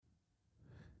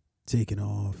Taking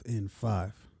off in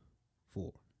 5,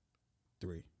 4,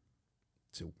 3,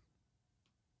 2.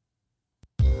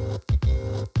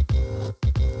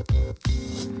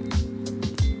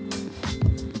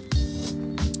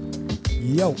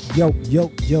 Yo, yo,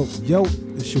 yo, yo, yo.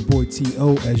 It's your boy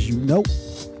T.O., as you know.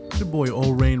 It's your boy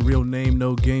O-Rain, real name,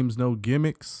 no games, no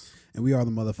gimmicks. And we are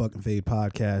the Motherfucking Fade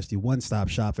Podcast, the one-stop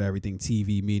shop for everything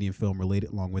TV, media, and film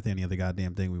related, along with any other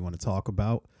goddamn thing we want to talk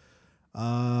about.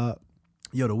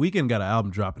 Yo, The Weeknd got an album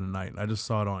dropping tonight. I just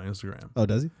saw it on Instagram. Oh,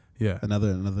 does he? Yeah.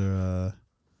 Another,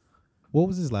 what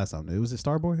was his last album? Was it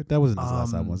Starboy? That wasn't his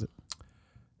last album, was it?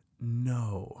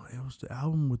 No, it was the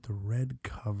album with the red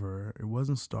cover. It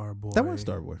wasn't Starboy. That was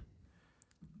Starboy.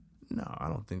 No, I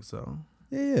don't think so.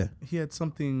 Yeah. He had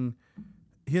something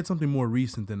more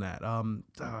recent than that.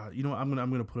 You know what? I'm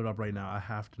gonna put it up right now. I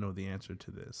have to know the answer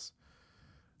to this.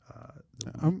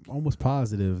 I'm almost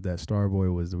positive that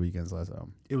Starboy was The Weeknd's last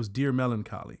album. It was Dear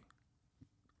Melancholy.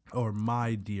 Or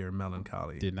My Dear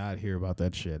Melancholy. Did not hear about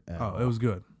that shit at all. It was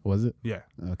good. Was it? Yeah.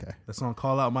 Okay. That song,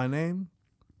 Call Out My Name,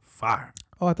 fire.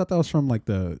 Oh, I thought that was from like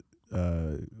the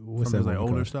what's From that his, like, one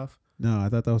older called? stuff. No, I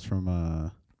thought that was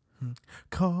from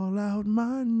Call out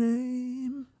my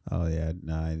name. oh yeah,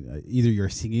 no, either you're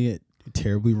singing it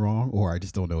terribly wrong or I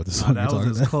just don't know what the song That you're was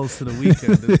talking as about. close to The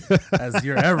Weeknd as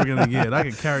you're ever gonna get. I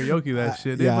can karaoke that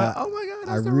shit. They're yeah, like, oh my god,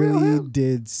 I that's the real really him.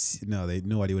 did no,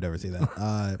 nobody would ever say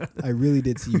that. I really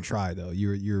did see you try though.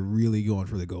 You're really going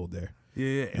for the gold there.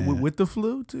 Yeah. And with the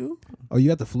flu too. Oh, you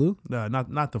got the flu? No,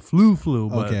 not the flu,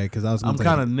 but Okay, because I'm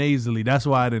kind of nasally. That's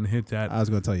why I didn't hit that. I was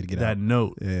going to tell you to get that out.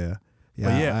 note. Yeah.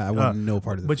 But yeah, I want no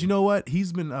part of the But flu. you know what?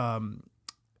 He's been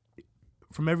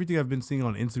from everything I've been seeing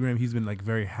on Instagram, he's been like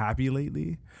very happy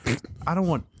lately. I don't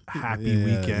want happy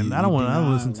weekend. I don't want to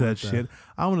listen to that shit.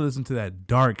 I want to listen to that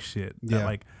dark shit. That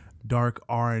like dark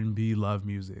R&B love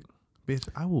music. Bitch,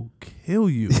 I will kill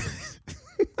you.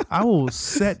 I will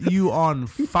set you on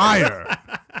fire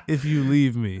if you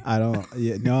leave me. I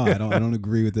don't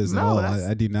agree with this at all.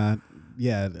 I do not.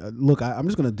 Yeah, look, I'm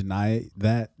just gonna deny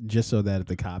that just so that if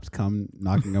the cops come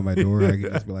knocking on my door, I can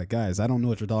just be like, guys, I don't know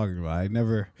what you're talking about.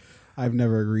 I've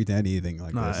never agreed to anything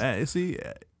like this. See,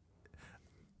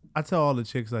 I tell all the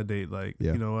chicks I date, like,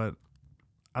 you know what?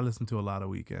 I listen to a lot of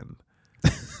Weeknd,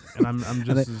 and I'm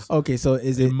just okay. So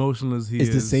is it emotional as he is?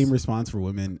 Is the same response for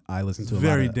women? I listen to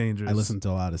very dangerous. I listen to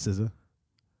a lot of SZA.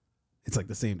 It's like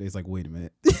the same. It's like, wait a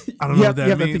minute. I don't know what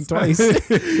that means. You have to think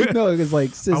twice. No, it's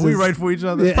like SZA's. Are we right for each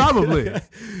other? Yeah. Probably.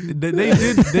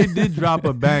 they did drop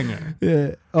a banger.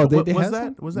 Yeah. Oh, they was had that?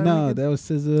 some? Was that? No, Weeknd? that was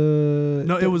SZA.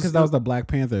 No, it was because that was the Black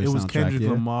Panther. It was soundtrack, Kendrick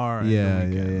Lamar. And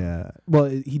Yeah. Well,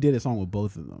 he did a song with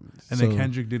both of them, and then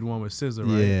Kendrick did one with SZA,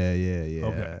 right? Yeah.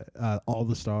 Okay. All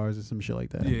the Stars or some shit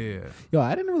like that. Yeah. Yo,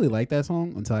 I didn't really like that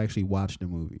song until I actually watched the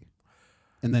movie,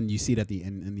 and then you see it at the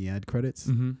end in the ad credits.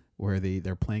 Mm-hmm. Where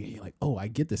they're playing it, you're like, oh, I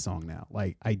get this song now.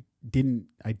 Like I did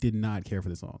not care for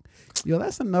the song. Yo,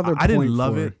 that's another. I didn't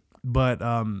love it, but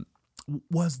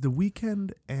was The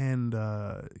Weeknd and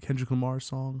Kendrick Lamar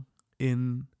song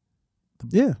in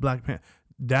the Black Panther?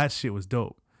 That shit was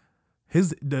dope.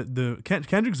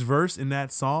 Kendrick's verse in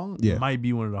that song might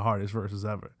be one of the hardest verses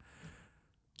ever.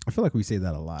 I feel like we say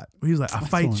that a lot. He was like, I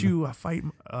fight you, I fight.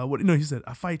 He said,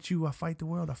 I fight you, I fight the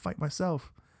world, I fight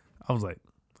myself. I was like,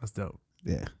 that's dope.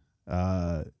 Yeah.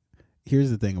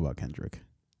 Here's the thing about Kendrick.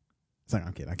 It's like,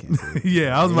 I'm kidding. I can't say it.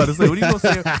 Yeah, I was about to say, what are you gonna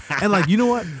say? And like, you know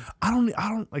what? I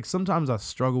don't like. Sometimes I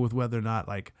struggle with whether or not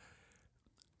like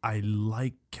I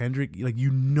like Kendrick. Like,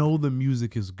 you know, the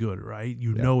music is good, right?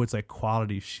 You know, it's like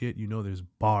quality shit. You know, there's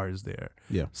bars there.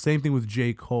 Yeah. Same thing with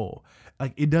J. Cole.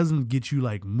 Like, it doesn't get you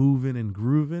like moving and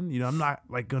grooving. You know, I'm not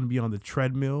like gonna be on the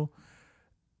treadmill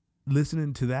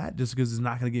listening to that just because it's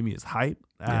not going to give me as hype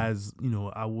as, you know,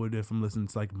 I would if I'm listening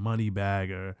to like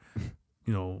Moneybag or,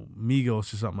 you know,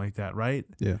 Migos or something like that, right?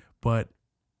 Yeah. But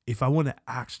if I want to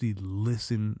actually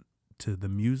listen to the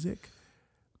music,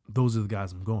 those are the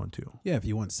guys I'm going to. Yeah, if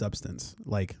you want substance,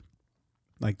 like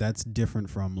that's different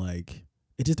from like,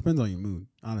 it just depends on your mood,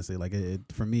 honestly. Like it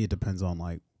for me, it depends on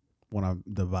like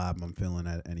the vibe I'm feeling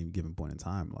at any given point in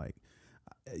time. Like,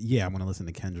 yeah, I'm going to listen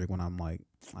to Kendrick when I'm like,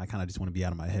 I kind of just want to be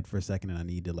out of my head for a second and I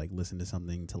need to like listen to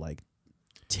something to like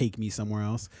take me somewhere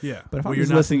else. Yeah. But if you're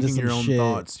just not listening thinking to your own shit,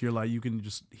 thoughts, you're like, you can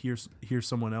just hear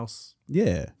someone else.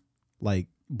 Yeah. Like,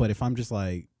 but if I'm just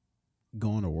like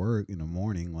going to work in the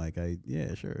morning, like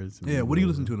sure. What do you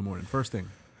listen to in the morning? First thing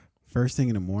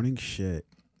in the morning? Shit.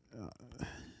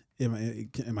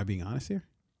 Am I being honest here?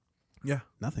 Yeah.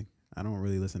 Nothing. I don't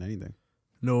really listen to anything.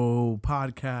 No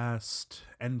podcast,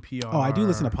 NPR. Oh, I do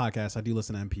listen to podcasts. I do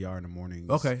listen to NPR in the mornings.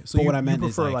 Okay, so but you, what I meant you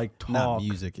prefer is like talk not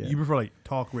music. Yeah. You prefer like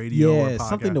talk radio or Yeah, podcast?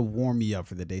 something to warm me up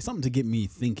for the day, something to get me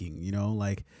thinking. You know,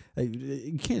 like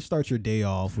you can't start your day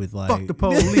off with like fuck the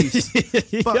police.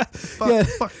 Fuck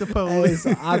the police.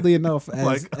 Oddly enough, as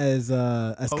Like, as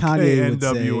okay, Kanye would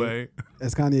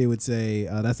NWA. say,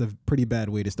 that's a pretty bad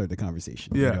way to start the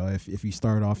conversation. Yeah. You know, if you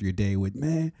start off your day with,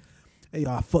 man, hey,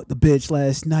 I fucked the bitch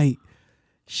last night.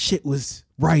 Shit was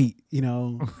right, you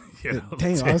know. Yeah,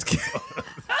 Damn, I was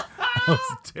that was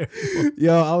terrible.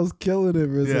 yo, I was killing it.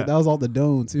 Bro. Yeah. That was all the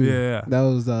dome too. Yeah. that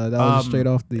was straight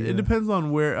off the. It depends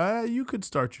on where. You could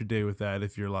start your day with that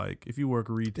if you work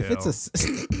retail. If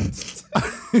it's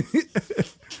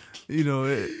you know,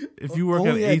 if you work at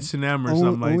Only H&M or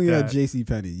something like only that. at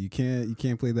JCPenney. You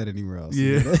can't play that anywhere else.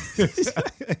 Yeah.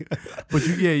 But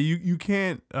you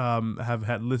can't have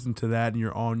had listened to that and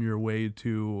you're on your way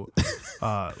to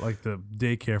like the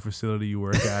daycare facility you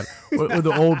work at or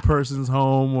the old person's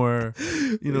home or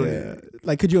you know. Yeah.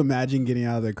 Like, could you imagine getting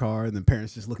out of their car and the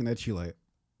parents just looking at you like,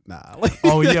 nah.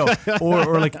 Oh yeah,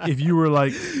 or like if you were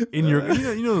like in your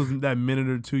you know that minute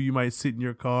or two you might sit in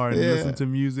your car and listen to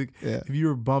music. Yeah. If you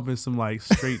were bumping some like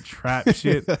straight trap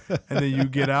shit and then you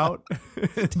get out,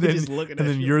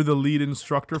 then you're the lead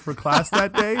instructor for class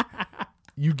that day.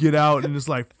 You get out and it's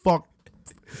like fuck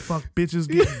bitches,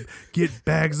 get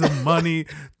bags of money,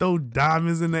 throw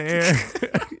diamonds in the air.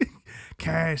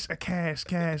 Cash, shake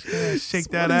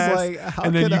that ass. Like,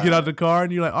 and then you get out the car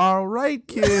and you're like, all right,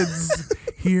 kids,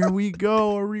 here we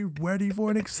go. Are we ready for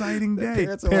an exciting day?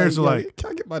 Parents are like,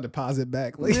 can I get my deposit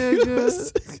back? Like,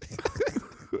 nigga.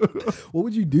 what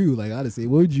would you do? Like, honestly,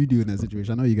 what would you do in that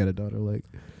situation? I know you got a daughter. Like,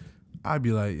 I'd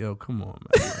be like, yo, come on,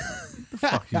 man. Like, what the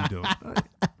fuck you doing?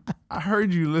 I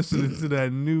heard you listening to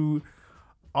that new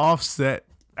Offset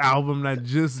album that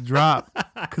just dropped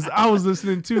because I was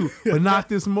listening too, but not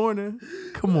this morning.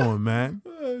 Come on, man.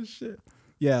 Oh shit.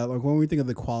 Yeah, like when we think of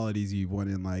the qualities you want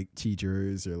in like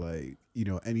teachers or like, you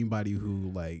know, anybody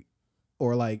who like,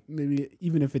 or like maybe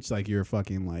even if it's like you're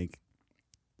fucking like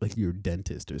your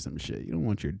dentist or some shit. You don't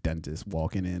want your dentist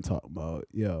walking in talking about,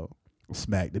 yo,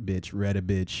 smack the bitch, read a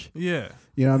bitch. Yeah.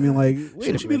 You know what I mean? Like,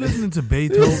 should you be listening to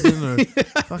Beethoven or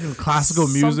fucking classical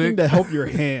music? Something to help your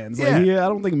hands. Yeah. Like, I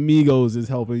don't think Migos is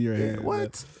helping your hands.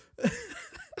 What?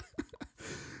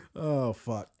 Oh,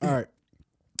 fuck. All right.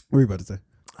 What were you about to say?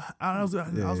 I was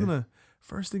gonna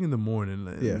first thing in the morning.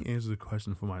 Let me answer the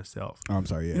question for myself. Oh, I'm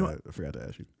sorry. Yeah, You know I forgot to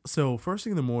ask you. So first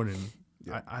thing in the morning,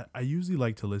 I usually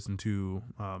like to listen to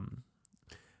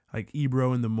like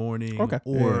Ebro in the morning, Okay.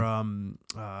 or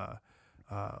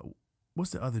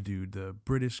what's the other dude? The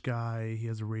British guy. He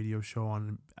has a radio show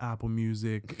on Apple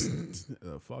Music.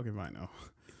 Fuck if I know.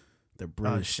 The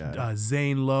British guy.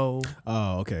 Zane Lowe.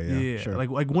 Oh, okay. Yeah, sure.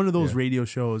 Like one of those radio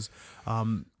shows.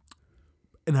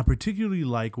 And I particularly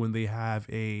like when they have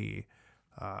an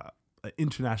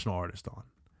international artist on.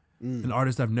 An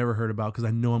artist I've never heard about because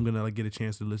I know I'm gonna like get a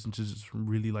chance to listen to just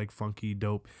really like funky,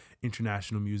 dope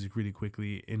international music really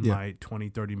quickly in my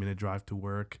 20-30 minute drive to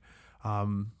work. I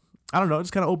don't know, it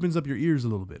just kind of opens up your ears a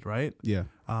little bit, right? Yeah.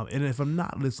 And if I'm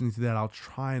not listening to that, I'll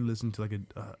try and listen to like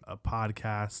a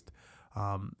podcast.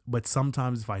 But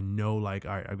sometimes if I know like,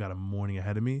 all right, I've got a morning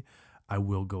ahead of me, I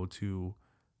will go to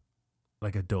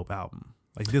like a dope album.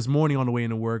 Like this morning on the way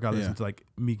into work, I listened to like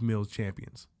Meek Mill's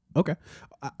Champions. Okay.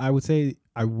 I would say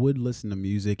I would listen to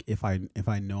music if I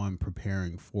know I'm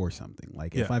preparing for something.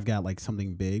 Like if I've got like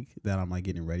something big that I'm like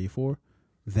getting ready for,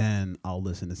 then I'll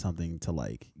listen to something to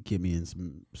like get me in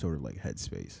some sort of like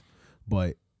headspace.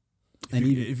 But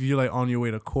if you're like on your way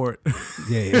to court,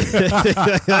 if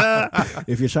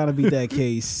you're trying to beat that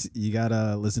case, you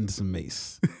gotta listen to some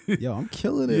Mace. Yo, I'm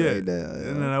killing it right now.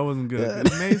 And that wasn't good.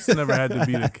 Mace never had to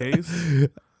beat a case.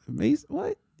 Mace,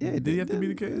 what? Yeah, did he have to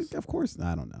beat a case? Of course,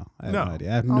 I don't know. I have no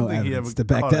idea. I have no evidence to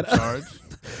back that charge. up.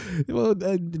 Well,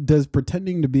 does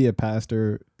pretending to be a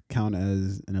pastor count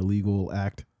as an illegal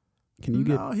act? Can you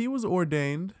No, he was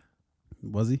ordained.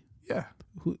 Was he? Yeah.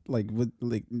 What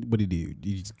did he do? Did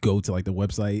you just go to like the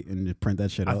website and just print that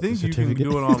shit out? I think you can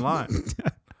do it online.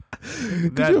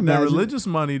 that religious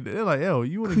money, they're like, yo,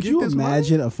 you want to get this money? Could you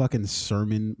imagine a fucking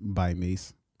sermon by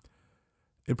Mace?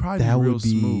 It'd probably be real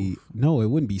smooth. No, it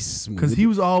wouldn't be smooth. Because he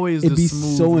was always It'd the be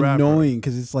smooth so rapper. annoying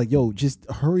because it's like, yo, just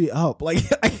hurry up. Like,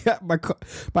 I got my car,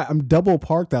 I'm double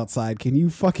parked outside. Can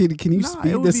you speed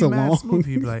this along? Smooth.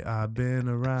 He'd be like, I've been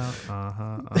around,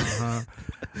 I've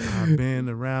been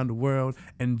around the world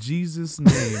in Jesus'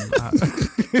 name.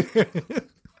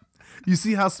 You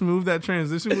see how smooth that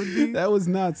transition would be? That was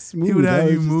not smooth. He would have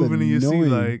That you was just moving in your seat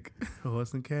annoying. like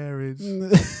horse and carriage.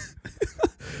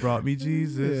 Brought me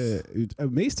Jesus. Yeah.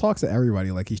 Mace talks to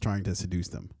everybody like he's trying to seduce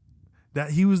them.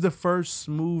 That he was the first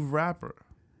smooth rapper.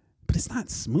 But it's not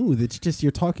smooth. It's just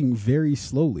you're talking very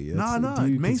slowly. Nah.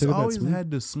 Do you Mace consider that always smooth?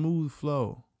 had the smooth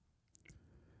flow.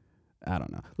 I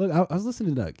don't know. Look, I was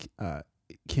listening to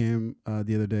Cam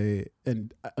the other day,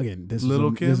 and again, this Little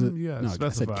was Kim? Yeah, no, I said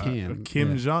specify. Cam.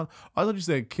 Kim yeah. Jean. I thought you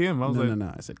said Kim. I was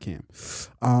No, I said Cam.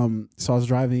 So I was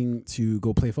driving to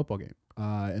go play a football game,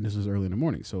 and this was early in the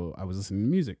morning, so I was listening to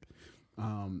music,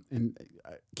 and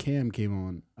Cam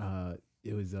came on.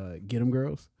 It was Get 'Em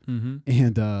Girls,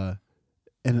 and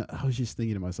I was just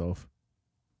thinking to myself,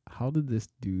 how did this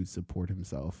dude support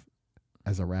himself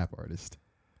as a rap artist?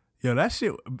 Yo, that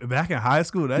shit back in high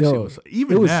school. That shit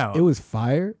was now. It was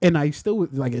fire, and I still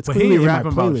was like, it's but clearly he ain't in my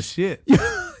rapping about playlist. shit.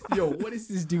 Yo, what is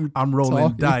this dude? I'm rolling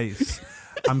talking? dice.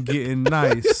 I'm getting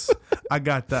nice. I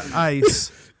got the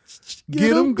ice.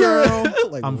 Get 'em, girl.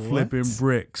 Like, I'm what? flipping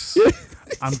bricks.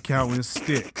 I'm counting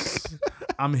sticks.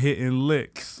 I'm hitting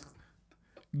licks.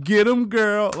 Get 'em,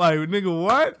 girl. Like, nigga,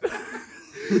 what?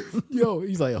 Yo,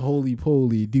 he's like, holy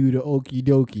poly, do the okie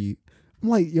dokie. I'm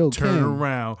like, yo, Turn Cam.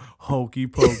 around, hokey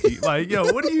pokey. Like, yo,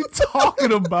 what are you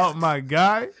talking about, my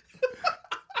guy?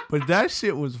 But that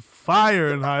shit was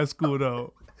fire in high school,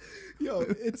 though. Yo,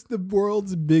 it's the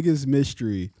world's biggest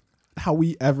mystery how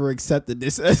we ever accepted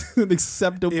this as an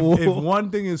acceptable. If one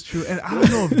thing is true, and I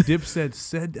don't know if Dipset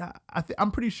said that.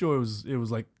 I'm pretty sure it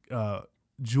was like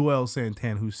Joel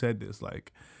Santana who said this.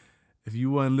 Like, if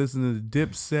you want to listen to the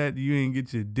Dipset, you ain't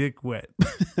get your dick wet.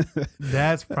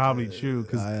 That's probably true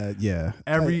because yeah,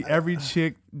 every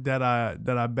chick that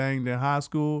I banged in high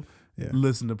school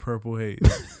listened to Purple Haze.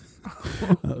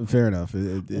 fair enough.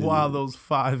 While those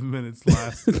 5 minutes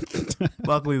lasted.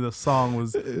 Luckily, the song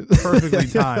was perfectly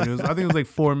timed. I think it was like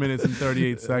 4 minutes and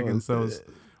 38 seconds. So it was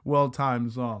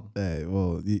well-timed song. Hey,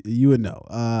 well, you would know.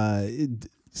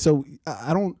 So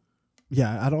I don't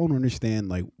understand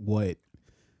like what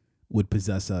would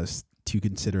possess us to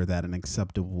consider that an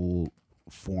acceptable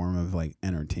form of like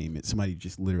entertainment. Somebody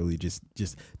just literally just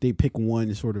they pick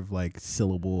one sort of like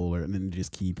syllable and then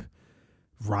just keep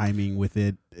rhyming with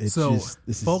it. It's so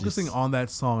this focusing on that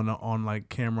song on like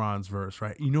Cameron's verse,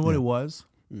 right? You know what it was?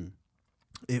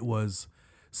 It was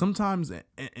sometimes, and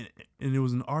it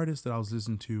was an artist that I was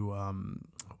listening to.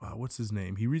 What's his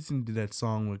name? He recently did that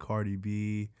song with Cardi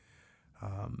B.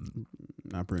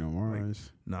 Not Bruno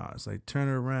Mars. It's like turn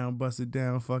it around, bust it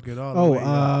down, fuck it all.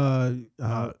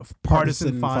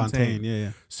 Partisan Fontaine.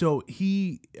 Yeah. So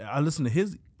I listened to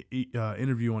his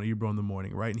interview on Ebro in the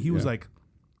Morning, right? And he was like,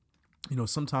 you know,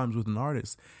 sometimes with an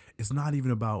artist, it's not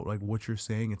even about like what you're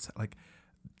saying. It's like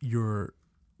your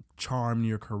charm,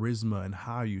 your charisma, and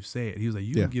how you say it. He was like,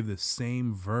 you can give the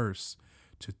same verse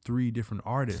to 3 different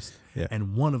artists,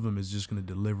 and one of them is just going to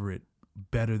deliver it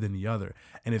better than the other.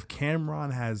 And if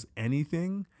Cameron has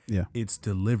anything, it's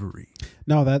delivery.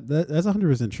 No, that's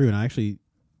 100% true. And I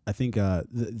think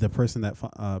the person that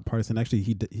Partisan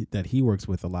actually that he works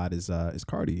with a lot is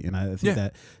Cardi, and I think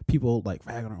that people like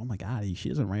rag on her. Oh my God, she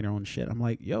doesn't write her own shit. I'm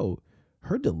like, yo,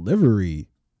 her delivery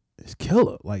is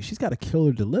killer. Like, she's got a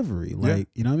killer delivery. Like,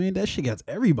 you know what I mean? That shit gets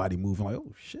everybody moving. Like,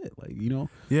 oh shit, like, you know.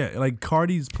 Yeah, like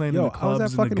Cardi's playing in the clubs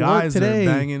and the fucking guys are today?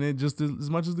 banging it just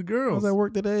as much as the I girls. was at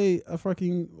work today. A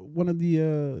fucking one of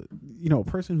the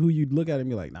person who you'd look at and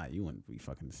be like, nah, you wouldn't be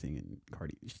fucking singing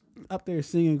Cardi. Up there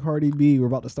singing Cardi B. We're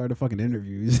about to start the fucking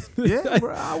interviews. Yeah,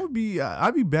 bro,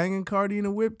 I'd be banging Cardi in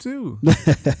a whip too.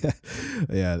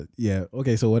 yeah.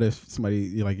 Okay, so what if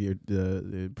somebody like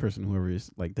the person, whoever is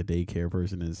like the daycare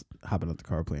person, is hopping out the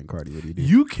car playing Cardi? What do you do?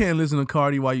 You can't listen to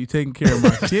Cardi while you're taking care of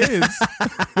my kids.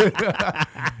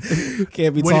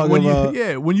 Can't be talking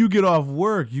about when you get off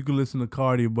work, you can listen to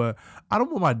Cardi, but I don't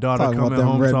want my daughter talking coming about them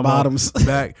home red talking bottoms.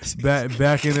 about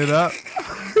backing it up.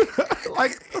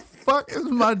 Like, the fuck is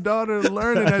my daughter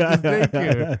learning at this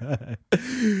daycare?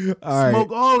 All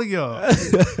Smoke all of y'all.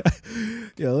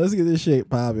 Yeah, let's get this shit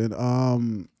popping.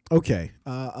 Okay,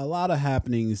 a lot of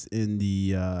happenings in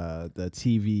the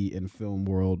TV and film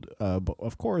world, but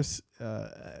of course,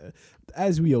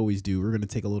 as we always do, we're going to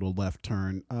take a little left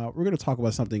turn. We're going to talk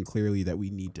about something clearly that we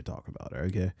need to talk about.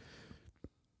 Okay,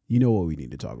 you know what we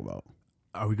need to talk about?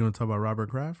 Are we going to talk about Robert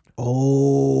Kraft?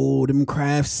 Oh, them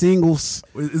Kraft singles.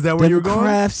 Is that where you're going?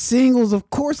 Kraft singles, of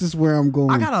course, is where I'm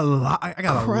going. I got a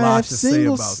lot to say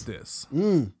about this.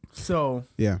 So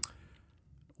yeah.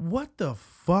 What the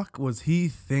fuck was he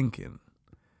thinking?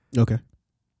 Okay.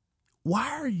 Why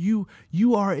are you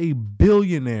are a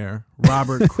billionaire,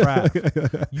 Robert Kraft.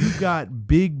 You got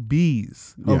big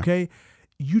B's, okay?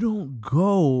 you don't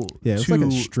go it's to like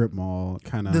a strip mall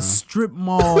kind of. the strip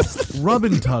mall rub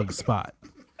and tug spot.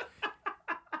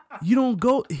 You don't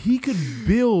go. He could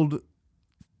build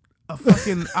a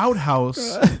fucking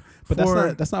outhouse.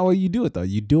 But that's not why you do it though.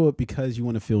 You do it because you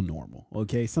want to feel normal.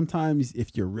 Okay. Sometimes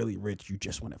if you're really rich, you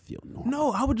just want to feel normal.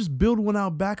 No, I would just build one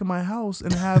out back of my house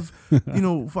and have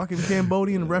fucking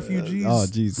Cambodian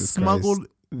refugees smuggled.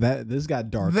 Christ. This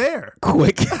got dark there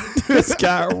quick. This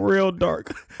got real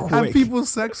dark quick. Have people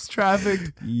sex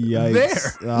trafficked Yikes.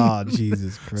 there. Oh,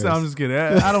 Jesus Christ. So I'm just kidding.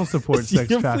 I don't support sex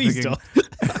trafficking. Please don't.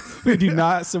 We do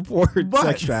not support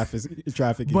sex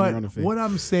trafficking. But what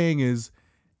I'm saying is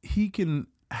he can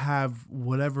have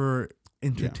whatever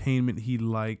entertainment he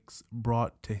likes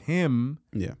brought to him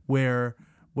where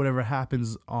whatever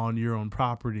happens on your own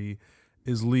property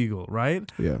is legal,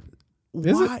 right? Yeah.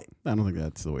 Why? I don't think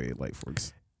that's the way life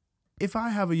works. If I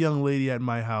have a young lady at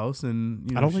my house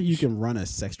and I don't think you can run a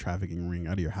sex trafficking ring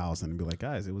out of your house and be like,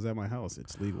 guys, it was at my house.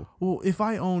 It's legal. Well, if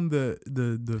I own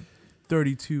the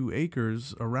 32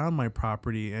 acres around my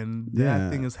property and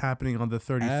that thing is happening on the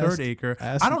 33rd acre,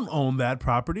 I don't own that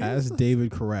property. Ask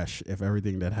David Koresh if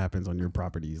everything that happens on your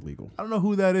property is legal. I don't know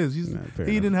who that is. He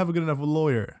didn't have a good enough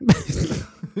lawyer.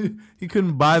 He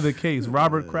couldn't buy the case.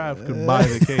 Robert Kraft could buy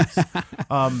the case.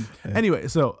 Anyway,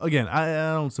 so again,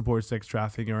 I don't support sex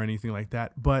trafficking or anything like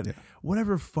that. But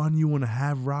whatever fun you want to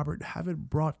have, Robert, have it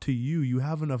brought to you. You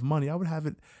have enough money. I would have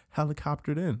it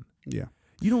helicoptered in. Yeah.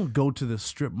 You don't go to the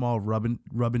strip mall rub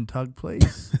and tug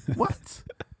place. What?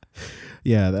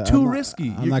 Yeah. Too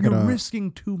risky. You're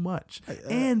risking too much.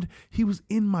 And he was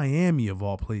in Miami of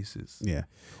all places. Yeah.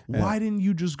 Why didn't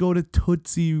you just go to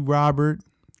Tootsie, Robert?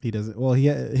 He doesn't. Well,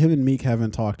 him and Meek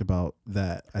haven't talked about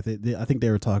that. I think they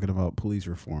were talking about police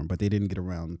reform, but they didn't get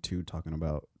around to talking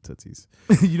about Tootsies.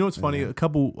 You know what's funny? A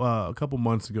couple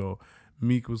months ago,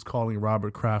 Meek was calling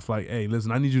Robert Kraft like, "Hey,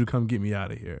 listen, I need you to come get me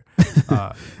out of here."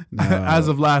 As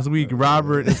of last week,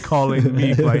 Robert is calling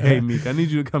Meek like, "Hey, Meek, I need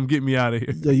you to come get me out of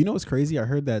here." Yeah, you know what's crazy? I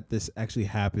heard that this actually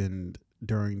happened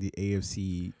during the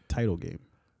AFC title game.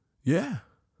 Yeah,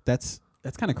 that's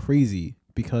kind of crazy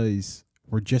because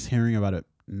we're just hearing about it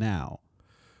now.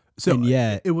 So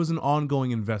it was an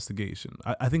ongoing investigation.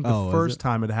 I think the first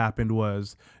time it happened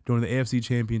was during the AFC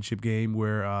Championship game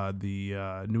where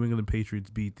the New England Patriots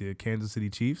beat the Kansas City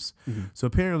Chiefs. Mm-hmm. So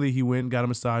apparently he went, got a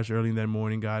massage early in that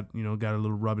morning, got a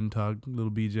little rub and tug,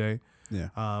 little BJ. Yeah.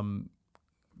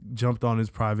 Jumped on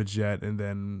his private jet and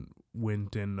then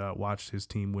went and watched his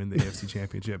team win the AFC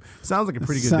Championship. Sounds like a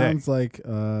pretty good day. Sounds like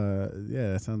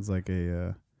that sounds like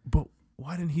a. But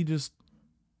why didn't he just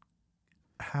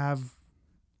have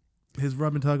his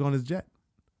rub and tug on his jet?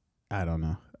 I don't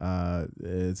know.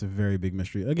 It's a very big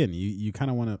mystery. Again, you kind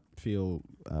of want to feel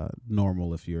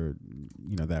normal if you're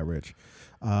that rich,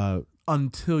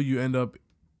 until you end up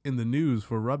in the news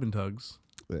for rub and tugs.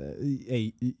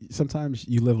 Hey, sometimes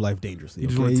you live life dangerously. You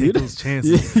just want to take those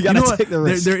chances. You gotta take the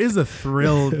risk. There is a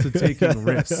thrill to taking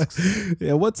risks.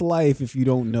 Yeah, what's life if you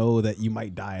don't know that you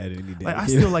might die at any day? Like, I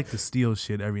still like to steal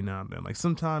shit every now and then. Like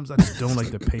sometimes I just don't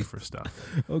like to pay for stuff.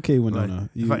 Okay, Winona.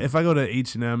 Like, if I go to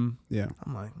H&M,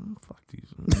 I'm like, fuck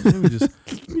these. Let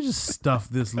me just stuff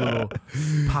this little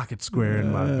pocket square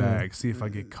in my bag. See if I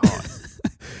get caught.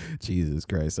 Jesus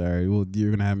Christ! All right, well,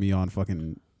 you're gonna have me on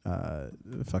fucking. I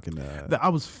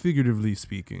was figuratively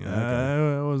speaking. Okay.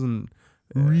 I wasn't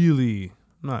really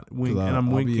not winking, and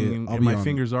I'm winking, and my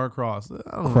fingers are crossed.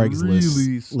 I don't Craigslist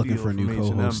really looking for a new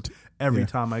co-host every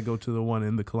time I go to the one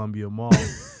in the Columbia Mall.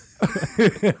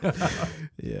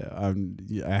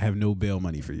 I have no bail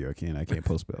money for you. I can't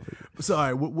post bail for you. So, all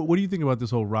right, what do you think about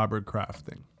this whole Robert Kraft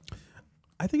thing?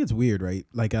 I think it's weird, right?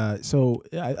 Like, I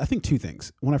think two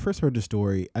things. When I first heard the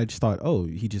story, I just thought, oh,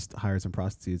 he just hired some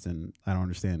prostitutes, and I don't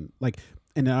understand. Like,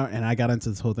 and I got into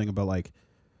this whole thing about like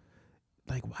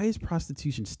why is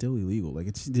prostitution still illegal? Like,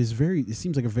 it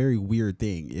seems like a very weird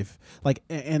thing.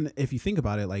 And if you think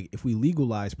about it, like, if we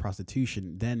legalize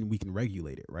prostitution, then we can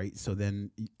regulate it, right? So then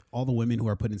all the women who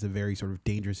are put into very sort of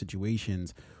dangerous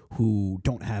situations, who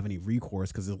don't have any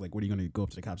recourse, because like, what are you going to go up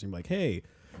to the cops and be like, hey,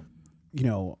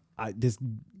 this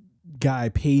guy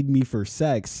paid me for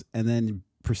sex and then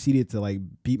proceeded to like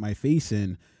beat my face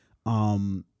in.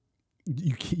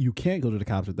 You can't go to the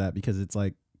cops with that because it's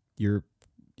like you're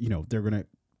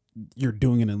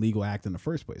doing an illegal act in the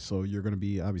first place. So you're going to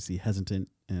be obviously hesitant,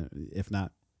 if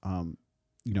not,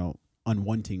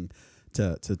 unwanting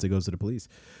to go to the police.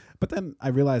 But then I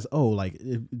realized,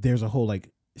 there's a whole like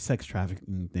sex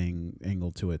trafficking thing angle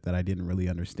to it that I didn't really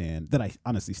understand, that I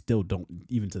honestly still don't,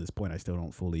 even to this point, I still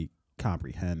don't fully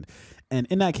comprehend. And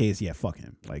in that case, yeah, fuck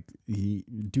him. Like, he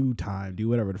do time, do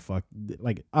whatever the fuck.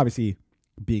 Like, obviously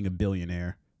being a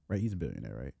billionaire, right? He's a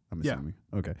billionaire, right? I'm assuming.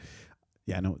 Yeah. Okay.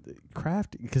 Yeah, I know.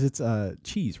 Kraft, because it's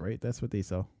cheese, right? That's what they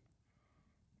sell.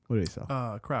 What do they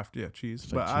sell? Kraft, yeah, cheese.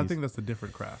 It's but like I cheese. think that's a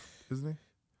different Kraft, isn't he?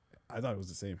 I thought it was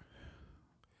the same.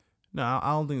 No,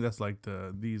 I don't think that's like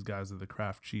these guys are the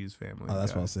Kraft cheese family. Oh,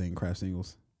 that's what I was saying. Kraft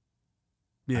singles.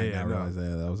 Yeah, I yeah. didn't realize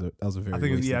that was a very. I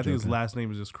think wasted his joke. last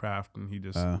name is just Kraft, and he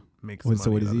just makes so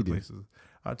money what does in he other do? places.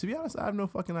 To be honest, I have no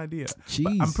fucking idea. Cheese.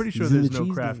 But I'm pretty sure He's in there's the no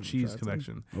cheese Kraft game. cheese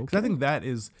connection. Okay. I think that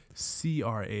is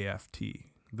CRAFT,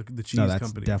 the cheese no, that's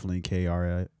company. Definitely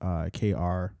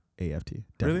KRAFT.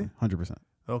 Really? 100%.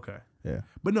 Okay. Yeah.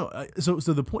 But no, so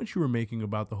the point you were making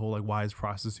about the whole like why is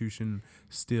prostitution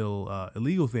still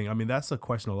illegal thing? I mean, that's a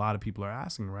question a lot of people are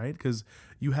asking, right? Because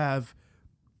you have,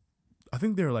 I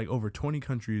think there are like over 20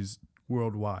 countries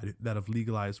worldwide that have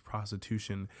legalized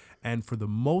prostitution, and for the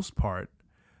most part,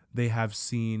 they have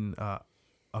seen a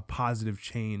positive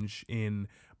change in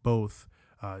both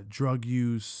drug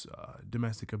use,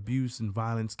 domestic abuse and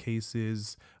violence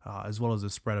cases, as well as the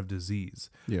spread of disease.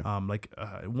 Yeah.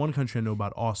 One country I know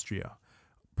about, Austria.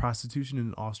 Prostitution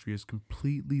in Austria is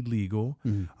completely legal.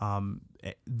 Mm-hmm.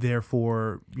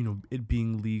 Therefore, it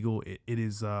being legal, it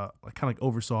is kind of like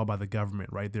oversaw by the government,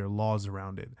 right? There are laws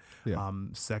around it. Yeah.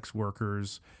 Sex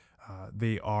workers,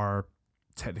 they are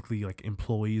technically like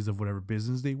employees of whatever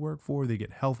business they work for. They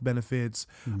get health benefits.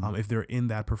 Mm-hmm. If they're in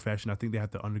that profession, I think they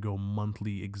have to undergo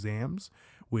monthly exams,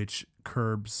 which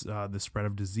curbs the spread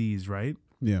of disease, right?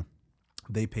 Yeah.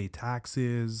 They pay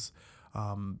taxes.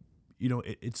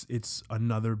 It's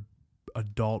another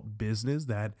adult business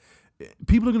that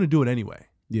people are going to do it anyway.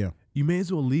 Yeah. You may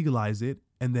as well legalize it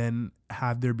and then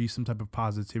have there be some type of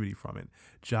positivity from it.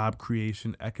 Job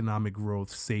creation, economic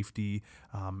growth, safety,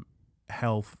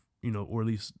 health, or at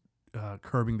least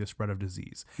curbing the spread of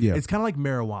disease. Yeah. It's kind of like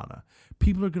marijuana.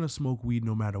 People are going to smoke weed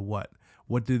no matter what.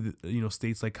 What did,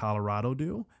 states like Colorado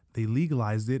do? They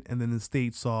legalized it, and then the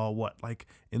state saw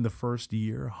in the first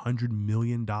year, $100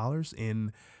 million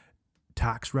in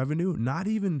tax revenue, not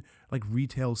even like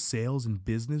retail sales and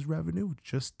business revenue,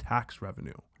 just tax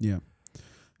revenue. Yeah.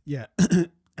 Yeah.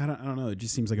 I don't know. It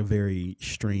just seems like a very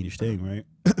strange thing, right?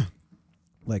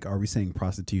 Like, are we saying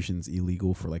prostitution's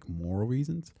illegal for like moral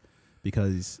reasons?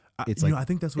 Because it's I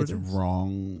think that's what it's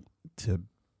wrong to.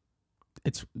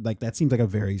 It's like that seems like a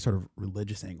very sort of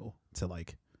religious angle to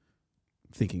like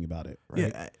thinking about it, right?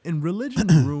 Yeah, and religion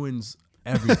ruins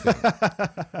everything.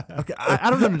 Okay, I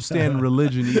don't understand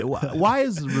religion. Why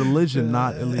is religion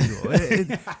not illegal?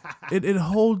 It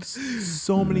holds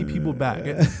so many people back.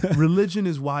 Religion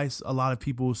is why a lot of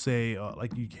people say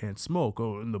like you can't smoke.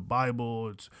 Oh, in the Bible,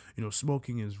 it's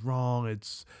smoking is wrong.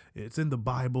 It's in the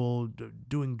Bible.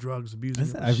 Doing drugs,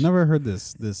 abusing. I've never heard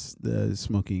this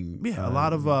smoking. Yeah, a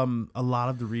lot of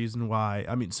the reason why.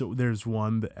 I mean, so there's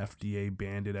one, the FDA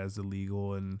banned it as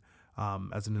illegal and.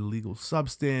 As an illegal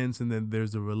substance, and then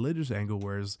there's the religious angle,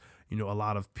 whereas a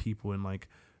lot of people in like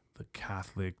the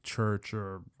Catholic Church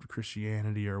or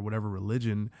Christianity or whatever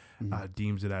religion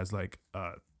deems it as like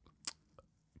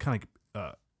kind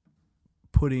of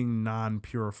putting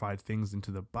non-purified things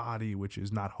into the body, which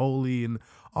is not holy, and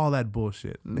all that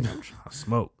bullshit. Nigga, I'm trying to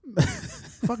smoke.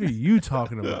 Fuck are you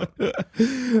talking about?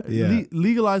 Yeah.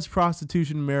 Legalize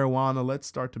prostitution, marijuana. Let's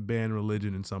start to ban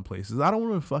religion in some places. I don't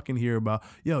want to fucking hear about.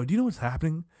 Yo, do you know what's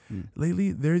happening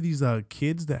lately? There are these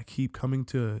kids that keep coming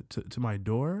to my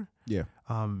door. Yeah.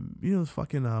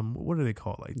 Fucking what do they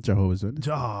call it? Like Jehovah's Witness.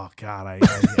 Oh God, I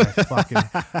fucking.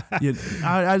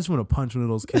 I just want to punch one of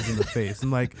those kids in the face.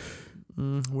 I'm like,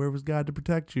 where was God to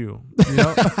protect you?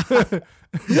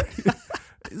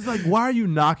 It's like, why are you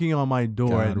knocking on my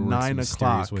door at 9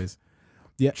 o'clock?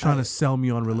 Yeah, trying to sell me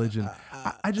on religion.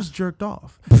 I just jerked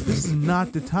off. This is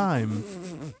not the time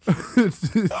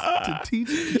to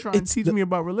teach me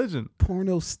about religion.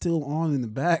 Porno's still on in the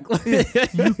back.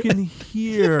 You can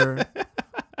hear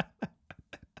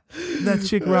that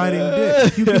chick riding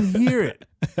dick. You can hear it.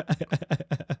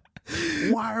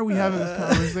 Why are we having this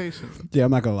conversation? Yeah,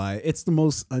 I'm not gonna lie. It's the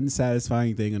most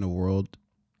unsatisfying thing in the world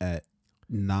at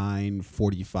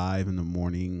 9:45 in the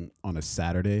morning on a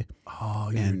Saturday.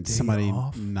 Oh, and somebody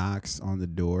knocks on the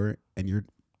door, and am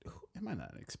I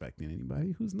not expecting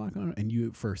anybody who's knocking on? And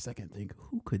you, for a second, think,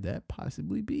 who could that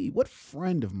possibly be? What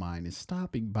friend of mine is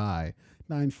stopping by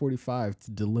 9:45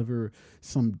 to deliver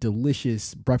some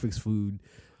delicious breakfast food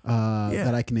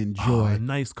that I can enjoy? A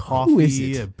nice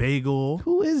coffee, a bagel.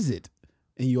 Who is it?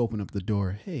 And you open up the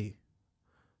door. Hey,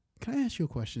 can I ask you a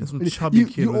question? Some chubby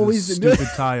kid with a stupid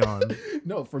tie on.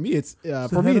 No, for me it's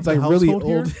like really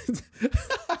old.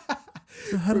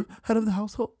 The head of the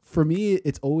household. For me,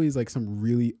 it's always like some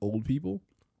really old people,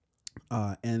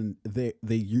 And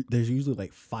there's usually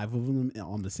like 5 of them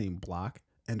on the same block,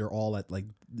 and they're all at like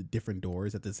the different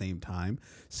doors at the same time.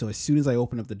 So as soon as I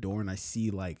open up the door and I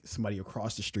see like somebody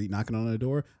across the street knocking on the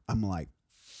door, I'm like,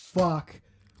 fuck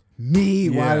me.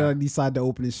 Why did I decide to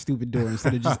open this stupid door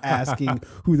instead of just asking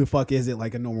who the fuck is it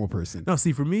like a normal person? No,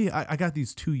 see, for me, I got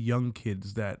these 2 young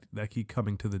kids that keep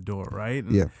coming to the door, right?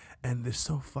 And they're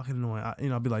so fucking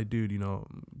annoying. I'll be like, dude,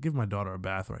 give my daughter a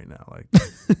bath right now. Like,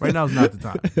 right now is not the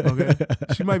time. Okay,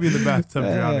 she might be in the bathtub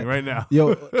drowning right now.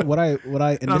 Yo, what I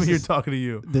and I'm here talking to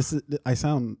you. I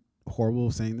sound horrible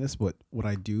saying this, but what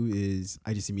I do is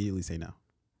I just immediately say no,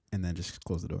 and then just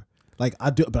close the door. Like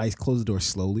I do, but I close the door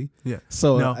slowly. Yeah.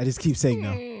 So no. I just keep saying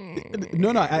no.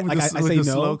 No. I say no.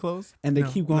 Slow close? And they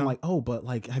keep going like, oh, but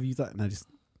like, have you thought? And I just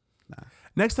nah.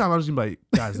 Next time I'm just gonna be like,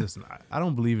 guys, listen, I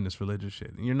don't believe in this religious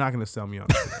shit, and you're not gonna sell me on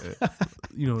it.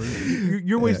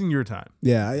 You're wasting your time.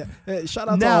 Yeah. Shout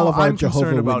out now, to all of our I'm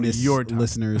Jehovah's Witness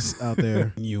listeners out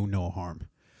there. You no harm.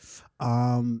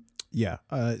 Yeah.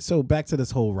 So back to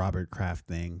this whole Robert Kraft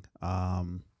thing.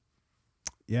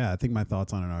 Yeah, I think my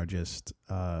thoughts on it are just,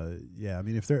 I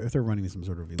mean, if they're running some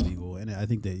sort of illegal, and I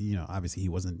think that obviously he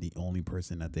wasn't the only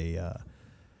person that they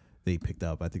picked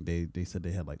up. I think they said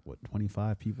they had like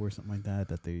 25 people or something like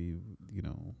that they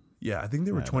Yeah, I think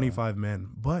there were 25 men.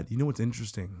 But you know what's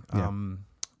interesting? Yeah.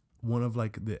 One of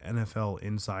like the NFL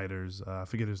insiders, I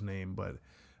forget his name, but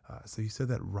so he said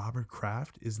that Robert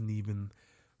Kraft isn't even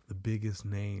the biggest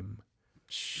name.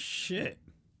 Shit.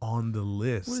 On the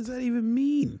list. What does that even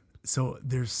mean? So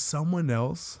there's someone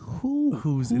else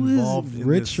who's involved in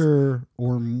richer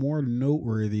or more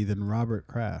noteworthy than Robert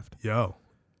Kraft. Yo,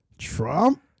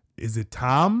 Trump? Is it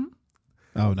Tom?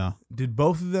 Oh no! Did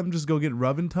both of them just go get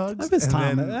rubbing tugs? If it's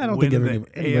Tom, I don't think anybody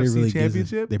AFC really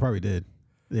championship. They probably did.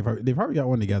 They probably got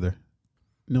one together.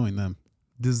 Knowing them.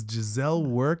 Does Giselle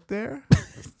work there?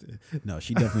 No,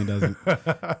 she definitely doesn't.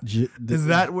 Is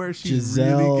that where she's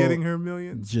really getting her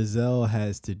millions? Giselle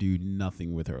has to do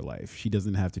nothing with her life. She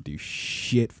doesn't have to do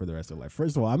shit for the rest of her life.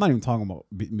 First of all, I'm not even talking about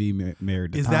being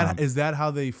married to Tom. Is that how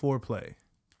they foreplay?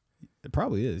 It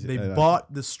probably is. They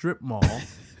bought the strip mall.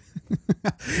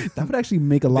 That would actually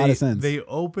make a lot of sense. They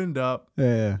opened up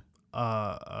a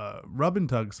rub and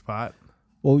tug spot.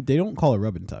 Well, they don't call it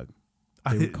rub and tug.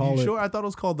 Sure? I thought it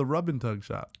was called the Rub and Tug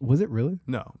Shop. Was it really?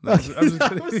 No. I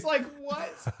was like,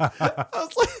 what? I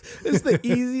was like, it's the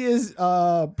easiest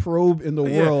probe in the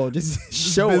world. Just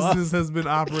show up. This business has been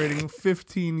operating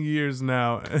 15 years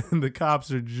now, and the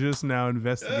cops are just now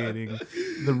investigating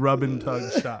the Rub and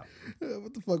Tug Shop.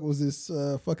 What the fuck was this?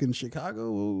 Fucking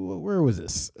Chicago? Where was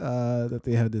this? That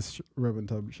they had this Rub and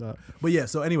Tug Shop. But yeah,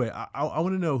 so anyway, I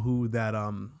want to know who that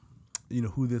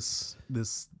who this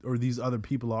or these other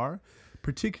people are.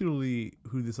 Particularly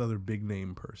who this other big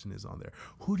name person is on there.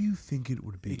 Who do you think it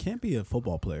would be? It can't be a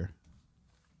football player.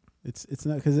 It's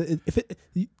not, because it's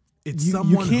you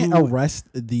someone can't arrest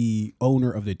the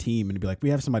owner of the team and be like, we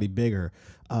have somebody bigger.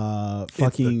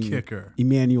 Fucking the kicker,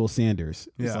 Emmanuel Sanders.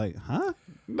 Yeah. It's like, huh?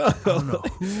 No. I don't know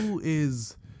who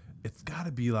is. It's got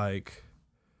to be like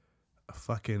a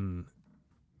fucking.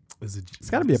 It's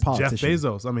got to be a politician. Jeff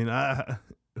Bezos. I mean,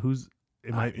 who's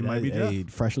it? Might be Jeff.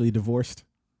 Freshly divorced.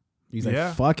 He's like,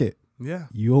 yeah. Fuck it. Yeah.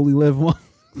 You only live once.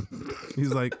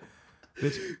 He's like,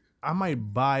 bitch, I might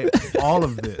buy all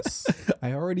of this.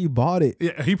 I already bought it.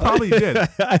 Yeah, he probably did.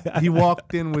 He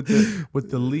walked in with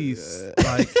the lease,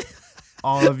 like,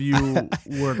 all of you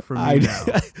work for me now.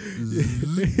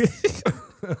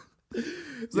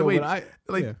 So wait,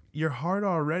 you're hard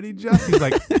already, Jeff? He's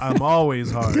like, I'm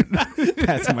always hard.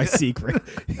 That's my secret.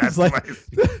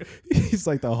 He's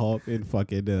like the Hulk in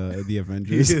fucking the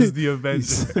Avengers. He is the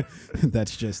Avengers.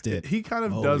 That's just it. He kind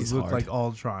of does look like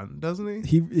Ultron, doesn't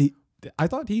he? I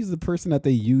thought he's the person that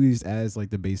they used as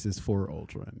like the basis for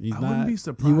Ultron. I wouldn't be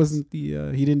surprised. He wasn't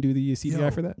the. He didn't do the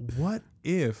CGI for that. What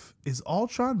if is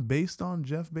Ultron based on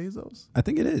Jeff Bezos? I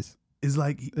think it is. Is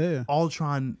like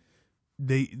Ultron.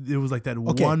 There was like that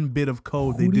one bit of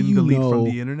code they didn't delete from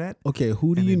the internet. Okay,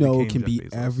 who do you know can be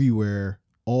everywhere,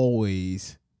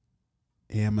 always?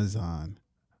 Amazon.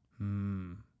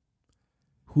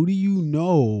 Who do you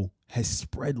know has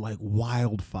spread like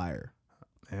wildfire?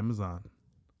 Amazon.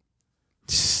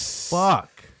 Fuck.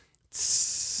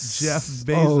 Jeff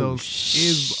Bezos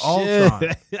is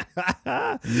Ultron.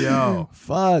 Yo.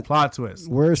 Fuck. Plot twist.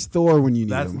 Where's Thor when you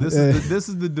need him? This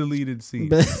is the deleted scene.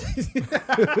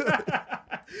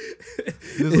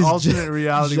 This alternate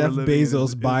reality. Jeff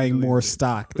Bezos buying more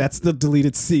stock. That's the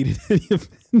deleted scene in the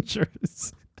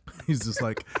Avengers. He's just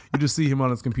like, you just see him on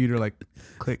his computer like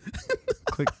click,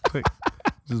 click, click.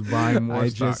 Just buying more I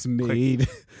stock. just made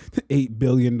 $8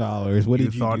 billion. What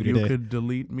did you thought do you today? could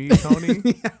delete me, Tony?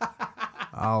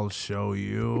 I'll show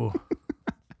you.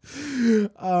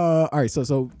 All right,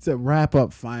 so to wrap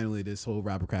up finally this whole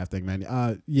Robert Kraft thing,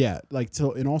 man. Yeah, like,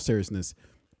 so in all seriousness,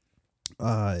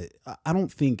 I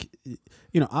don't think,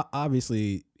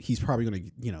 obviously he's probably gonna,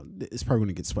 it's probably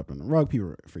gonna get swept on the rug.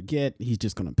 People forget. He's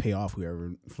just gonna pay off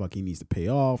whoever fucking needs to pay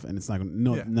off, and it's not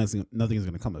gonna nothing is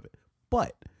gonna come of it.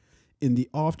 But in the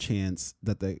off chance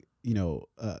that the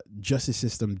justice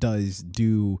system does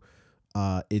do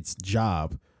its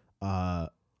job, I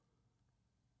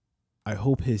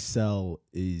hope his cell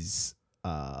is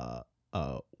what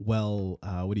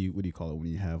do you call it when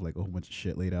you have like a whole bunch of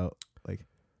shit laid out, like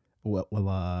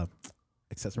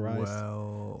accessorized.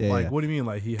 Well, Yeah, like yeah. what do you mean?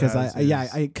 Like he has?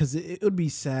 Because it would be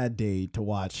sad day to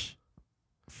watch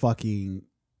fucking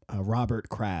Robert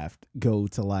Kraft go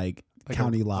to like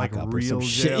county lockup or some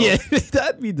jail. shit. Yeah,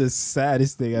 that'd be the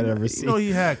saddest thing I'd ever seen.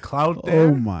 He had clout there.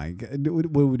 Oh my god!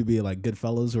 What would it be like?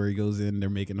 Goodfellas, where he goes in, they're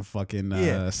making the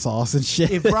fucking sauce and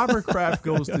shit. If Robert Kraft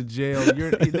goes to jail,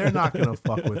 they're not gonna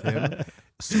fuck with him.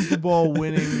 Super Bowl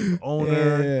winning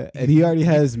owner, and he already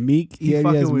has Meek. He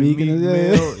already has Meek in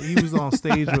his. He was on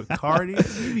stage with Cardi.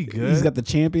 He'd be good. He's got the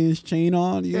Champions chain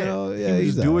on. You know, he would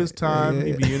just do his time.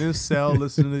 He'd be in his cell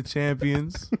listening to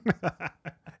Champions.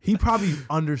 He probably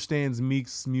understands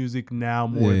Meek's music now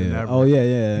more than ever. Oh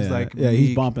yeah. He's like,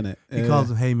 he's bumping it. He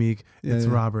calls him, "Hey Meek, it's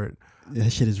Robert." Yeah,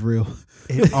 that shit is real.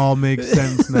 It all makes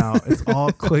sense now. It's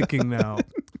all clicking now.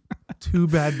 Two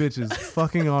bad bitches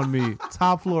fucking on me.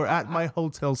 Top floor at my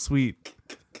hotel suite.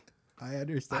 I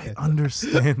understand. I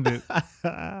understand it.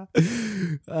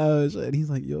 And he's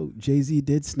like, yo, Jay-Z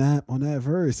did snap on that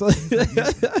verse.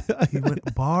 He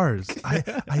went bars.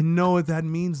 I know what that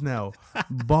means now.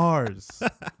 Bars.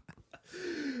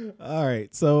 All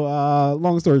right. So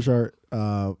long story short,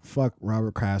 fuck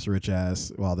Robert Kraft's rich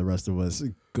ass while the rest of us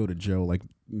go to jail like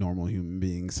normal human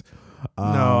beings.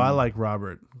 No, I like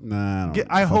Robert. Nah,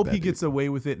 I hope he gets away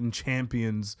with it and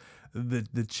champions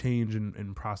the change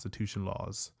in prostitution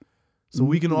laws. So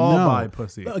we can all buy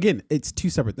pussy. Again, it's two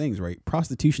separate things, right?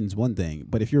 Prostitution's one thing,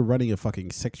 but if you're running a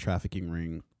fucking sex trafficking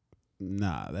ring,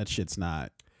 nah, that shit's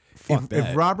not. Fuck that.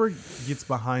 If Robert gets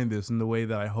behind this in the way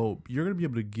that I hope, you're gonna be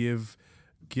able to give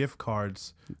gift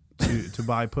cards to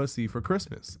buy pussy for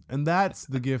Christmas, and that's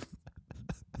the gift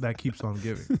that keeps on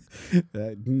giving.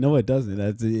 No, it doesn't.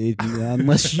 That's it,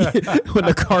 unless when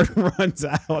the card runs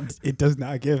out, it does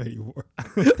not give anymore.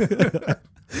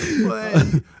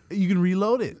 Well, you can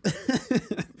reload it.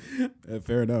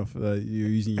 Fair enough. You're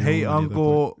using your Hey, own money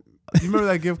Uncle, you remember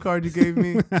that gift card you gave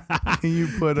me? Can you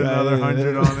put another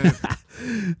 100 on it?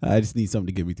 I just need something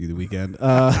to get me through the weekend.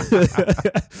 All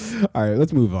right,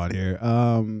 let's move on here.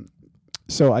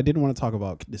 So I didn't want to talk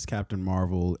about this Captain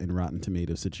Marvel and Rotten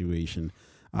Tomatoes situation.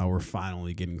 We're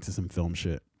finally getting to some film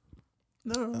shit.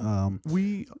 No,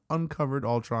 we uncovered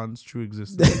Ultron's true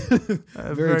existence.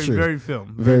 Very true. Very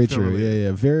film. Very true.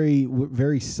 Yeah.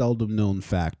 Very seldom known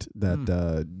fact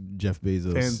that Jeff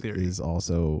Bezos is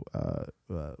also,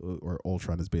 or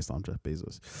Ultron is based on Jeff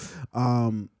Bezos.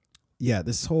 Yeah,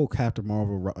 this whole Captain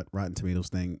Marvel Rotten Tomatoes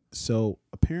thing. So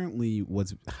apparently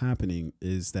what's happening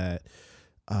is that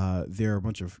there are a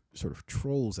bunch of sort of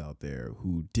trolls out there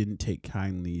who didn't take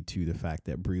kindly to the fact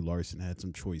that Brie Larson had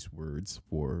some choice words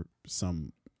for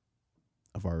some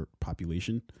of our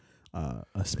population,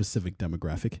 a specific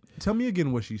demographic. Tell me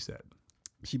again what she said.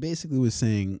 She basically was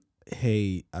saying,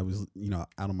 hey, I was,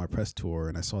 out on my press tour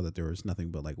and I saw that there was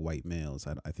nothing but like white males.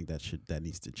 I think that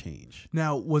needs to change.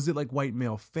 Now, was it like white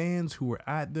male fans who were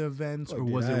at the events, or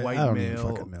was it white I don't male?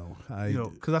 even fucking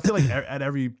know. Because I feel like at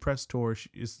every press tour,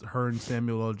 it's her and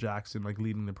Samuel L. Jackson like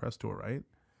leading the press tour, right?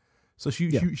 So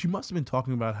she must have been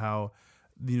talking about how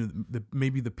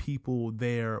maybe the people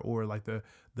there, or like the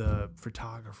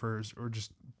photographers, or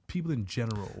just people in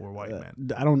general, or white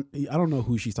men. I don't know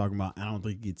who she's talking about. I don't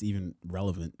think it's even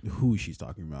relevant who she's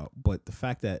talking about. But the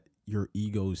fact that your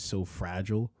ego is so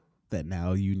fragile that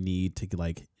now you need to,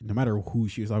 like, no matter who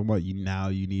she was talking about,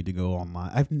 you need to go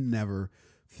online. I've never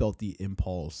felt the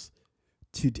impulse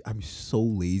to. I'm so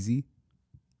lazy.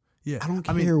 Yeah, I don't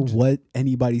care what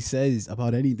anybody says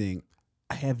about anything.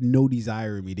 I have no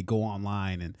desire in me to go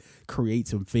online and create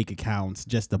some fake accounts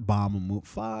just to bomb a move.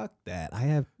 Fuck that.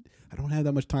 I don't have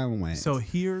that much time on my hands. So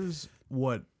here's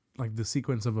what, like, the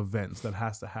sequence of events that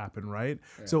has to happen, right?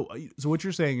 Yeah. So what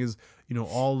you're saying is,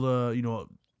 all the,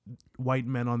 white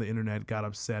men on the internet got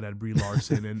upset at Brie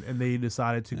Larson and they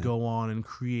decided to go on and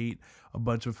create a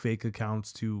bunch of fake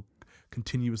accounts to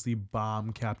continuously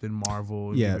bomb Captain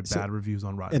Marvel and give it bad reviews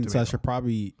on Rotten Tomatoes. So I should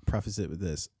probably preface it with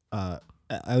this.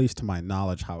 at least to my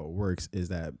knowledge, how it works is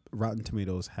that Rotten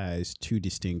Tomatoes has two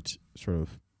distinct sort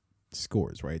of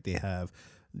scores, right? They have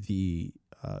the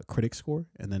critic score,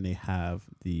 and then they have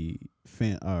the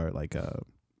fan, or like I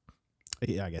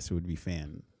guess it would be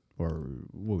fan, or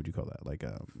what would you call that? Like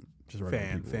just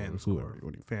fan score,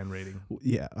 fan rating.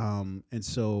 Yeah. And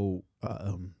so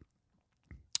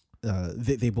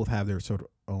they both have their sort of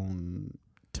own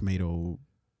tomato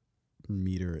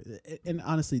meter. And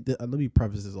honestly, let me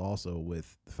preface this also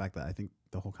with the fact that I think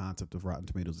the whole concept of Rotten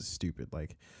Tomatoes is stupid.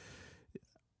 Like,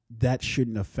 that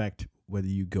shouldn't affect whether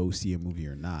you go see a movie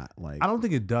or not. Like, I don't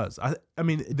think it does. I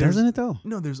mean, doesn't it though?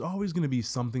 No, there's always going to be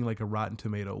something like a Rotten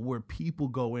Tomato where people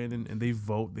go in and they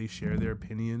vote, they share their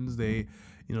opinions. They,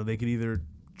 they could either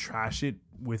trash it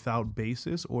without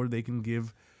basis, or they can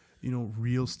give,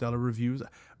 real stellar reviews.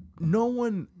 No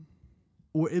one,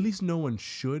 or at least no one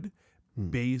should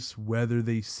base whether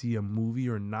they see a movie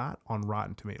or not on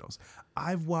Rotten Tomatoes.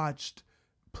 I've watched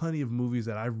plenty of movies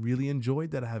that I really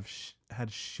enjoyed that have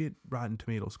had shit Rotten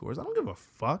Tomato scores. I don't give a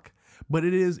fuck, but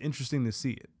it is interesting to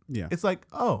see it. Yeah, it's like,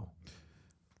 oh,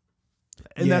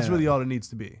 and that's really all it needs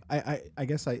to be. I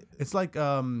guess it's like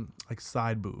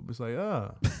side boob. It's like,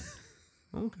 oh,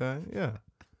 okay, yeah.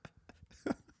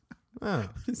 What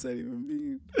does that even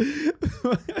mean?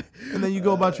 And then you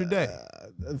go about your day.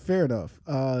 Fair enough.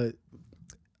 The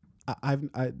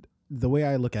way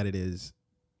I look at it is,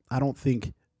 I don't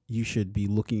think you should be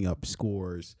looking up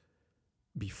scores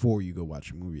before you go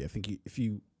watch a movie. I think if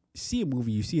you see a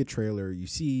movie, you see a trailer, you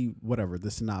see whatever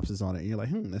the synopsis on it, and you're like,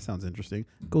 that sounds interesting.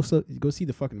 Go see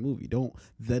the fucking movie. Don't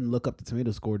then look up the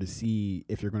tomato score to see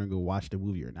if you're going to go watch the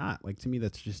movie or not. Like, to me,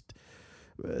 that's just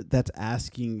that's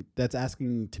asking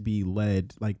to be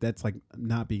led. Like, that's like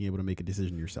not being able to make a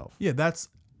decision yourself. Yeah,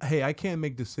 hey, I can't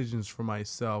make decisions for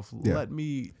myself. Yeah. Let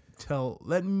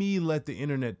the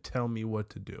internet tell me what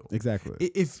to do. Exactly.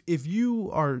 If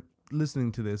you are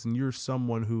listening to this and you're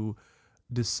someone who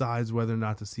decides whether or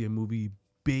not to see a movie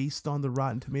based on the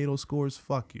Rotten Tomato scores,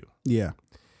 fuck you. Yeah,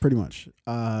 pretty much.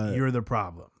 You're the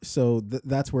problem. So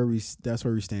that's where we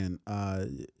stand.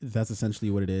 That's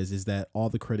essentially what it is that all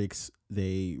the critics,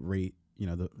 they rate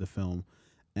the film,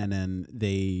 and then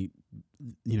they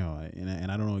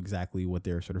and I don't know exactly what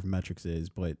their sort of metrics is,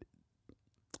 but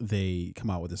they come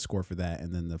out with a score for that,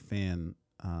 and then the fan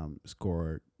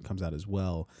score comes out as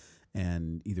well.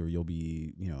 And either you'll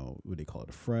be, what they call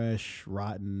it, fresh,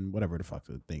 rotten, whatever the fuck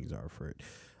the things are for it.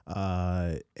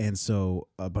 And so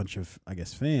a bunch of, I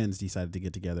guess, fans decided to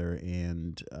get together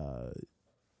and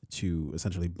to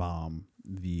essentially bomb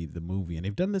the movie. And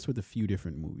they've done this with a few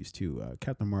different movies too.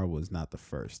 Captain Marvel is not the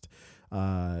first.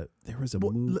 There was a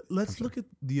movie. Let's look at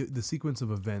the sequence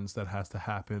of events that has to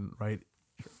happen, right?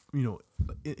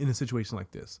 In a situation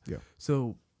like this. Yeah.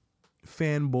 So,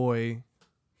 fanboy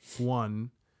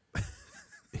 1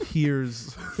 hears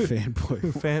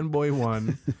fanboy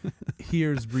 1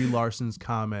 hears Brie Larson's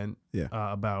comment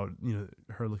about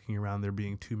her looking around there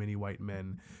being too many white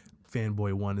men.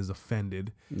 Fanboy 1 is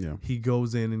offended. Yeah. He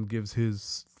goes in and gives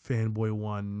his fanboy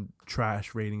 1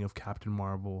 trash rating of Captain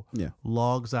Marvel. Yeah.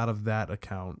 Logs out of that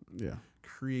account. Yeah.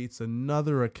 Creates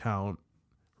another account,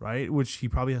 right? Which he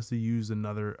probably has to use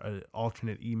another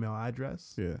alternate email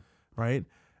address. Yeah. Right?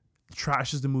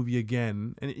 Trashes the movie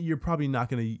again, and you're probably not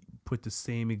going to put the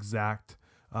same exact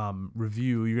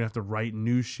review. You're going to have to write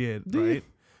new shit, right?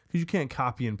 Because you can't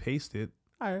copy and paste it.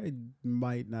 I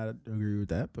might not agree with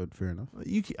that, but fair enough.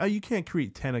 You can't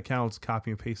create 10 accounts,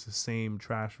 copy and paste the same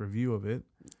trash review of it.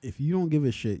 If you don't give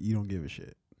a shit, you don't give a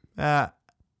shit.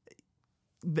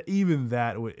 Even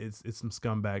that, it's some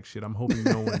scumbag shit. I'm hoping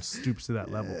no one stoops to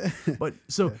that level. But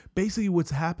so basically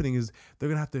what's happening is they're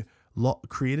going to have to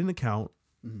create an account,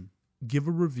 give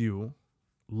a review,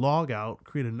 log out,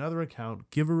 create another account,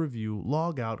 give a review,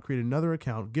 log out, create another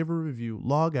account, give a review,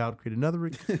 log out, create another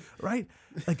right?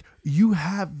 Like, you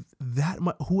have that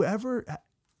much, whoever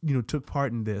took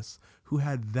part in this, who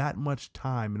had that much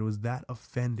time and was that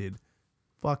offended,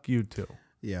 fuck you too.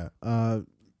 Yeah.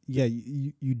 Yeah,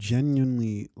 you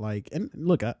genuinely like, and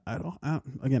look, I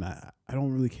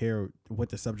don't really care what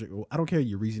the subject, I don't care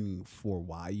your reasoning for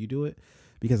why you do it,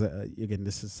 because again,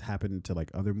 this has happened to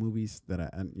like other movies that I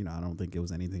don't think it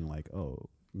was anything like,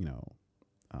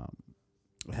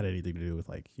 had anything to do with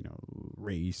like,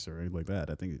 race or anything like that.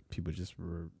 I think people just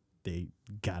they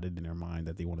got it in their mind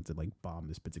that they wanted to like bomb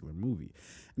this particular movie.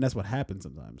 And that's what happens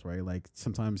sometimes, right? Like,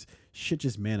 sometimes shit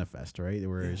just manifests, right?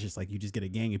 Where it's just like, you just get a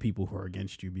gang of people who are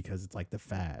against you because it's like the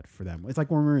fad for them. It's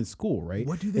like when we're in school, right?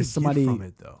 What do they get from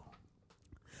it though?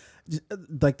 Just,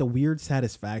 like the weird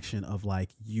satisfaction of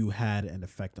like, you had an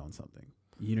effect on something.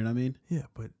 You know what I mean? Yeah,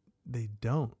 but they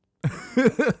don't.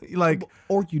 Like,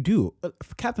 or you do.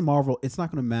 For Captain Marvel, it's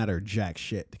not going to matter jack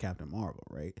shit to Captain Marvel,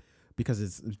 right?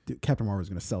 Because Captain Marvel is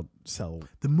going to sell.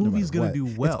 The movie's no going to do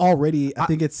well. It's already. I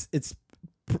think it's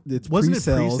wasn't it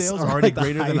pre-sales pre-sales already like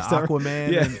greater than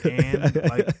Aquaman and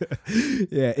like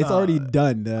it's already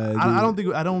done.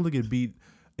 I don't think it beat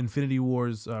Infinity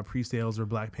War's pre-sales or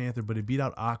Black Panther, but it beat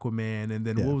out Aquaman, and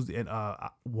then what was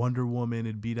Wonder Woman?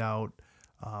 It beat out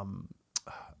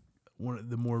one of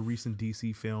the more recent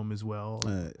DC film as well.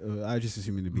 I just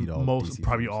assuming to beat all most DC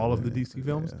probably films, all of the DC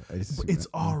films. But it's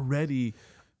already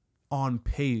on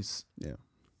pace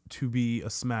to be a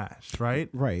smash, right?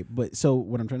 Right. But so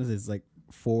what I'm trying to say is like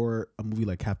for a movie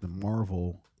like Captain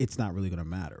Marvel, it's not really going to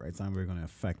matter, right? It's not really going to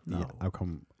affect the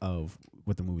outcome of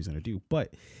what the movie's going to do.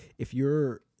 But if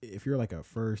you're like a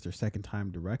first or second time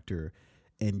director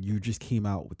and you just came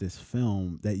out with this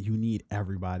film that you need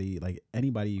everybody, like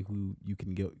anybody who you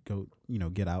can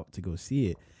get out to go see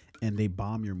it, and they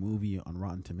bomb your movie on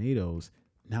Rotten Tomatoes,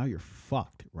 now you're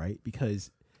fucked, right?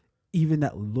 Because even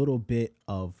that little bit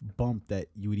of bump that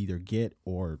you would either get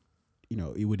or,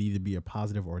 it would either be a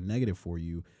positive or a negative for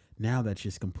you. Now that's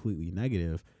just completely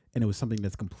negative, and it was something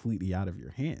that's completely out of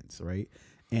your hands, right?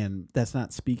 And that's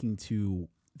not speaking to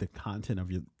the content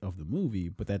of the movie,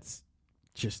 but that's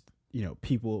just,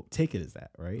 people take it as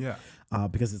that, right? Yeah.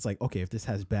 Because it's like, okay, if this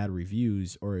has bad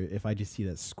reviews, or if I just see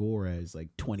that score as like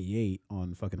 28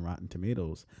 on fucking Rotten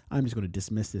Tomatoes, I'm just going to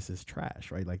dismiss this as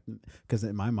trash, right? Like, because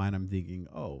in my mind, I'm thinking,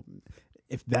 oh,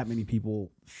 if that many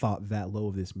people thought that low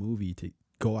of this movie to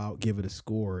go out, give it a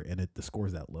score, and the score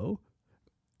is that low,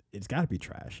 it's got to be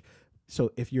trash.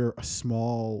 So if you're a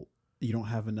small, you don't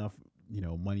have enough,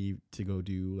 money to go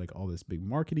do like all this big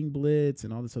marketing blitz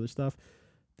and all this other stuff,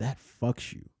 that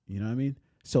fucks you. You know what I mean?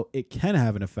 So it can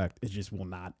have an effect. It just will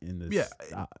not in this.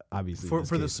 Yeah, obviously.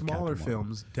 For the smaller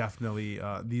films, definitely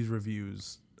these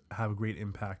reviews have a great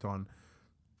impact on,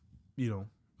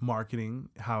 marketing,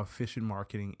 how efficient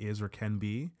marketing is or can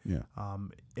be. Yeah.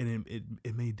 And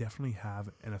it may definitely have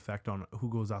an effect on who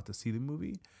goes out to see the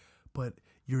movie, but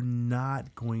you're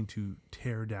not going to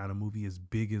tear down a movie as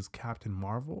big as Captain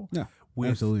Marvel. Yeah. With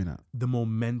absolutely not. The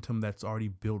momentum that's already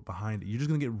built behind it. You're just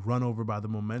going to get run over by the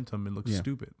momentum and look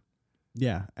stupid.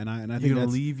 Yeah, and I think you're going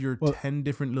to leave your 10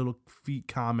 different little feet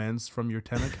comments from your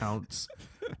 10 accounts,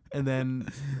 and then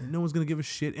no one's going to give a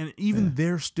shit, and even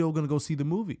they're still going to go see the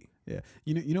movie. Yeah.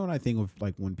 You know what I think of,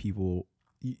 like, when people...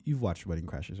 You've watched Wedding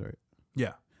Crashers, right?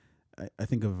 Yeah. I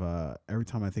think of... every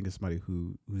time I think of somebody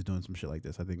who's doing some shit like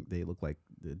this, I think they look like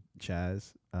the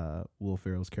Chaz, Will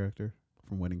Ferrell's character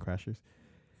from Wedding Crashers.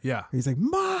 Yeah. He's like,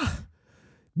 Ma!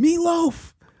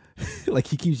 Meatloaf! Like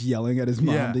he keeps yelling at his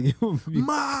mom to give him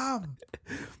Mom!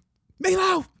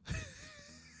 Meatloaf!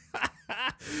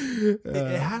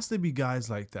 It has to be guys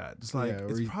like that. It's like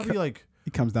it's probably like he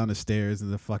comes down the stairs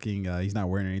and the fucking he's not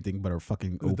wearing anything but a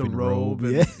fucking open the robe.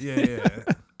 And, yeah.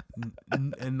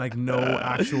 And like no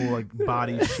actual like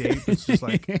body shape. It's just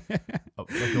like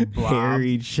a blob,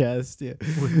 hairy chest,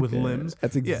 with limbs.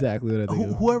 That's exactly what I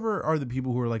think. Whoever are the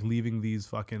people who are like leaving these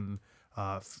fucking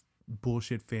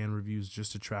bullshit fan reviews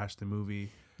just to trash the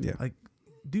movie. Yeah, like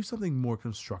do something more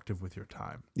constructive with your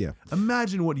time. Yeah,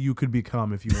 imagine what you could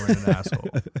become if you weren't an asshole.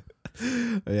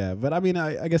 Yeah, but I mean,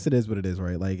 I guess it is what it is,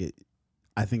 right? Like,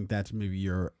 I think that's maybe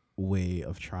your way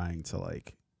of trying to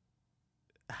like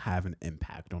have an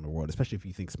impact on the world, especially if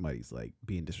you think somebody's like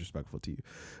being disrespectful to you.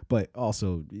 But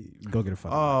also, go get a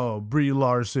fucking life. Brie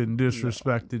Larson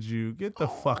disrespected you. Get the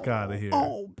fuck out of here.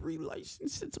 Oh, Brie Larson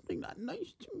said something not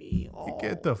nice to me.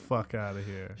 Get the fuck out of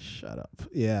here. Shut up.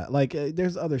 Yeah, like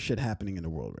there's other shit happening in the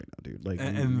world right now, dude. Like,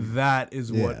 and that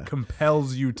is what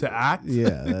compels you to act.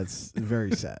 Yeah, that's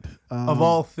very sad. Of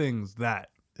all things, that.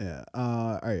 Yeah.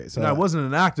 All right. So I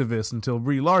wasn't an activist until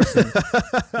Brie Larson.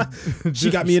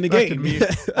 She got me in the game me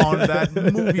on that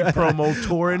movie promo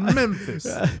tour in Memphis.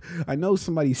 I know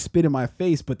somebody spit in my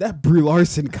face, but that Brie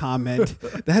Larson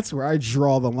comment—that's where I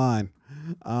draw the line.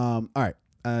 All right.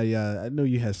 I know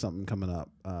you had something coming up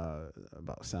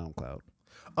about SoundCloud.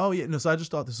 Oh yeah. No. So I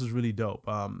just thought this was really dope.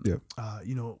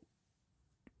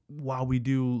 While we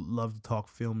do love to talk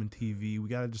film and TV, we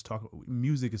gotta just talk.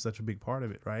 Music is such a big part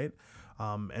of it, right?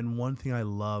 And one thing I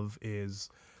love is,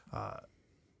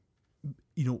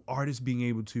 artists being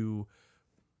able to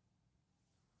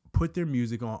put their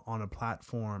music on a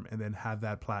platform and then have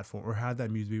that platform or have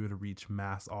that music be able to reach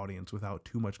mass audience without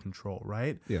too much control,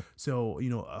 right? Yeah. So,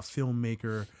 a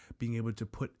filmmaker being able to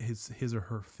put his or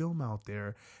her film out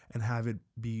there and have it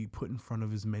be put in front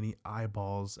of as many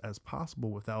eyeballs as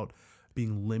possible without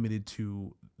being limited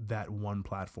to that one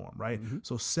platform, right? Mm-hmm.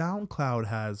 So SoundCloud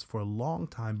has for a long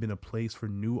time been a place for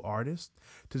new artists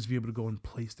to just be able to go and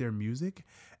place their music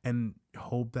and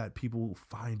hope that people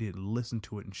find it, listen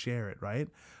to it, and share it, right?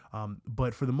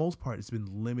 But for the most part, it's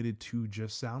been limited to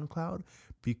just SoundCloud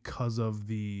because of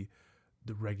the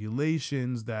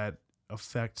regulations that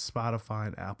affect Spotify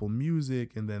and Apple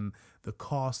Music, and then the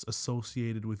costs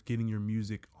associated with getting your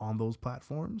music on those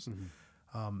platforms.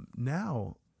 Mm-hmm.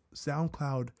 Now,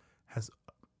 SoundCloud has,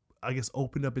 I guess,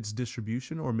 opened up its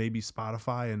distribution, or maybe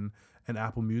Spotify and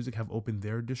Apple Music have opened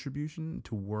their distribution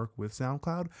to work with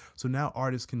SoundCloud. So now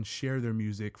artists can share their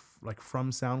music like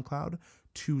from SoundCloud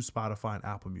to Spotify and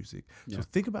Apple Music. Yeah. So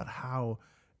think about how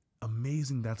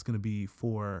amazing that's going to be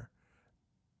for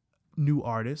new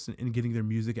artists and getting their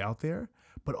music out there,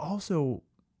 but also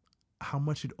how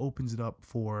much it opens it up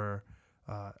for,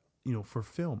 for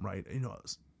film, right?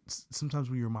 Sometimes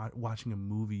when you're watching a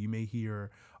movie, you may hear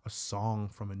a song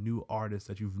from a new artist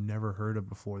that you've never heard of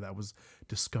before that was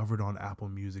discovered on Apple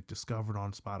Music, discovered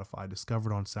on Spotify,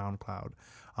 discovered on SoundCloud.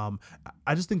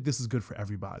 I just think this is good for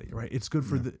everybody, right? It's good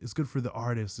for it's good for the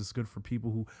artists. It's good for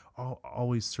people who are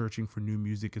always searching for new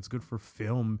music. It's good for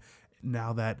film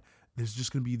now that there's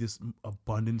just going to be this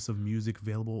abundance of music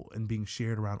available and being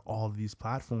shared around all of these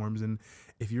platforms. And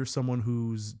if you're someone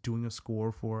who's doing a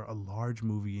score for a large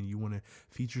movie and you want to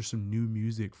feature some new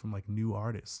music from like new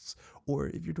artists, or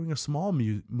if you're doing a small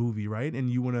movie, right,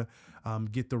 and you want to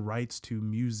get the rights to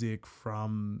music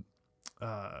from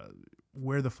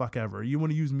where the fuck ever, you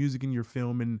want to use music in your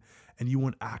film and you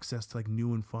want access to like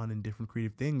new and fun and different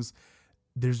creative things,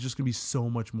 there's just going to be so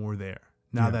much more there.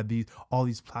 Now that all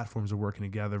these platforms are working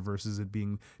together versus it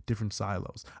being different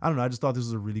silos. I don't know. I just thought this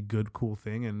was a really good, cool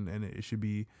thing, and it should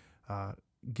be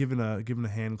given a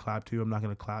hand clap to. I'm not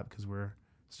going to clap because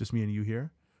it's just me and you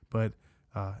here, but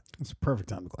it's a perfect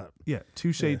time to clap. Yeah,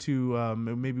 touche to.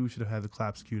 Maybe we should have had the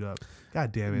claps queued up.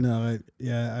 God damn it. No,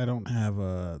 I don't have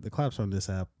the claps on this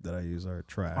app that I use are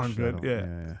trash. Aren't good.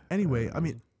 Yeah. Anyway, I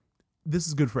mean, this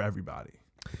is good for everybody.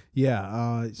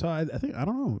 Yeah. So I think I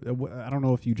don't know. I don't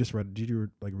know if you just read. Did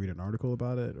you like read an article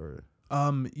about it or?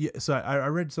 Yeah. So I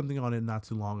read something on it not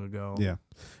too long ago. Yeah.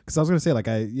 Because I was gonna say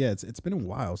it's been a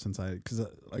while since because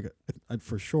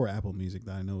for sure Apple Music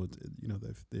that I know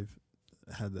they've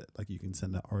had that, like you can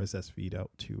send the RSS feed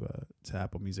out to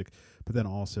Apple Music, but then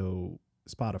also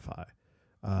Spotify.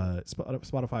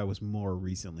 Spotify was more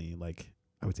recently, like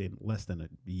I would say less than a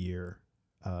year.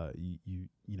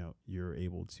 You're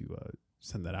able to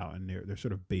send that out, and they're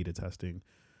sort of beta testing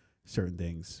certain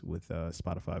things with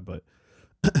Spotify, but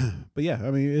yeah, I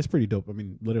mean it's pretty dope. I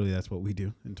mean literally that's what we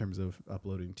do in terms of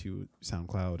uploading to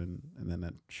SoundCloud, and then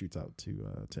that shoots out to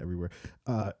everywhere.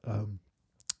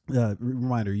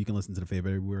 Reminder: you can listen to the Fave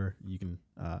everywhere. You can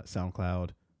SoundCloud,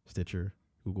 Stitcher,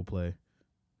 Google Play,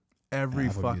 every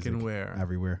Apple fucking Music, where,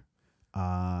 everywhere.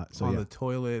 So on the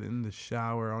toilet, in the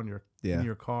shower, on your in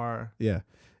your car. Yeah.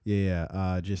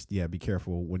 Just be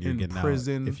careful when you're in getting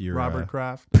prison, out. If you're Robert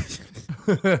Kraft.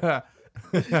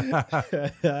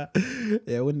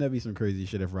 Yeah, wouldn't that be some crazy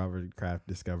shit if Robert Kraft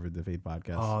discovered the Fate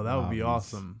podcast? Oh, that would be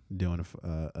awesome. Doing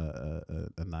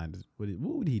a 9. What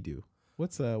would he do?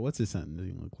 What's his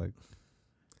sentence look like?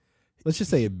 Let's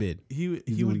just say a bid. He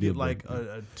would get like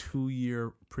a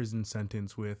 2-year prison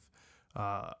sentence with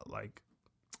like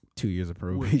 2 years of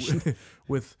probation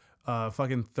with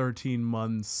fucking 13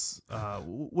 months.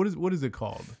 What is it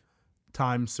called?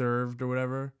 Time served or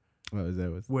whatever. What was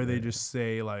that? Where they just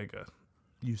say like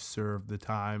you served the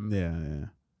time. Yeah.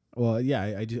 Well,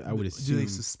 yeah, I would assume. Do they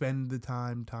suspend the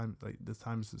time? Like the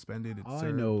time is suspended. It's all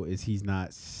served? I know is he's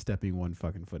not stepping one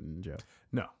fucking foot in jail.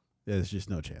 No. There's just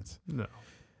no chance. No.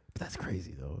 But that's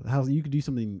crazy though. How you could do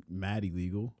something mad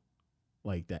illegal,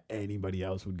 like that anybody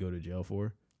else would go to jail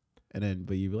for, but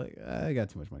you'd be like, I got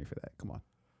too much money for that. Come on.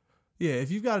 Yeah,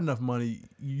 if you've got enough money,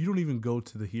 you don't even go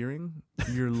to the hearing.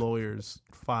 Your lawyers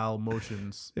file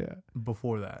motions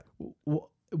before that.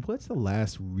 What's the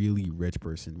last really rich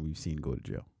person we've seen go to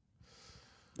jail?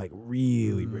 Like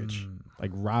really rich, like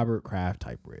Robert Kraft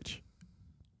type rich.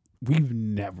 We've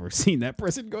never seen that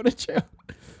person go to jail.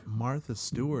 Martha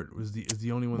Stewart is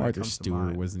the only one. Martha that comes to Stewart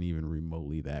mind. wasn't even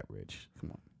remotely that rich.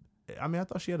 Come on. I mean, I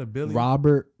thought she had a billy.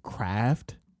 Robert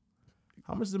Kraft.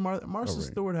 How much did Martha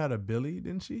Stewart had a billy?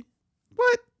 Didn't she?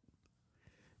 What?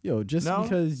 Yo, just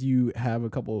because you have a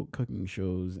couple cooking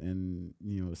shows and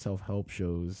self-help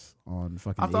shows on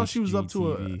fucking I thought she was up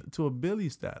HGTV. to a billy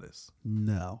status.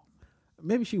 No,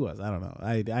 maybe she was. I don't know.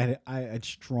 I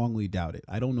strongly doubt it.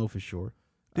 I don't know for sure.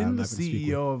 Didn't the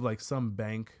CEO of like some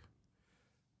bank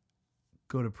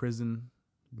go to prison?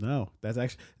 No, that's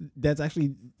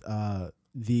actually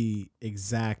the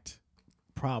exact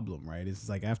problem, right? It's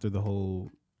like after the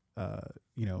whole,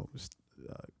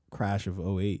 crash of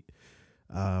 '08,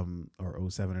 or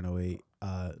 '07 and '08,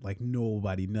 like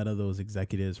none of those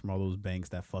executives from all those banks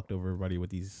that fucked over everybody with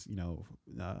these,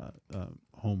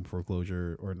 home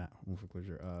foreclosure or not home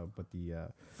foreclosure, but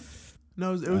the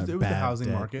No, it was the housing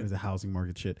debt. market. It was the housing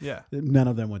market shit. Yeah, None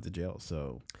of them went to jail.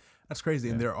 So that's crazy,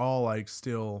 and they're all like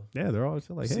still they're all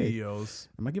still like, hey, CEOs.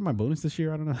 am I getting my bonus this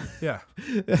year? I don't know. Yeah,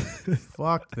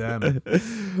 fuck them.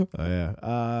 Oh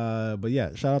yeah. But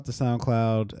yeah, shout out to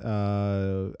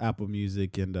SoundCloud, Apple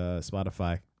Music, and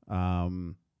Spotify.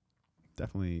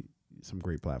 Definitely some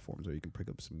great platforms where you can pick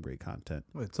up some great content.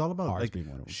 It's all about Ours like being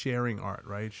one of them. sharing art,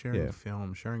 right? Sharing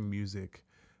film, sharing music.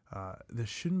 There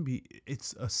shouldn't be.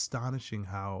 It's astonishing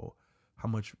how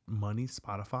much money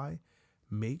Spotify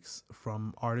makes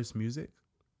from artist music,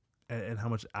 and how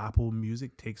much Apple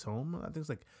Music takes home. I think it's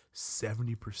like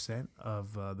 70%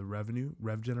 of the revenue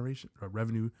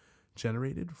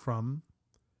generated from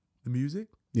the music.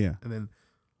 Yeah. And then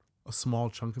a small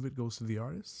chunk of it goes to the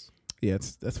artists. Yeah,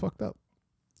 that's fucked up.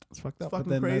 It's fucked up. It's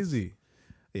fucking crazy.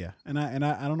 Yeah, and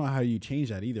I don't know how you change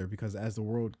that either, because as the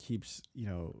world keeps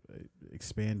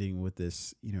expanding with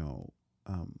this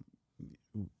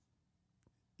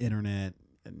internet,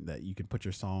 and that you can put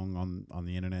your song on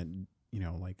the internet,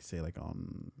 like say like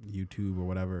on YouTube or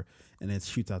whatever, and it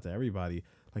shoots out to everybody.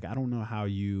 Like I don't know how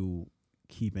you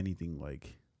keep anything,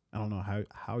 like I don't know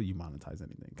how you monetize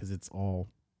anything, because it's all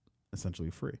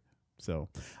essentially free. So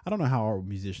I don't know how our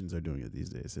musicians are doing it these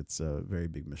days. It's a very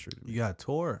big mystery to me. You got to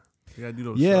tour. You gotta do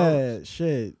those shows.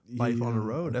 Shit. Life on the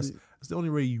road. That's the only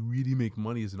way you really make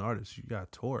money as an artist. You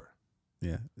got to tour.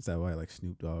 Yeah, is that why like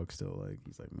Snoop Dogg still like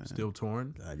he's like, man, Still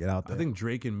touring? Get out there. I think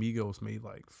Drake and Migos made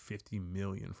like $50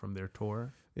 million from their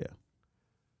tour. Yeah.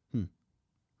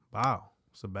 Wow,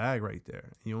 it's a bag right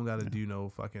there. You don't got to do no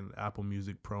fucking Apple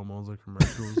Music promos or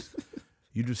commercials.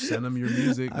 You just send them your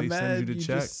music. They send you the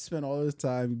check. Just spend all this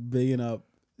time bigging up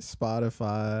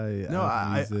Spotify,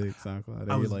 Apple Music, SoundCloud.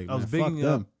 I was bigging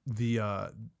up the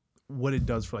what it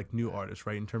does for like new artists,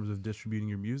 right? In terms of distributing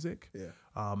your music.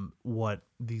 Yeah. What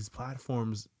these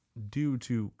platforms do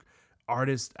to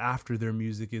artists after their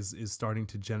music is starting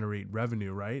to generate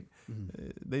revenue, right?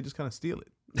 Mm-hmm. They just kind of steal it.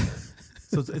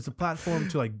 So it's a platform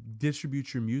to like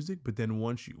distribute your music, but then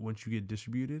once you get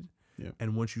distributed,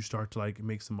 and once you start to like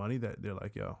make some money, that they're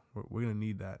like, yo, we're gonna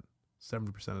need that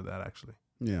 70% of that actually.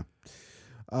 Yeah.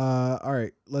 All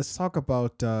right, let's talk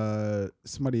about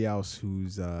somebody else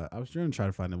who's I was trying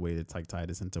to find a way to tie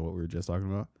this into what we were just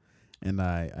talking about, and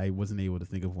I wasn't able to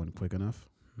think of one quick enough.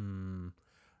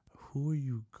 Who are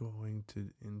you going to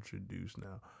introduce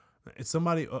now? It's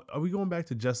somebody. Are we going back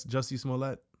to Jussie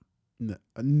Smollett?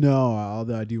 No,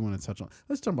 although I do want to touch on.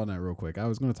 Let's jump on that real quick. I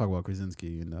was going to talk about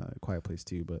Krasinski and Quiet Place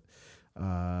too, but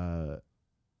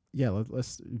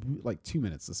let's like 2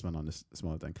 minutes to spend on this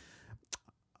smaller thing.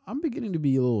 I'm beginning to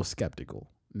be a little skeptical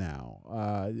now.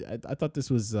 I thought this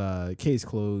was case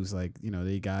closed. Like,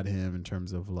 they got him in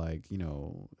terms of like,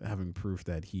 having proof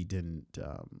that he didn't,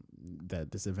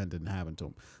 that this event didn't happen to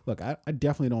him. Look, I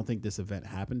definitely don't think this event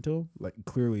happened to him. Like,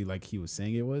 clearly, like he was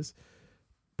saying it was,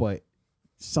 but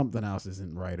something else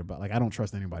isn't right about, like, I don't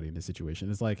trust anybody in this situation.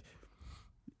 It's like,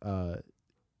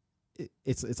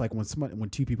 it's like when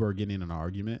two people are getting in an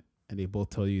argument and they both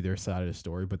tell you their side of the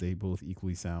story, but they both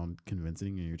equally sound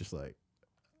convincing, and you're just like,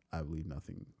 I believe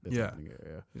nothing that's happening here.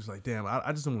 Yeah. It's like, damn,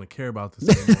 I just don't want to care about this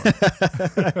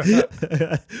anymore.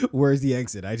 Where's the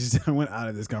exit? I just went out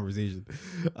of this conversation.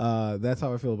 That's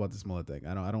how I feel about the Smollett thing.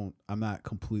 I'm not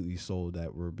completely sold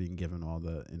that we're being given all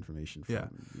the information from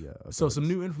So some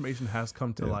new information has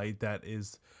come to light that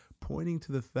is pointing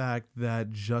to the fact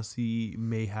that Jussie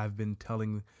may have been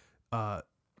telling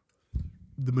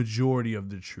the majority of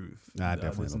the truth.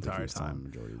 Definitely this entire time.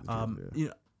 Majority of the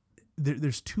truth,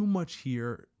 There's too much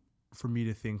here for me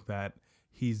to think that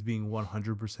he's being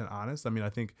 100% honest. I mean, I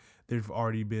think there've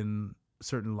already been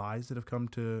certain lies that have come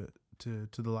to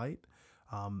the light.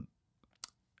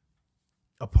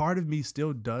 A part of me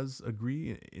still does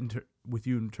agree with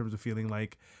you in terms of feeling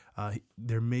like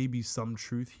there may be some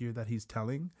truth here that he's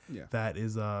telling that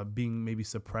is being maybe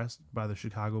suppressed by the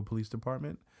Chicago Police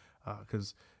Department,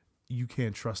 because you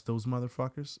can't trust those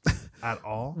motherfuckers at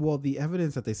all. Well, the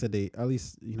evidence that they said at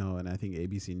least, and I think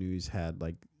ABC News had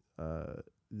like,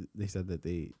 they said that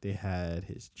they had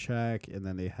his check and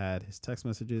then they had his text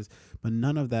messages, but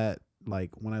none of that, like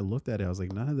when I looked at it, I was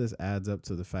like, none of this adds up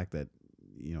to the fact that,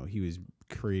 he was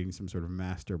creating some sort of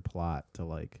master plot to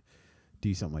like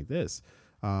do something like this.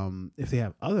 If they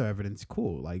have other evidence,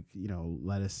 cool. Like,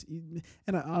 let us.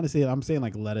 And honestly, I'm saying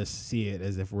like let us see it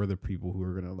as if we're the people who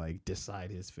are gonna like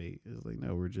decide his fate. It's like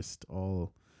no, we're just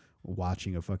all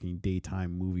watching a fucking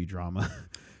daytime movie drama.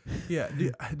 Yeah,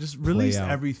 just release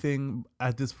everything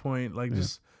at this point. Like,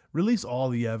 just release all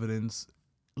the evidence.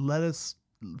 Let us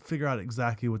figure out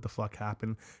exactly what the fuck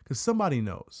happened, because somebody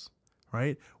knows,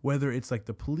 right? Whether it's like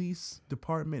the police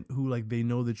department who like they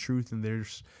know the truth and they're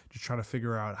just trying to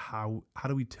figure out how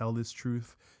do we tell this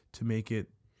truth to make it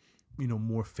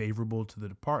more favorable to the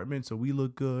department so we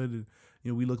look good,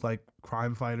 we look like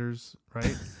crime fighters,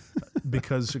 right?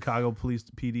 Because Chicago Police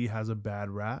PD has a bad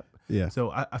rap. Yeah.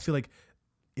 So I feel like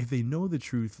if they know the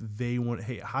truth, they want,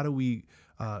 hey, how do we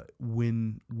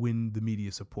win the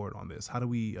media support on this? How do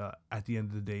we at the end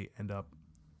of the day end up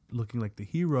looking like the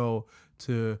hero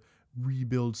to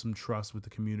rebuild some trust with the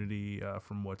community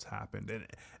from what's happened,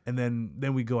 and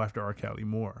then we go after R. Kelly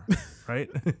more, right?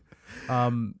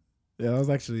 Yeah, that was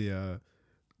actually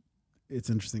it's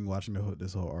interesting watching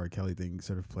this whole R. Kelly thing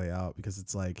sort of play out, because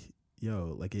it's like,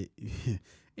 like it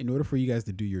in order for you guys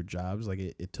to do your jobs, like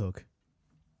it took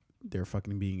there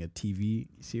fucking being a TV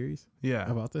series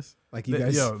about this. Like you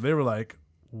guys, they were like,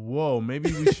 whoa,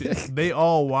 maybe we should. They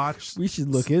all watched. We should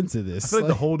look into this. I feel like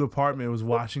the whole department was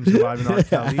watching Surviving R.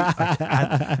 Kelly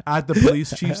at the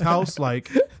police chief's house,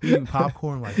 like eating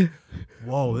popcorn. Like,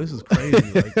 whoa, this is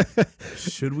crazy. Like,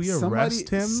 should we arrest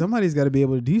him? Somebody's got to be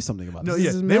able to do something about this. No,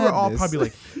 yeah, they were all probably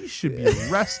like, he should be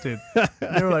arrested.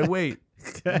 And they were like, wait,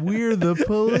 we're the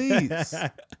police.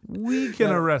 We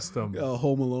can arrest him.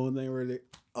 Home Alone. They were like,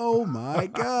 oh my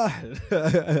god.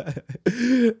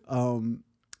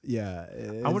 Yeah,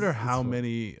 I wonder how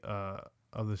many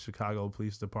of the Chicago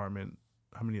Police Department,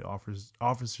 how many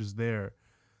officers there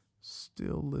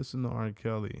still listen to R.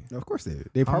 Kelly. Of course they do.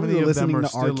 They probably were listening to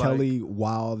R. Kelly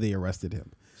while they arrested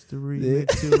him. It's the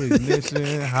remix to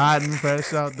Ignition, hot and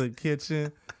fresh out the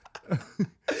kitchen.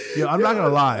 Yo, I'm not gonna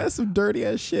lie. That's some dirty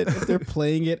ass shit. If they're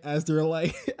playing it as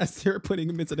they're putting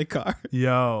him into the car.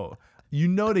 Yo,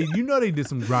 they did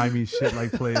some grimy shit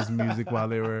like play his music while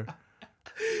they were.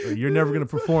 You're never gonna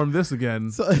perform this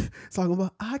again. So, talking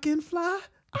about I can fly.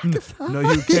 No,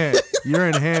 you can't. You're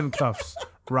in handcuffs,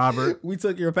 Robert. We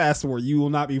took your passport. You will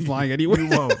not be flying anywhere. You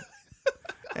won't.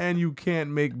 And you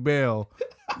can't make bail.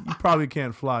 You probably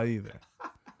can't fly either.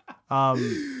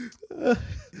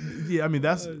 Yeah, I mean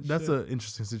that's an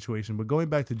interesting situation. But going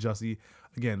back to Jussie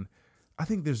again, I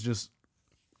think there's just.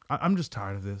 I'm just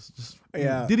tired of this.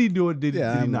 Did he do it? Did he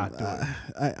not do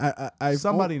it?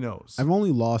 Somebody knows. I've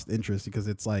only lost interest because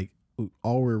it's like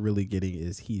all we're really getting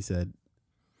is he said,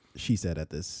 she said at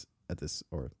this,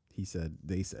 or he said,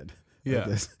 they said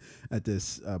at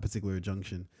this particular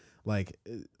junction. Like,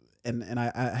 and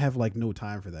I have like no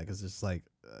time for that, because it's like,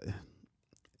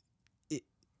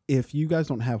 if you guys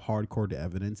don't have hardcore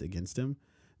evidence against him,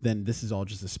 then this is all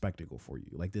just a spectacle for you.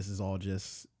 Like, this is all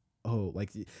just. Oh, like,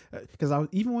 because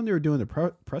even when they were doing the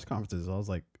press conferences, I was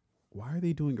like, why are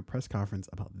they doing a press conference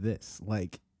about this?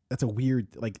 Like, that's a weird,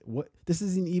 like, what? This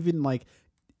isn't even like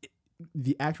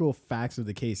the actual facts of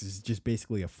the case is just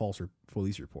basically a false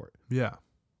police report. Yeah.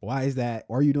 Why is that?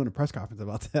 Why are you doing a press conference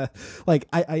about that? Like,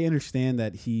 I understand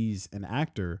that he's an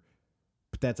actor,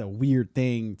 but that's a weird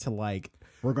thing to like.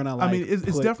 We're gonna. Like, I mean, it's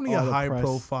definitely a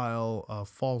high-profile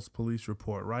false police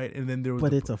report, right? And then there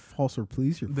was, it's a false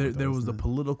police report. There was the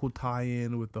political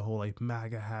tie-in with the whole like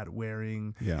MAGA hat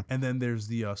wearing, and then there's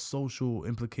the social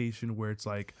implication where it's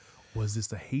like, was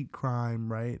this a hate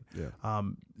crime, right? Yeah.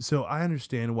 So I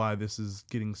understand why this is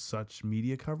getting such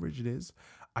media coverage. It is.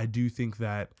 I do think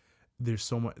that there's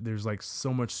so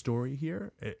much story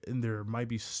here, and there might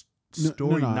be.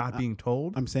 Not being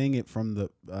told. I'm saying it from the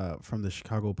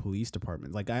Chicago Police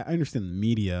Department. Like, I understand the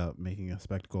media making a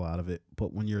spectacle out of it,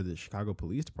 but when you're the Chicago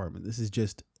Police Department, this is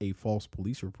just a false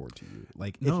police report to you.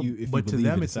 Like, but to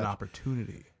them it's an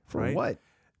opportunity. For right? What?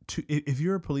 If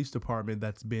you're a police department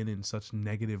that's been in such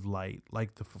negative light,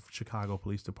 like the Chicago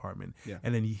Police Department,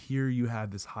 and then you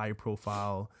have this high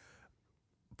profile,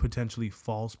 potentially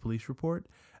false police report,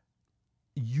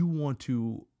 you want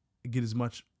to get as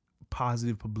much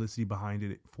positive publicity behind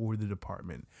it for the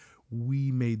department. We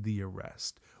made the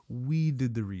arrest. We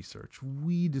did the research.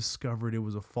 We discovered it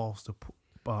was a false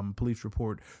police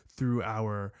report through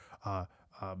our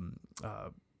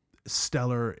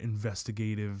stellar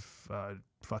investigative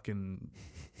fucking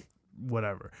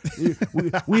whatever.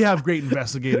 we have great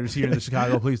investigators here in the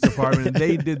Chicago Police Department, and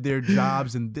they did their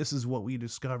jobs, and this is what we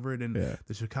discovered. And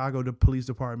the Chicago Police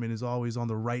Department is always on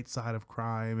the right side of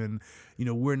crime, and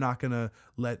we're not gonna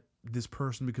let this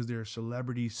person, because they're a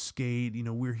celebrity, skate.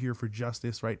 We're here for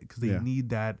justice, right? Because they need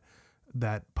that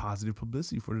that positive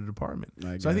publicity for the department.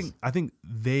 I So guess. I think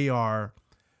they're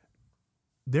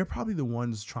probably the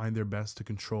ones trying their best to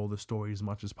control the story as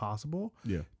much as possible.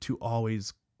 Yeah. To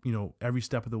always, every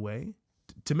step of the way,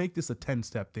 to make this a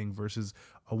 10-step thing versus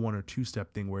a 1 or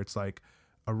 2-step thing where it's like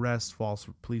arrest, false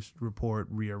police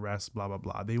report, rearrest, blah blah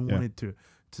blah. They wanted to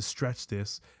stretch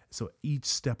this so each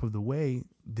step of the way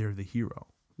they're the hero.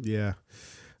 Yeah,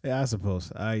 I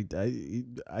suppose. I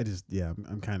just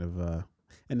I'm kind of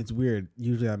and it's weird.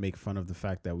 Usually I make fun of the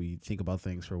fact that we think about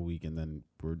things for a week and then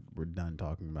we're done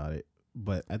talking about it.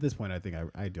 But at this point, I think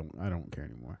I don't care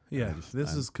anymore. Yeah,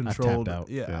 this is I've controlled. tapped out.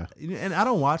 Yeah, and I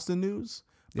don't watch the news,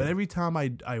 but Yeah. every time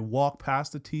I walk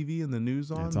past the TV and the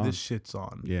news on, it's on. this shit's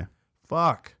on. Yeah,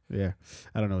 Fuck. yeah.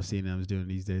 I don't know what CNN's doing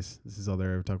these days. This is all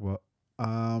they're ever talking about.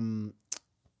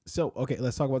 So okay,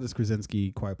 let's talk about this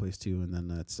Krasinski Quiet Place 2, and then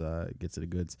let's get to the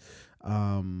goods.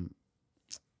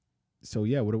 So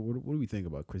yeah, what do we think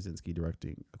about Krasinski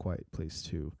directing A Quiet Place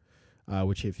 2?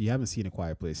 Which, if you haven't seen A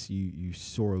Quiet Place, you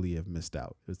sorely have missed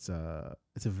out. It's a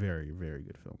very, very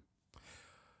good film.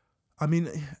 I mean,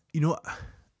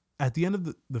 at the end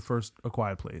of the first A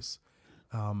Quiet Place,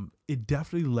 it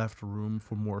definitely left room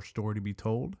for more story to be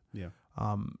told. Yeah.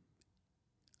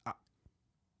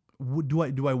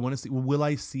 Do I want to see? Will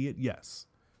I see it? Yes.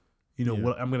 Yeah.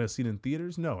 I'm going to see it in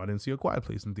theaters? No, I didn't see A Quiet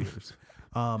Place in theaters.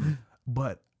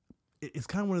 But it's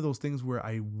kind of one of those things where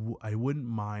I wouldn't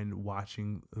mind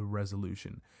watching the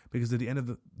resolution, because at the end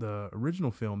of the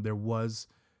original film, there was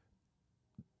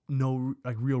no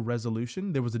like real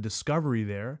resolution. There was a discovery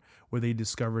there where they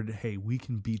discovered, hey, we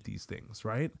can beat these things,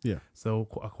 right? Yeah. So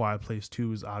A Quiet Place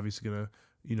 2 is obviously going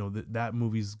to, that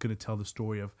movie's going to tell the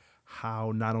story of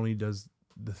how not only does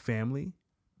the family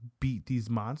beat these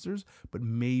monsters, but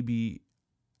maybe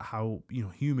how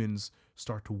humans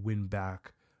start to win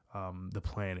back the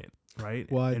planet,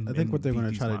 right? Well, I think what they're going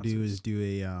to try to do monsters. is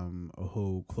do a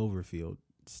whole Cloverfield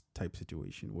type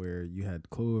situation where you had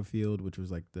Cloverfield, which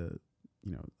was like the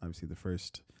obviously the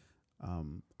first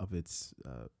of its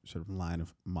sort of line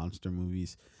of monster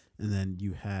movies, and then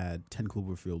you had 10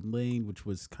 Cloverfield Lane, which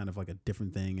was kind of like a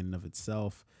different thing in and of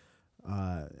itself.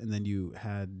 And then you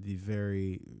had the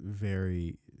very,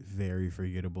 very, very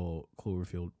forgettable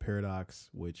Cloverfield Paradox,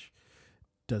 which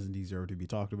doesn't deserve to be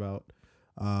talked about.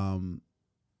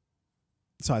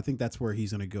 So I think that's where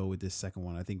he's going to go with this second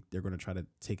one. I think they're going to try to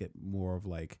take it more of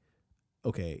like,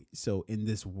 okay, so in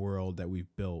this world that we've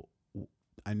built,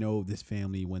 I know this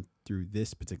family went through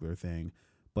this particular thing,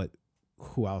 but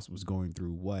who else was going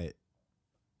through what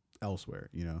elsewhere,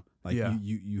 like Yeah.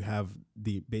 you have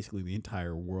basically the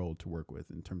entire world to work with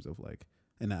in terms of like,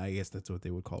 and I guess that's what they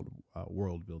would call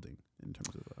world building in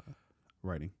terms of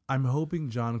writing. I'm hoping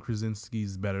John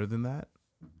Krasinski's better than that,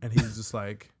 and he's just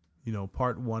like,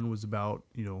 part one was about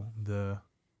the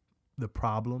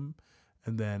problem,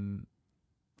 and then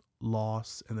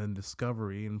loss, and then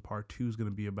discovery, and part two is going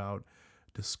to be about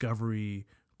discovery,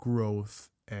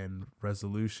 growth, and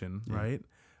resolution, Yeah. right?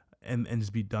 And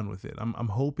just be done with it. I'm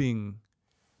hoping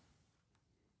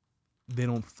they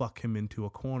don't fuck him into a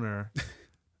corner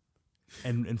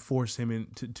and force him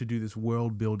to do this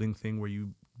world building thing where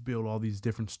you build all these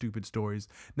different stupid stories.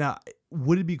 Now,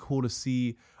 would it be cool to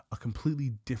see a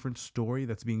completely different story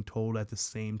that's being told at the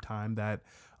same time that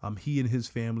he and his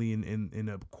family in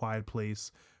a quiet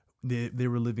place, they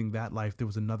were living that life. There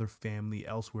was another family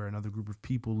elsewhere, another group of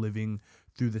people living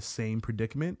through the same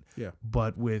predicament, Yeah.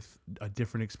 but with a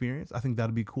different experience. I think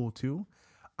that'd be cool too.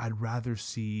 I'd rather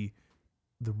see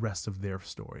the rest of their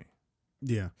story.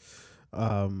 Yeah.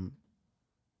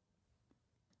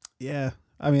 Yeah.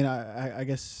 I mean, I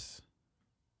guess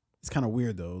it's kind of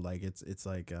weird though. Like it's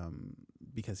like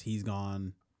because he's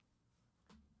gone,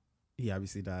 he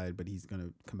obviously died, but he's gonna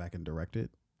come back and direct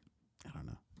it.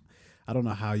 I don't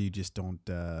know how you just don't.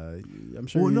 I'm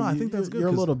sure. Well, no, I think that's good. You're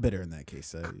a little bitter in that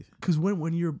case. Because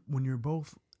when you're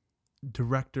both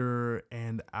director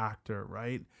and actor,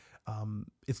 right?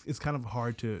 It's kind of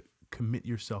hard to commit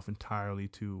yourself entirely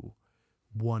to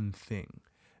one thing.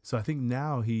 So I think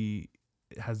now he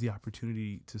has the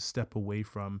opportunity to step away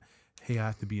from, hey, I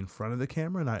have to be in front of the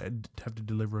camera and I have to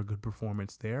deliver a good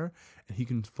performance there, and he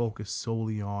can focus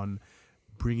solely on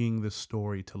bringing the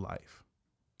story to life.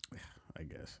 I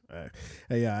guess. I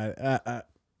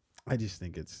just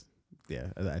think it's. Yeah,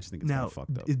 I just think it's Now, kind of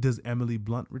fucked up. does Emily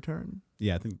Blunt return?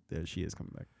 Yeah, I think that she is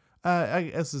coming back. I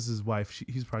guess this is his wife.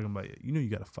 He's probably gonna be like, you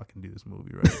got to fucking do this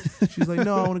movie, right? She's like,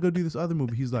 no, I want to go do this other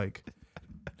movie. He's like,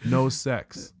 no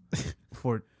sex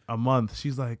for a month.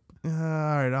 She's like, all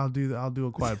right, I'll do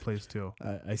A Quiet Place too.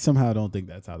 I somehow don't think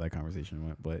that's how that conversation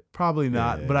went, but Probably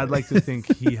not, Yeah. but I'd like to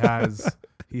think he has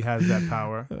he has that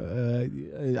power.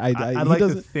 I'd like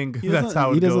to think that's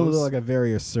how it goes. He doesn't look like a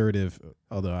very assertive.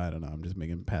 Although I don't know, I'm just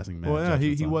making passing. Well, yeah,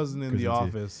 he wasn't in The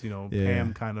Office.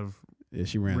 Pam kind of. Yeah,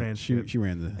 she ran. She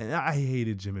ran the. And I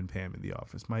hated Jim and Pam in The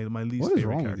Office. My least what is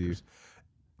favorite wrong characters.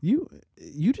 With you?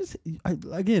 You just you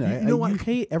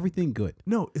hate everything good.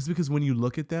 No, it's because when you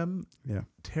look at them, yeah,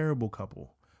 terrible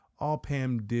couple. All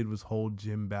Pam did was hold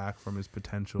Jim back from his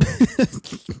potential.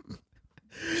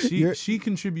 She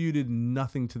contributed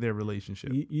nothing to their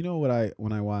relationship. You know what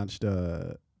when I watched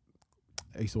I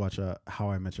used to watch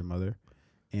How I Met Your Mother,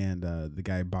 and the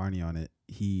guy Barney on it,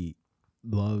 he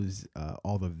loves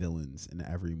all the villains in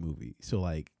every movie. So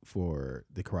like for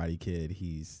the Karate Kid,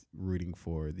 he's rooting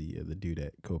for the dude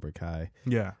at Cobra Kai.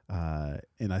 Yeah.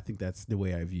 And I think that's the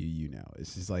way I view you now.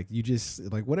 It's just like you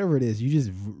just like whatever it is, you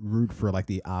just root for like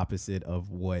the opposite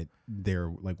of what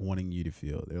they're like wanting you to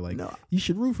feel. They're like, no, you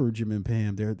should root for Jim and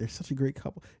Pam. They're such a great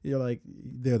couple. You're like,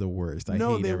 they're the worst. I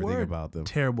hate everything about them.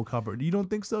 Terrible couple. You don't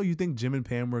think so? You think Jim and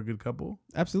Pam were a good couple?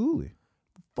 Absolutely.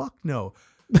 Fuck no.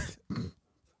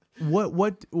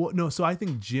 What no, so I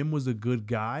think Jim was a good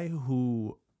guy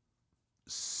who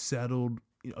settled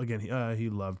again. He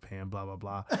loved Pam, blah blah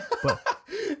blah, but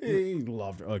he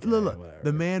loved her. Okay, look,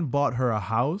 the man bought her a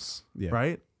house,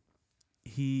 right?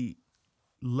 He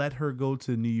let her go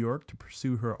to New York to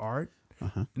pursue her art.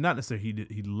 Not necessarily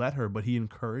he let her, but he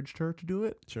encouraged her to do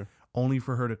it. Sure. Only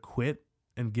for her to quit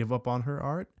and give up on her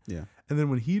art. Yeah. And then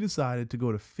when he decided to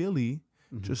go to Philly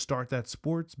to start that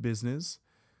sports business,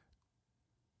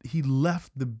 he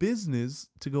left the business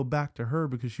to go back to her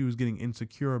because she was getting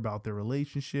insecure about their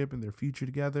relationship and their future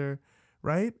together,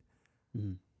 right?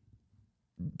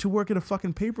 To work at a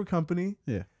fucking paper company.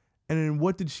 Yeah. And then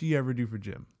what did she ever do for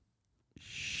Jim?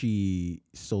 She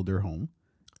sold her home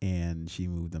and she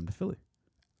moved them to Philly.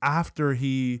 After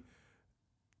he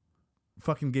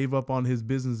fucking gave up on his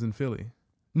business in Philly.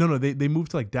 No, they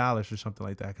moved to like Dallas or something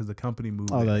like that because the company moved.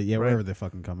 Wherever the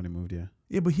fucking company moved, yeah.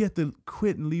 Yeah, but he had to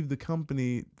quit and leave the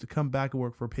company to come back and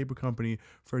work for a paper company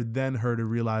for then her to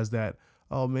realize that,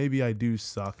 oh, maybe I do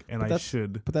suck and I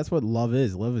should. But that's what love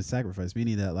is. Love is sacrifice,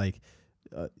 meaning that like,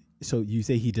 so you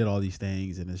say he did all these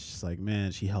things and it's just like,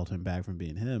 man, she held him back from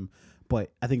being him.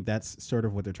 But I think that's sort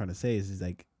of what they're trying to say is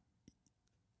like,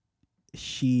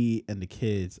 she and the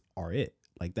kids are it.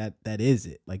 Like that is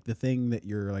it. Like the thing that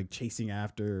you're like chasing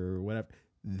after or whatever,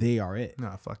 they are it.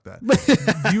 Nah, fuck that.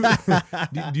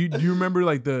 do you remember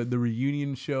like the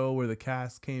reunion show where the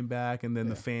cast came back and then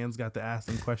the fans got to ask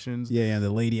them questions? Yeah, the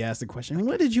lady asked the question,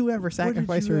 what did you ever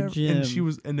sacrifice for Jim?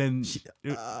 And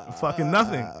fucking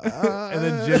nothing. And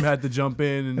then Jim had to jump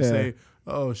in and say,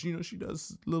 oh, she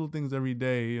does little things every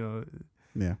day,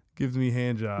 Yeah. Gives me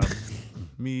hand jobs.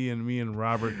 me and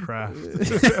Robert Kraft.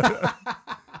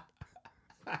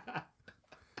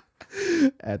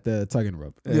 At the tug and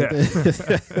rub. Yeah.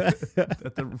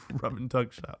 At the rub and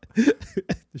tug shop. The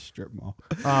strip mall.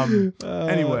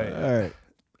 Anyway. All right.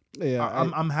 Yeah.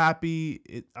 I'm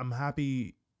happy. I'm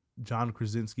happy John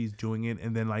Krasinski's doing it.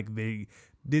 And then like they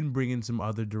didn't bring in some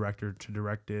other director to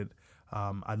direct it.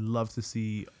 I'd love to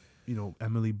see,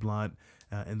 Emily Blunt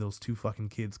and those two fucking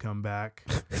kids come back.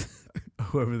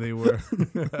 Whoever they were.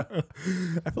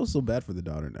 I feel so bad for the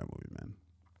daughter in that movie, man.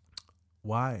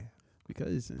 Why?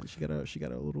 Because she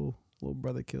got a little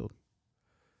brother killed.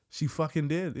 She fucking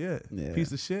did, yeah.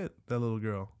 Piece of shit, that little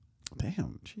girl.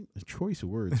 Damn, choice of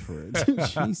words for it.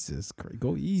 Jesus Christ,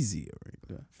 go easy.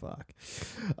 Right? Fuck.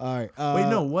 All right. Wait,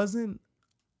 no, wasn't.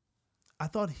 I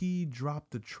thought he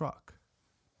dropped the truck.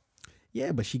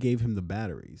 Yeah, but she gave him the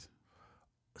batteries.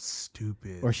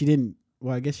 Stupid. Or she didn't.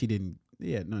 Well, I guess she didn't.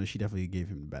 Yeah, no, she definitely gave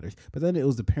him the batteries. But then it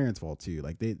was the parents' fault too.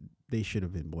 Like they should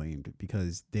have been blamed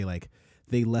because they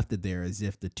left it there as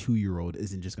if the 2-year-old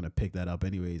isn't just gonna pick that up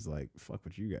anyways. Like, fuck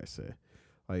what you guys say.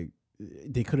 Like,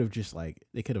 they could have just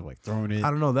thrown it. I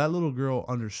don't know. That little girl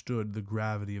understood the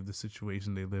gravity of the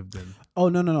situation they lived in. Oh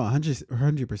no,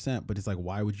 100%. But it's like,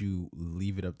 why would you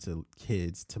leave it up to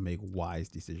kids to make wise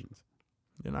decisions?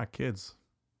 They're not kids.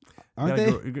 Aren't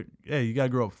they? You gotta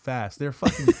grow up fast. They're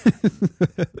fucking.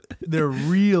 They're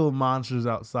real monsters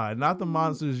outside, not the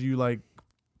monsters you like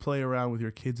play around with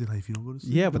your kids and like, if you don't go to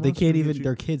sleep. Yeah, but they can't even.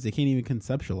 They're kids. They can't even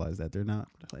conceptualize that. They're not.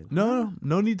 Like, no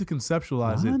need to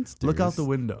conceptualize it. Look out the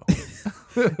window.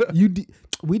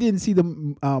 We didn't see the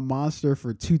monster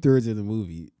for 2/3 of the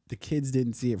movie. The kids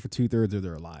didn't see it for 2/3 of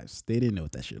their lives. They didn't know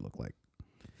what that shit looked like.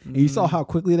 And you saw how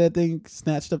quickly that thing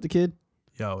snatched up the kid.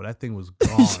 Yo, that thing was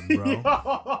gone, bro.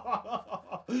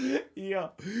 Yeah.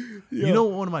 You know,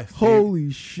 one of my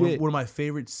holy shit. One of my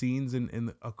favorite scenes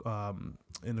in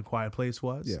in A Quiet Place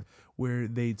was, Yeah. where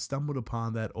they'd stumbled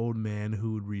upon that old man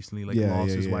who had recently Yeah, lost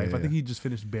yeah, his yeah, wife. yeah, I think yeah. he just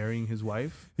finished burying his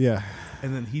wife, Yeah.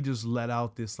 and then he just let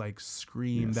out this like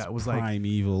scream Yes, that was like,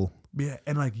 primeval. yeah,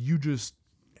 and like you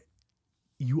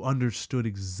understood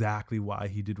exactly why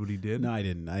he did what he did. No, I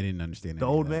didn't. I didn't understand The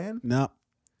any of old that. man? No.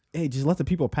 Hey, just let the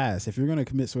people pass. If you're gonna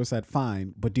commit suicide,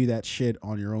 fine, but do that shit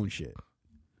on your own shit.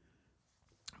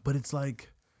 But it's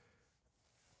like,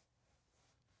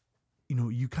 you know,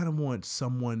 you kind of want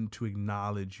someone to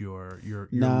acknowledge your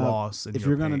loss and if your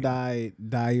you're gonna pain.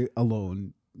 die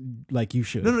alone, like you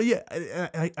should. No, yeah,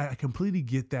 I completely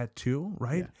get that too,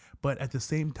 right? Yeah. But at the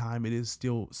same time, it is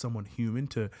still someone human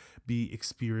to be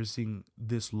experiencing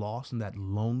this loss and that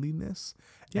loneliness,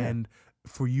 Yeah. and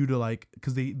for you to like,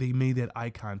 because they made that eye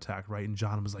contact, right? And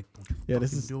John was like, "Don't you Yeah,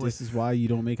 fucking do it? this is why you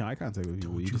don't make eye contact with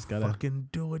people. Don't You you just gotta fucking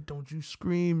do it? Don't you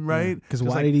scream, right? Because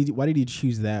why did he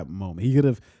choose that moment? He could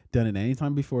have done it any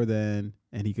time before then,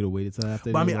 and he could have waited till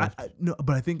after. But I they mean, left. no,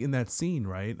 but I think in that scene,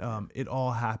 right? It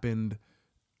all happened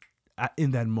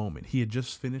in that moment. He had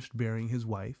just finished burying his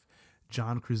wife,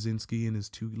 John Krasinski and his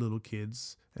two little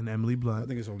kids, and Emily I Blunt.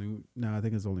 think it's only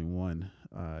one.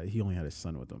 He only had his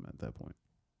son with him at that point.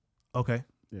 Okay.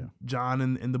 Yeah. John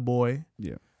and the boy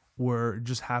Yeah. were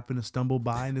just happened to stumble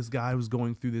by, and this guy was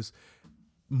going through this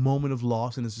moment of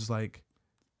loss, and it's just like,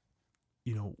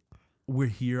 you know, we're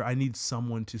here. I need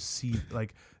someone to see,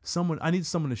 like I need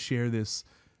someone to share this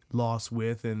loss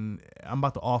with, and I'm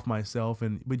about to off myself,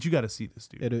 but you got to see this,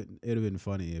 dude. It'd have been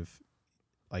funny if,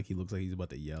 like, he looks like he's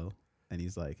about to yell, and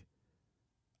he's like,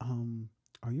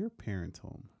 "Are your parents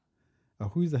home?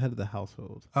 Who's the head of the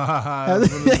household?" What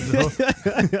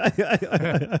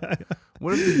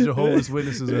if the Jehovah's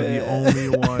Witnesses are the only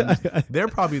ones? They're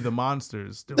probably the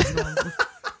monsters.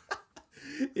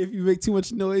 If you make too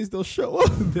much noise, they'll show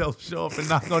up. They'll show up and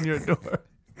knock on your door.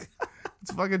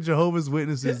 It's fucking Jehovah's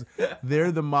Witnesses.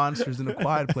 They're the monsters in A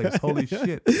Quiet Place. Holy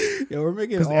shit! Yeah, we're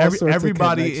making all Because sorts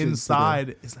everybody of connections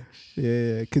inside is like,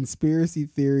 yeah, conspiracy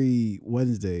theory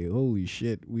Wednesday. Holy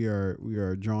shit, we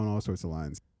are drawing all sorts of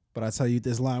lines. But I tell you,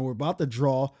 this line we're about to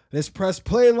draw, this press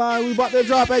play line we about to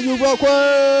drop at you real quick.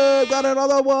 Got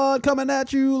another one coming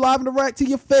at you live and direct to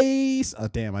your face. Oh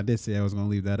damn, I did say I was gonna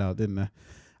leave that out, didn't I?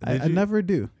 I never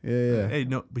do. Yeah. Hey,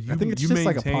 no, but I think it's you just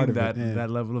like a maintained part of that it, yeah. that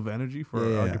level of energy for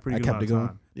Yeah, a pretty I good kept amount it of going.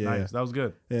 time. Yeah. Nice, that was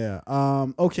good. Yeah.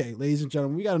 Okay, ladies and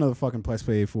gentlemen, we got another fucking press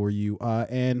play for you.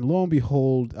 And lo and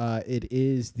behold, it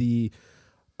is the.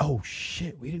 Oh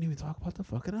shit! We didn't even talk about the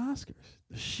fucking Oscars.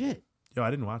 The shit. Yo, I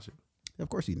didn't watch it. Of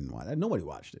course you didn't watch it. Nobody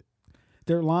watched it.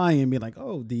 They're lying and being like,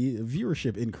 "Oh, the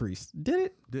viewership increased."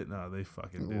 Did it? No, they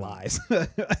fucking did. Lies.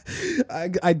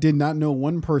 I did not know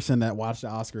one person that watched the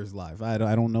Oscars live. I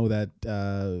don't know that.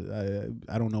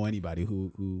 I don't know anybody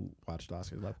who watched the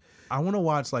Oscars live. I want to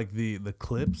watch like the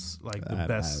clips, like the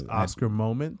best Oscar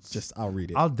moments. I'll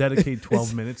read it. I'll dedicate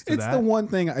 12 minutes to it's that. the one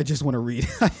thing I just want to read.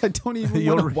 I don't even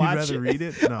want to watch rather it. read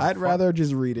it? No, I'd rather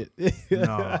just read it.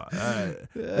 No,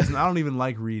 listen, I don't even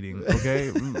like reading.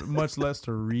 Okay, much less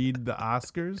to read the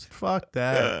Oscars. Fuck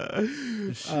that.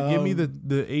 Give me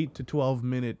the 8 to 12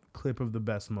 minute clip of the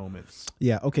best moments.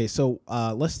 Yeah. Okay. So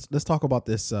let's talk about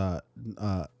this.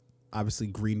 Obviously,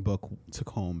 Green Book took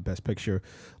home Best Picture.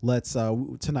 Let's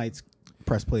tonight's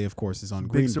press play, of course, is on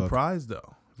Green Book. Big surprise,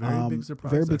 though. Very big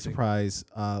surprise. Very big surprise.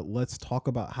 Let's talk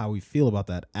about how we feel about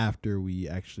that after we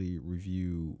actually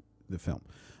review the film.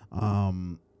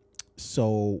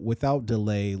 So without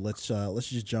delay, let's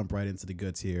just jump right into the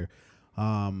goods here.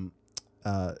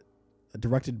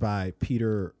 Directed by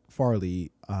Peter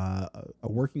Farley, a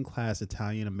working class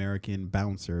Italian American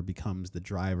bouncer becomes the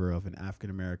driver of an African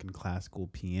American classical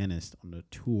pianist on a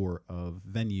tour of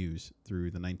venues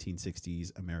through the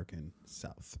 1960s American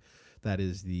South. That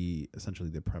is essentially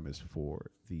the premise for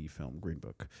the film Green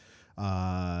Book.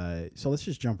 So let's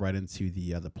just jump right into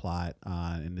the plot.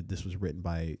 And this was written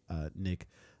by Nick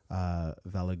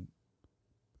Valilonga.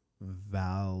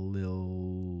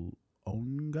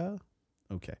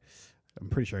 Okay. I'm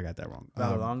pretty sure I got that wrong.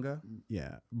 Valilonga?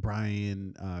 Yeah.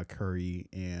 Brian Curry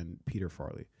and Peter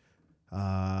Farley.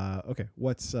 Okay.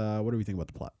 What do we think about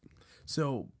the plot?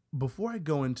 So before I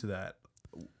go into that,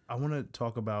 I want to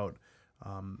talk about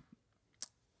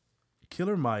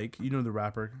Killer Mike. You know the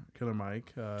rapper Killer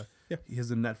Mike. Yeah. He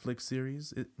has a Netflix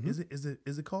series. Is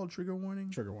it called Trigger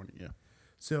Warning? Trigger Warning. Yeah.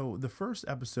 So the first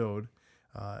episode,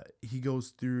 he goes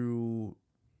through.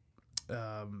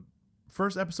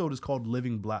 First episode is called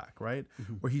Living Black, right?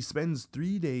 Mm-hmm. Where he spends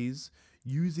 3 days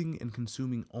using and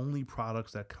consuming only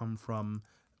products that come from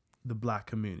the black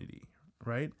community,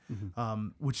 right? Mm-hmm.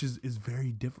 Which is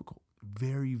very difficult,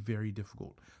 very, very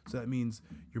difficult. So that means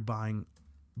you're buying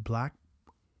black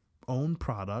own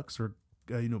products or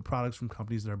products from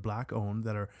companies that are black owned,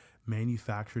 that are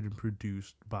manufactured and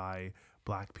produced by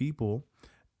black people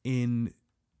in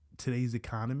today's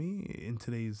economy, in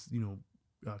today's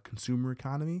consumer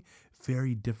economy.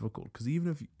 Very difficult, because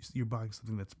even if you're buying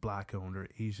something that's black owned or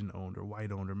Asian owned or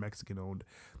white owned or Mexican owned,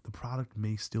 the product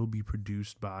may still be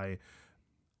produced by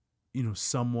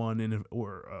someone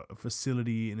or a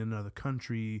facility in another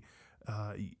country,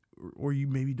 or you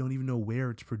maybe don't even know where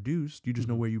it's produced. You just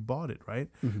know where you bought it, right?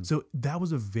 So that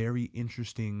was a very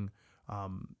interesting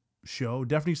show.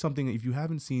 Definitely something, if you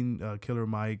haven't seen Killer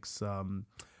Mike's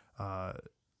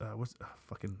what's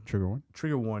fucking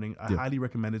Trigger warning. I highly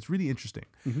recommend it. It's really interesting.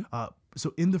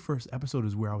 So in the first episode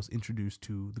is where I was introduced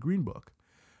to the Green Book.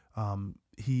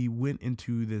 He went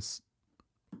into this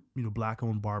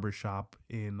black-owned barber shop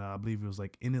in I believe it was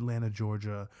like in Atlanta,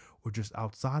 Georgia, or just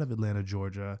outside of Atlanta,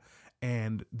 Georgia,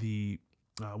 and the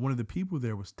one of the people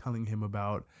there was telling him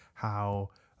about how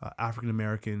African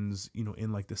Americans,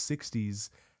 in like the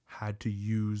 60s, had to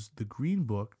use the Green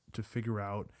Book to figure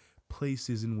out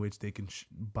places in which they can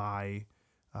buy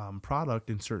product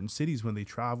in certain cities when they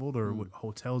traveled, or what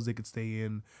hotels they could stay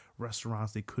in,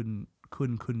 restaurants they couldn't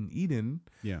eat in.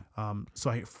 So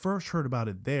I first heard about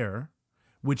it there,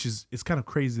 which is, it's kind of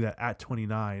crazy that at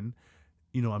 29,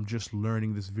 I'm just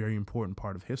learning this very important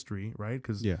part of history, right?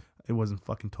 Because it wasn't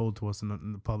fucking told to us in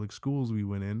the public schools we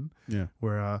went in,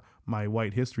 where my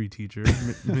white history teacher,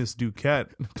 Miss Duquette,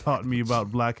 taught me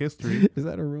about black history. Is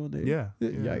that a real name? Yeah.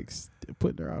 Yikes.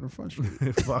 Putting her out in front street.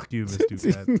 Fuck you, Miss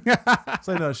Duquette.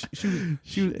 So no,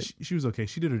 she was okay.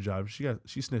 She did her job.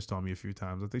 She snitched on me a few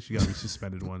times. I think she got me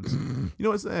suspended once. You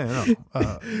know what's no.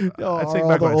 I take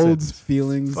back all the old said.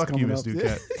 Feelings. Fuck you, Miss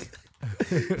Duquette.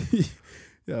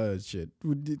 Oh shit.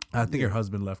 I think her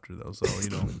husband left her though, so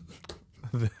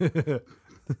that's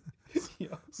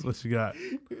what she got.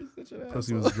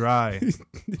 Pussy was dry,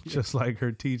 just like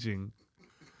her teaching.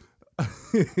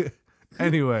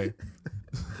 Anyway.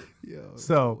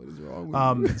 So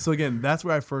again, that's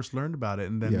where I first learned about it,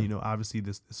 and then obviously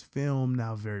this film,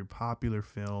 now very popular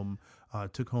film,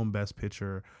 took home Best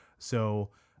Picture. So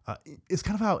it's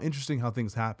kind of how interesting how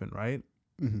things happen, right?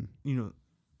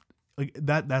 Like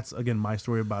that's again my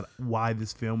story about why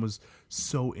this film was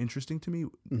so interesting to me.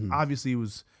 Obviously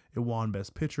it won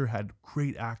Best Picture, had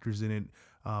great actors in it,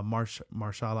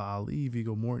 Marshala Ali,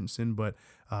 Viggo Mortensen, but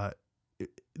it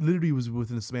literally was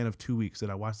within a span of 2 weeks that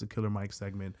I watched the Killer Mike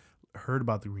segment, heard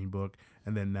about the Green Book,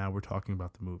 and then now we're talking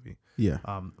about the movie.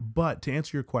 But to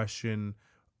answer your question,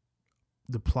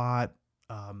 the plot,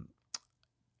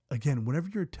 again, whenever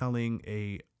you're telling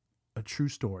a true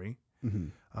story,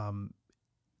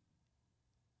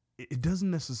 it doesn't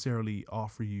necessarily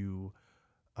offer you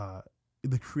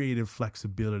the creative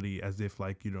flexibility as if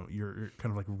like you're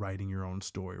kind of like writing your own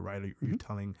story, right? Or you're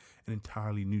telling an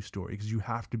entirely new story, because you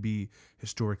have to be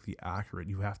historically accurate.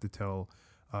 You have to tell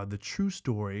the true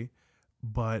story,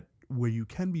 but where you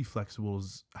can be flexible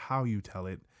is how you tell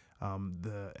it,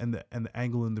 the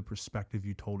angle and the perspective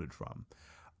you told it from.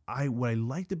 What I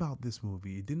liked about this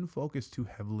movie, it didn't focus too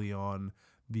heavily on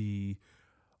the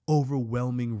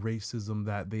overwhelming racism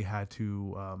that they had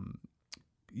to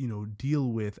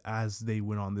deal with as they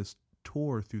went on this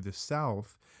tour through the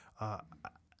South.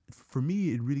 For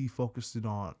me, it really focused it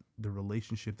on the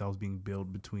relationship that was being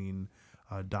built between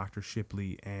Dr.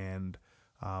 Shipley and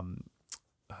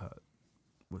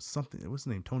what's his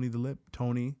name?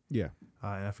 Tony.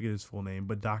 I forget his full name,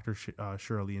 but Dr.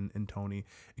 Shirley and Tony.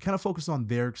 It kind of focused on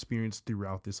their experience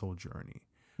throughout this whole journey,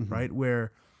 right?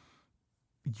 Where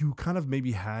you kind of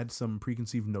maybe had some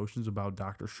preconceived notions about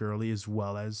Dr. Shirley as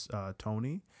well as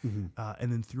Tony.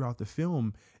 And then throughout the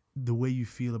film, the way you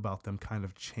feel about them kind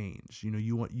of changed.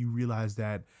 You realize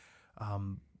that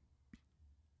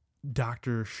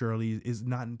Dr. Shirley is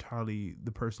not entirely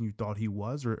the person you thought he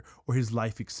was, or his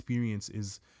life experience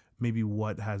is maybe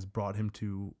what has brought him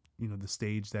to, the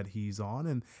stage that he's on.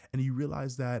 And you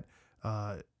realize that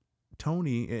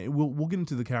Tony, we'll get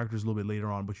into the characters a little bit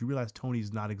later on, but you realize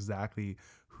Tony's not exactly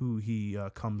who he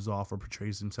comes off or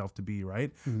portrays himself to be,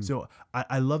 right? So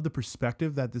I love the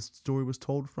perspective that this story was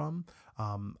told from.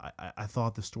 I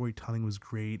thought the storytelling was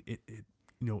great. It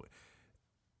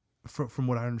from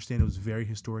what I understand, it was very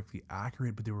historically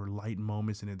accurate, but there were light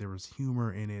moments in it. There was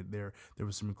humor in it. There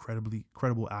was some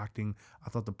incredible acting. I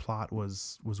thought the plot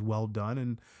was well done,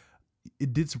 and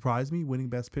it did surprise me winning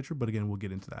Best Picture, but again, we'll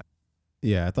get into that.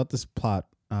 Yeah, I thought this plot,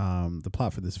 the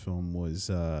plot for this film was,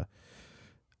 I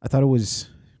thought it was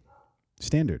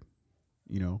standard,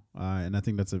 and I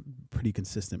think that's a pretty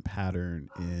consistent pattern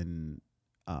in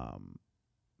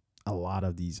a lot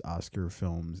of these Oscar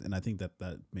films, and I think that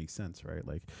makes sense, right?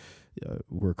 Like,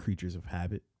 we're creatures of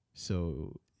habit,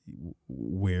 so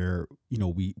where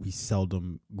we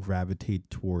seldom gravitate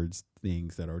towards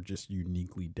things that are just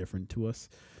uniquely different to us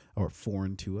or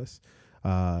foreign to us.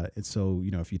 And so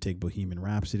if you take Bohemian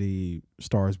Rhapsody,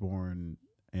 Stars Born,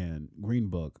 and Green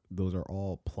Book, those are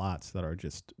all plots that are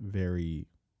just very,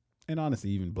 and honestly,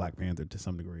 even Black Panther to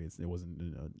some degree, it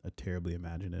wasn't a terribly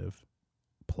imaginative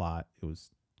plot. It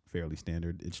was fairly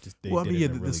standard. It's just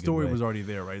the story was already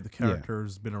there, right? The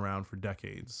character's been around for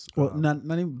decades. Well, not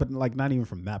even, but like not even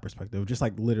from that perspective. Just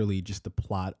like literally just the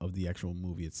plot of the actual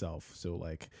movie itself. So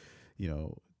like,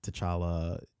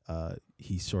 T'Challa,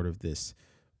 he's sort of this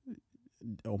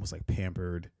almost like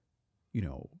pampered,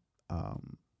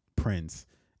 prince,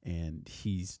 and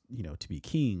he's to be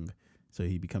king. So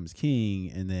he becomes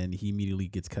king, and then he immediately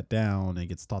gets cut down and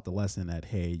gets taught the lesson that,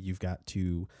 hey, you've got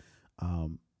to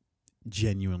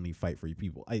genuinely fight for your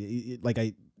people.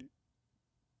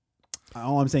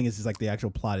 All I'm saying is like the actual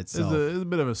plot itself. There's a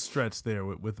bit of a stretch there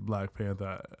with Black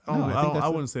Panther. I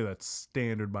wouldn't say that's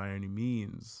standard by any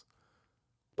means.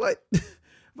 But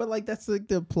like that's like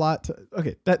the plot.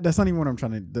 Okay, that's not even what I'm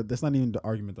trying to. That's not even the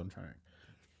argument that I'm trying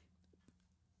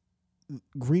to.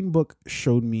 Green Book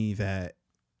showed me that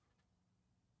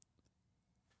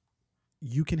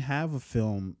you can have a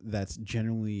film that's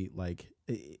generally like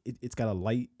it's got a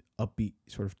light, upbeat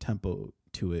sort of tempo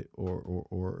to it,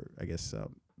 or I guess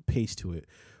pace to it,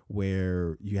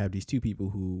 where you have these two people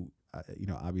who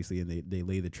obviously, and they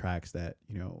lay the tracks that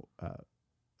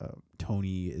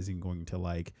Tony isn't going to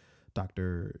like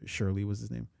Dr. Shirley was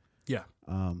his name. Yeah.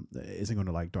 Isn't going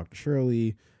to like Dr.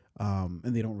 Shirley. And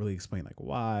they don't really explain like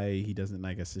why he doesn't.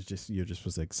 I guess it's just you're just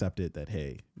supposed to accept it that,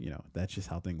 hey, that's just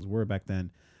how things were back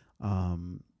then.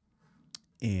 And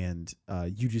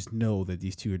you just know that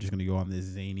these two are just going to go on this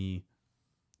zany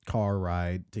car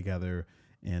ride together,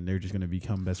 and they're just going to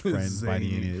become best friends by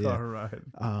the end of it.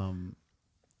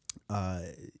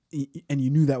 And you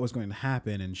knew that was going to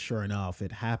happen, and sure enough,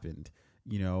 it happened.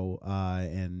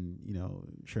 And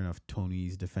sure enough,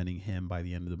 Tony's defending him by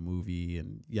the end of the movie,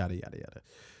 and yada yada yada.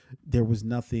 There was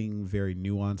nothing very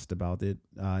nuanced about it,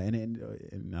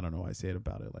 and I don't know why I say it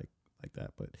about it like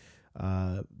that, but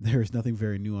there's nothing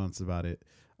very nuanced about it.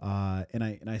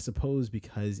 And I suppose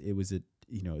because it was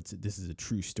this is a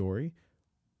true story,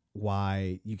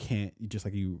 why you can't, just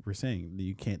like you were saying,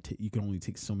 you can't you can only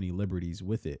take so many liberties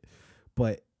with it.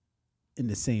 But in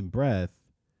the same breath,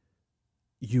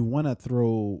 you want to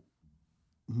throw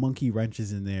monkey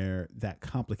wrenches in there that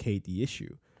complicate the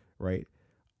issue, right?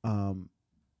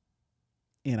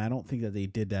 And I don't think that they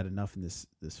did that enough in this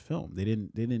film. They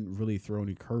didn't really throw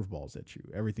any curveballs at you.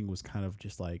 Everything was kind of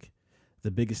just like, the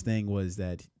biggest thing was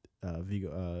that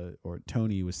Vigo or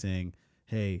Tony was saying,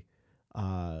 hey,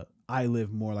 I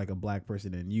live more like a black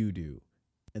person than you do.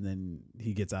 And then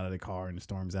he gets out of the car and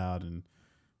storms out, and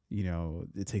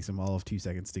it takes him all of 2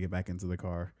 seconds to get back into the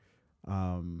car.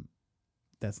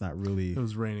 That's not really. It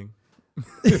was raining.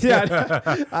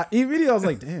 Yeah, immediately I was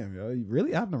like, "Damn, yo, you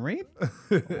really out in the rain?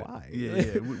 Why?"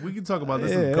 Yeah. We can talk about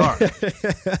this in the car.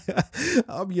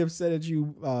 I'll be upset at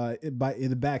you in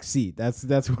the back seat. That's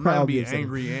where I'll be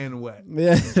angry and wet.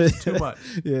 Yeah, too much.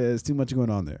 Yeah, it's too much going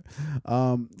on there.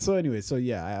 So anyway,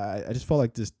 I just felt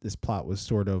like this plot was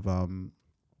sort of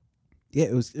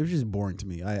it was just boring to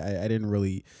me. I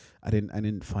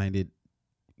didn't find it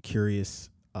curious.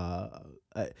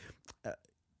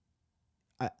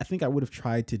 I think I would have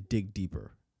tried to dig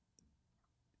deeper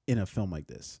in a film like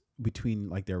this between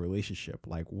like their relationship,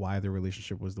 like why their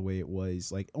relationship was the way it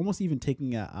was, like almost even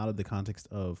taking it out of the context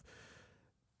of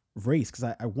race. Cause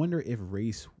I wonder if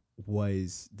race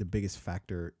was the biggest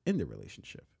factor in the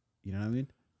relationship. You know what I mean?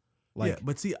 Like, yeah,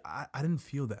 but see, I didn't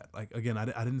feel that. Like, again, I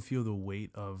didn't feel the weight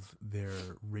of their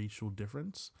racial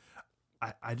difference.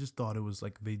 I just thought it was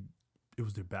like it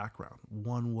was their background.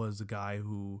 One was a guy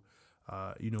who,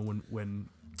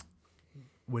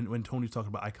 when Tony's talking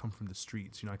about, I come from the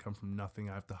streets, I come from nothing,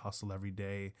 I have to hustle every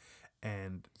day,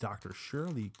 and Dr.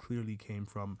 Shirley clearly came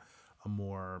from a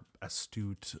more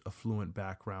astute, affluent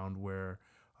background where,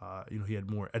 he had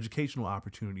more educational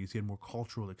opportunities, he had more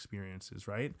cultural experiences,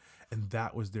 right? And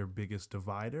that was their biggest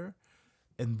divider.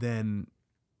 And then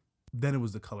it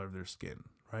was the color of their skin,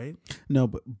 right? No,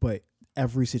 but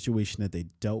every situation that they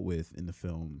dealt with in the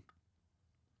film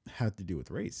had to do with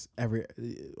race.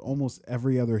 Almost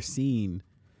every other scene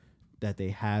that they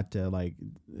had to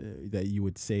that you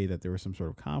would say that there was some sort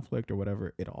of conflict or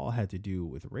whatever, it all had to do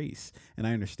with race. And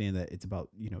I understand that it's about,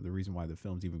 the reason why the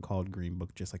film's even called Green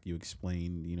Book, just like you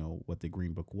explained, what the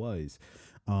Green Book was.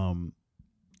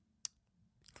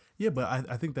 Yeah, but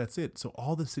I think that's it. So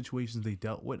all the situations they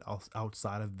dealt with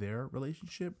outside of their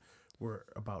relationship were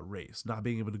about race, not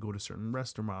being able to go to certain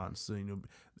restaurants,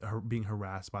 being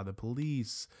harassed by the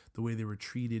police, the way they were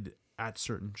treated at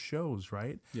certain shows,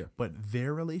 right? Yeah. But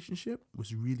their relationship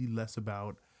was really less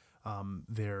about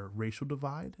their racial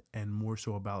divide and more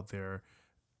so about their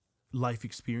life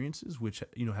experiences, which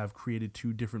have created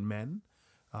two different men.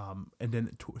 And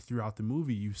then throughout the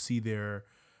movie, you see their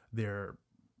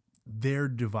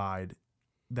divide,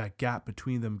 that gap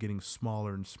between them getting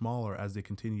smaller and smaller as they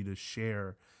continue to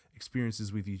share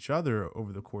experiences with each other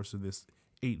over the course of this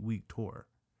 8-week tour.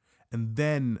 And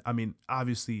then, I mean,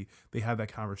 obviously they have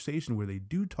that conversation where they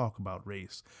do talk about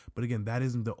race, but again, that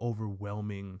isn't the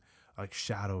overwhelming like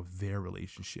shadow of their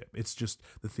relationship. It's just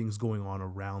the things going on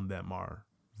around them are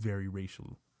very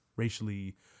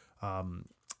racially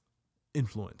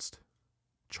influenced,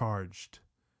 charged.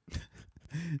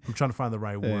 I'm trying to find the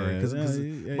right word.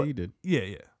 You did.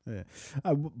 Yeah.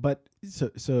 But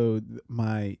so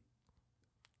my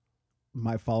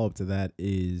follow up to that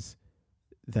is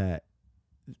that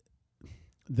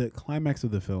the climax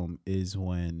of the film is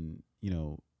when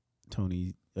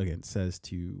Tony again says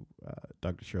to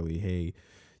Dr. Shirley, "Hey,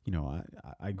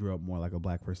 I grew up more like a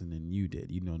black person than you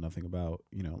did. You know nothing about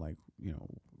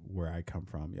where I come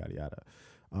from, yada yada."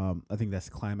 I think that's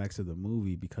the climax of the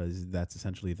movie because that's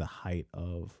essentially the height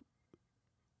of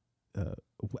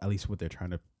at least what they're trying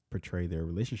to portray their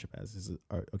relationship as. Is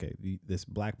this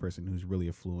black person who's really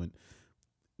affluent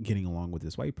getting along with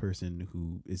this white person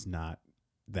who is not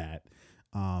that,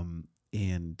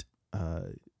 and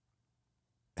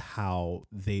how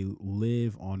they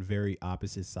live on very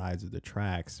opposite sides of the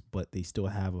tracks, but they still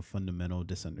have a fundamental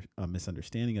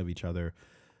misunderstanding of each other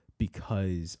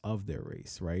because of their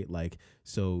race, right? Like,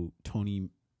 so Tony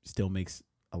still makes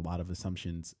a lot of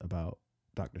assumptions about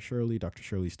Dr. Shirley. Dr.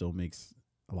 Shirley still makes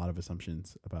a lot of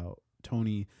assumptions about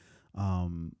Tony.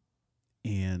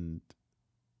 And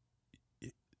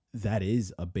that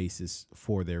is a basis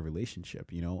for their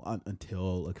relationship,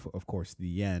 until, like, of course,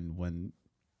 the end when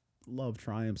love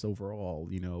triumphs overall,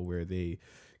 where they,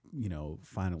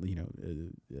 finally,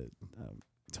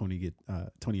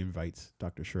 Tony invites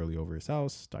Dr. Shirley over his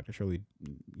house. Dr. Shirley,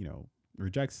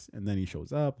 rejects, and then he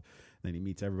shows up. Then he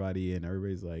meets everybody, and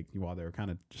everybody's like, while they were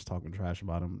kind of just talking trash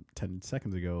about him 10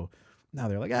 seconds ago, now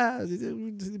they're like,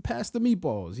 pass the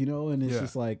meatballs, and it's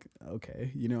just like,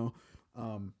 okay,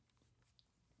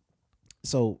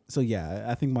 So yeah,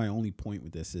 I think my only point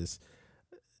with this is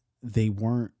they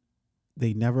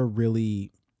never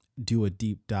really do a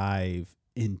deep dive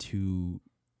into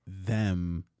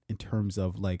them in terms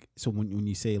of like, so when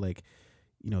you say like,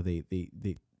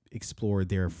 they explored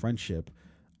their friendship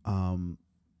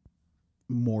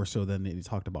more so than they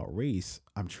talked about race.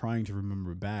 I'm trying to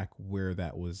remember back where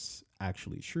that was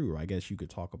actually true. I guess you could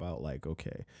talk about like,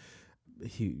 okay,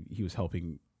 he was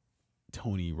helping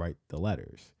Tony write the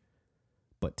letters.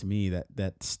 But to me,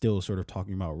 that's still sort of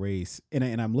talking about race,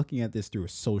 and I'm looking at this through a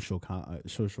social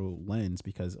lens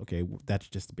because, okay, that's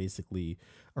just basically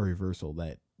a reversal.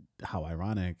 That how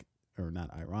ironic, or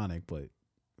not ironic, but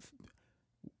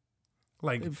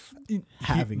like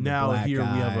having now the black here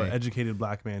guy we have an educated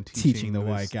black man teaching the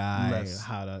white guy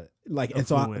how to like, and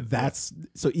so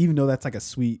so even though that's like a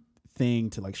sweet thing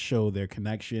to like show their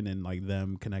connection and like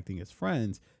them connecting as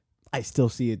friends, I still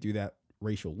see it through that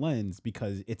racial lens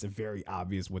because it's a very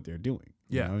obvious what they're doing.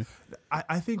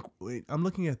 I think I'm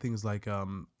looking at things like I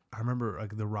remember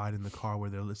like the ride in the car where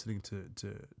they're listening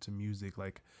to music,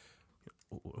 like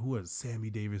who was Sammy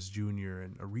Davis Jr.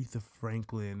 and Aretha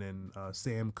Franklin and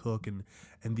Sam Cooke and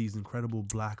these incredible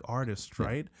black artists,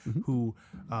 right? Mm-hmm. Who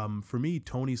for me,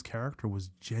 Tony's character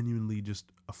was genuinely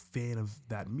just a fan of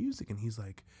that music, and he's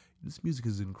like, this music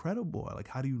is incredible. Like,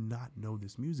 how do you not know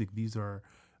this music? These are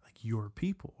like your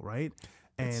people, right?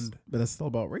 But that's still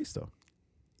about race, though.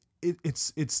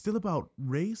 It's still about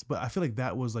race, but I feel like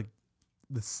that was like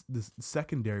this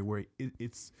secondary where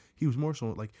he was more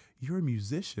so like, you're a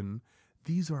musician.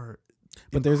 These are,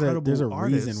 but there's a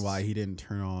artists. Reason why he didn't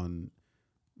turn on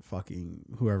fucking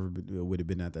whoever would have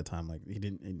been at that time. Like, he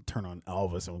didn't turn on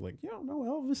Elvis and was like, you don't know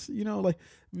Elvis, like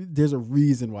there's a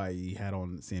reason why he had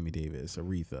on Sammy Davis,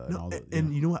 Aretha, and all that.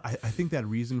 And you know what? I think that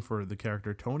reason for the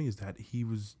character Tony is that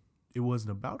it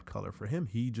wasn't about color for him.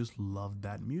 He just loved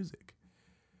that music.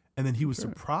 And then he was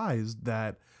surprised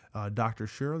that Dr.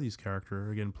 Shirley's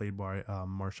character, again played by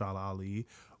Mahershala Ali,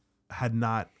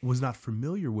 was not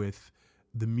familiar with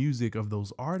the music of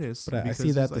those artists. But I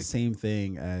see that the same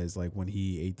thing as like when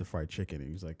he ate the fried chicken. And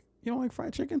he was like, you don't like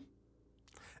fried chicken?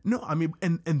 No, I mean,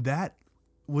 and that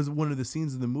was one of the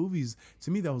scenes in the movies.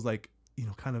 To me, that was like,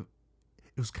 kind of,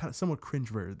 it was kind of somewhat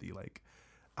cringeworthy. Like,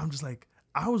 I'm just like,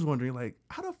 I was wondering, like,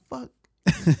 how the fuck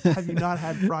have you not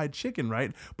had fried chicken,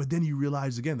 right? But then you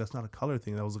realize again, that's not a color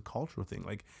thing. That was a cultural thing.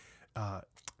 Like,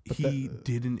 he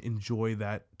didn't enjoy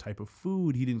that type of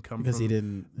food. He didn't come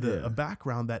from a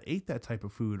background that ate that type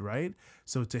of food, right?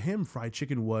 So to him, fried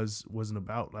chicken wasn't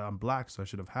about, I'm black, so I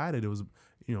should have had it. It was,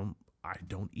 I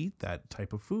don't eat that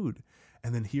type of food.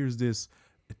 And then here's this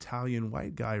Italian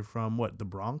white guy from the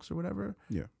Bronx or whatever,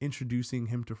 introducing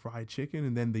him to fried chicken,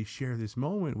 and then they share this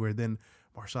moment where then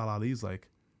Mahershala Ali's like,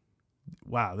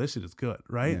 wow, this shit is good,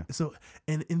 right? Yeah. So,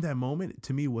 and in that moment,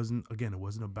 to me, it wasn't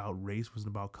about race,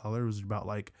 wasn't about color, it was about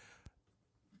like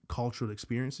cultural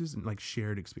experiences and like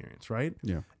shared experience, right?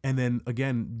 Yeah. And then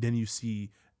again, you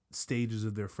see stages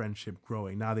of their friendship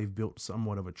growing. Now they've built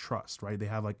somewhat of a trust, right? They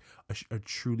have like a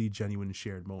truly genuine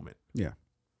shared moment. Yeah.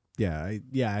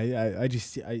 I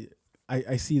just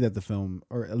I see that the film,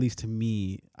 or at least to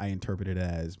me, I interpret it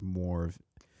as more of,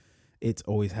 it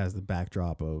always has the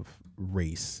backdrop of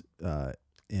race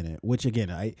in it, which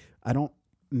again, I don't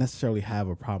necessarily have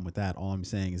a problem with that. All I'm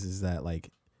saying is that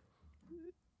like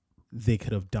they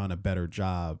could have done a better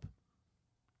job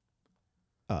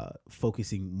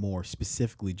focusing more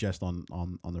specifically just on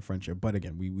the friendship. But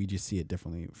again, we just see it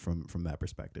differently from that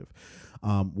perspective.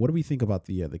 What do we think about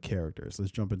the characters?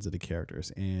 Let's jump into the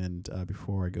characters. And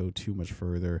before I go too much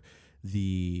further,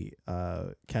 the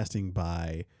casting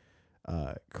by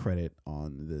credit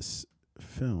on this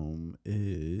film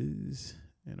is,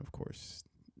 and of course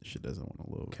shit doesn't want to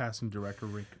load. Casting director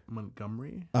Rick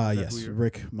Montgomery. Yes,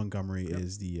 Rick Montgomery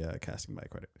is the casting by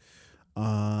credit.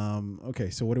 Okay,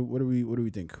 so what do we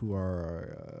think? Who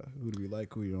do we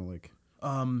like? Who we don't like?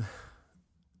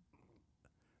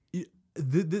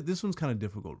 This one's kind of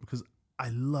difficult because I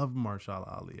love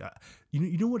Mahershala Ali.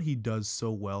 You know what he does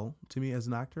so well to me as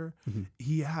an actor? Mm-hmm.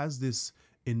 He has this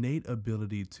innate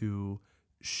ability to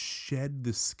shed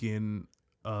the skin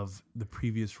of the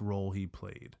previous role he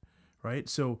played, right?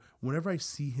 So whenever I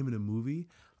see him in a movie,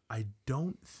 I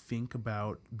don't think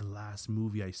about the last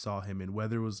movie I saw him in,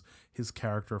 whether it was his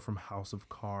character from House of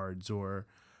Cards or,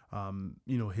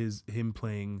 him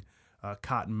playing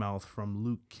Cottonmouth from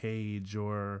Luke Cage,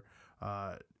 or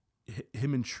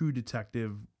him in True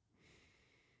Detective.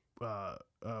 What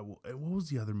was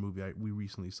the other movie we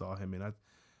recently saw him in?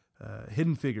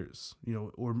 Hidden Figures,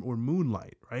 or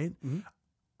Moonlight, right? Mm-hmm.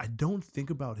 I don't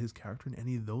think about his character in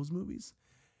any of those movies.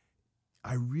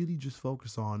 I really just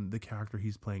focus on the character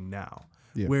he's playing now.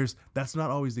 Yeah. Whereas that's not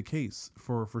always the case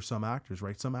for some actors,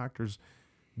 right? Some actors,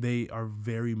 they are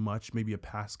very much maybe a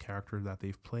past character that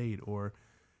they've played, or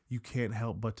you can't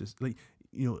help but to, like,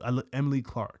 Emily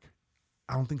Clark.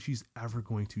 I don't think she's ever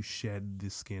going to shed the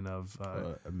skin of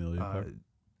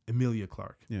Emilia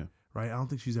Clarke. Yeah. Right? I don't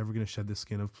think she's ever going to shed the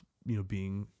skin of,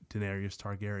 being Daenerys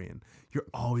Targaryen. You're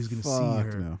always going to see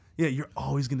her. No. Yeah, you're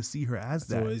always going to see her as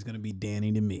that. It's always going to be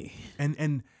Dany to me. And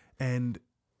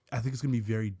I think it's going to be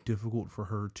very difficult for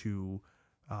her to,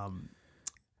 and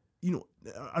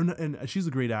she's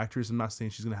a great actress. I'm not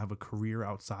saying she's going to have a career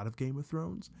outside of Game of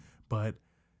Thrones, but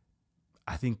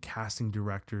I think casting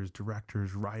directors,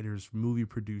 writers, movie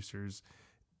producers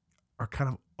are kind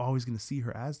of always going to see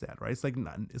her as that, right? It's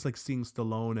like seeing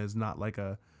Stallone as not like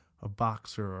a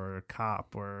boxer or a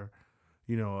cop or,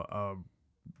 a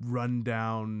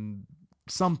rundown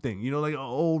something, like an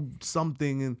old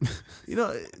something. And,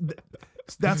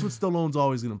 that's what Stallone's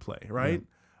always going to play, right?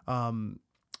 Yeah.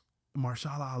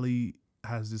 Mahershala Ali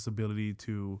has this ability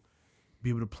to be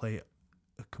able to play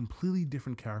a completely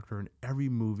different character in every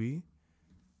movie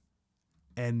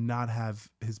and not have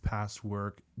his past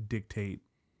work dictate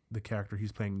the character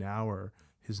he's playing now or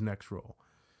his next role.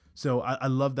 So I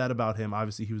love that about him.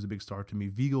 Obviously, he was a big star to me.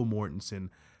 Viggo Mortensen.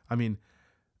 I mean,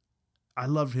 I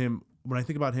loved him. When I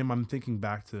think about him, I'm thinking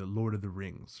back to Lord of the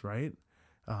Rings, right?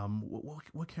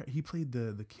 What he played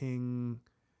the king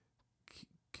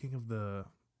of the.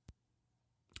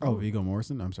 Oh, Viggo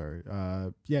Mortensen. I'm sorry.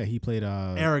 Yeah, he played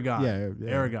Aragorn.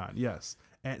 Yeah, Aragorn. Yes.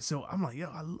 And so I'm like,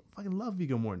 I fucking love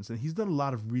Viggo Mortensen. He's done a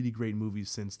lot of really great movies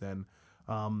since then.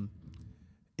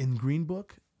 In Green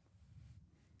Book,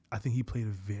 I think he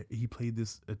played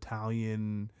this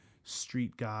Italian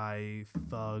street guy,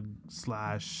 thug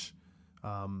 /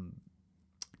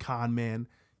 con man.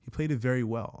 He played it very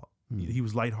well. He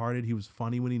was lighthearted. He was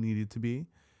funny when he needed to be.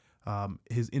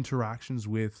 His interactions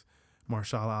with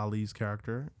Mahershala Ali's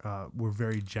character were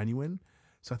very genuine.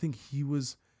 So I think he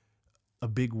was a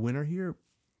big winner here.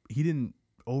 He didn't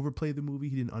overplay the movie.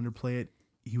 He didn't underplay it.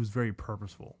 He was very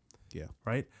purposeful. Yeah.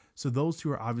 Right? So those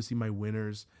two are obviously my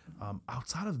winners.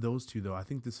 Outside of those two, though, I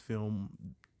think this film,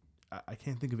 I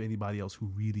can't think of anybody else who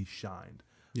really shined.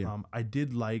 Yeah. I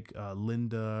did like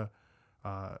Linda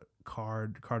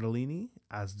Cardellini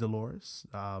as Dolores,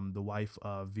 the wife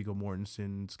of Viggo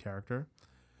Mortensen's character.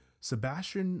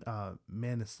 Sebastian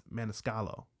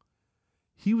Maniscalco.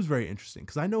 He was very interesting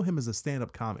because I know him as a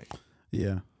stand-up comic.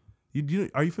 Yeah.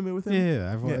 Are you familiar with him?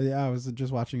 Yeah, I was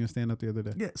just watching a stand-up the other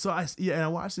day. Yeah, so I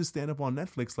watched his stand-up on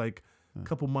Netflix like a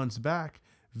couple months back.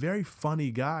 Very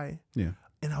funny guy. Yeah.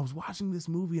 And I was watching this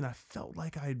movie and I felt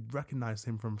like I recognized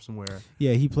him from somewhere.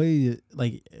 Yeah, he played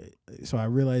like. So I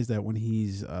realized that when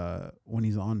he's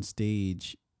on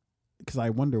stage, because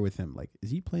I wonder with him, like, is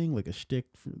he playing like a shtick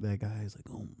for that guy? He's like,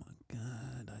 oh my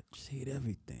god, I just hate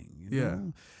everything. You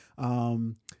know?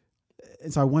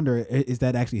 And so I wonder, is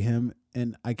that actually him?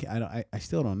 And I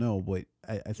still don't know, but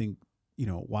I think,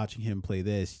 watching him play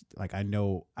this, like, I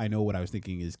know what I was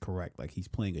thinking is correct. Like, he's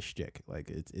playing a shtick. Like,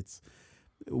 it's.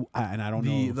 And I don't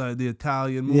know the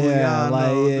Italian movie.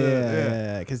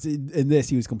 Yeah, because in this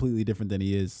he was completely different than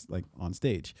he is like on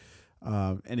stage,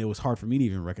 and it was hard for me to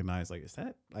even recognize, like, is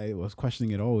that, I was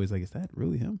questioning it always, like, is that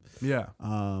really him? Yeah.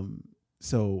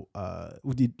 So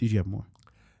did you have more?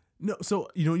 No, so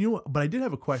you know what, but I did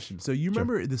have a question. So you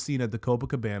remember the scene at the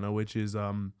Copacabana, which is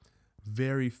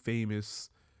very famous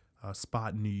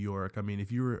spot in New York. I mean,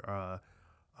 if you were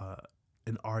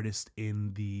an artist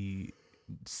in the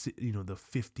the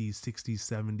 50s, 60s,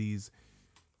 70s,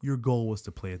 your goal was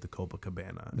to play at the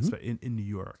Copacabana in New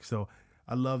York. So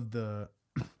I love to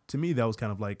me, that was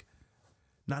kind of like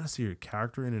not necessarily a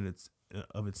character in it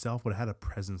of itself, but it had a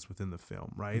presence within the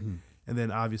film, right? Mm-hmm. And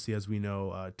then obviously, as we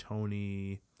know,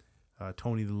 Tony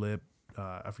the Lip,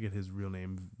 I forget his real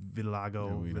name,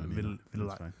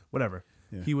 Vitilago, whatever.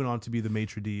 Yeah. He went on to be the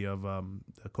maitre d' of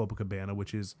Copacabana,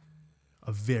 which is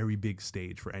a very big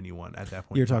stage for anyone at that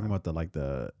point. You're talking about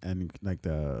the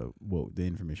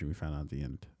information we found out at the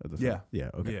end of the film.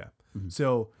 Yeah. Okay. Yeah. Mm-hmm.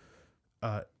 So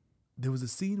there was a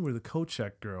scene where the coat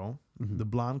check girl, the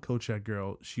blonde coat check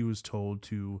girl, she was told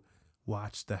to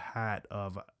watch the hat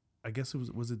of, I guess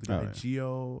was it the guy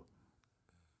Gio?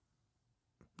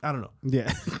 I don't know.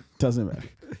 Yeah. Doesn't matter.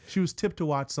 She was tipped to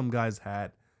watch some guy's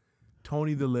hat.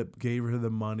 Tony the Lip gave her the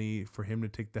money for him to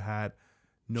take the hat,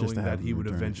 knowing that he would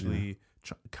eventually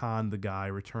con the guy,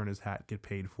 return his hat, get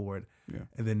paid for it. Yeah.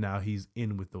 And then now he's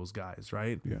in with those guys,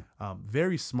 right? Yeah.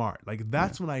 Very smart. Like,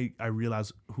 that's when I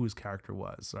realized who his character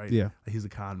was, right? Yeah. Like, he's a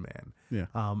con man. Yeah.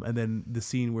 And then the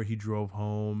scene where he drove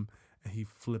home and he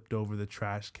flipped over the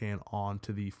trash can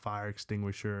onto the fire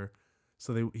extinguisher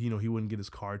so he wouldn't get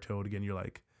his car towed again. You're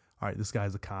like, all right, this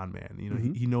guy's a con man.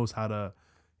 He knows how to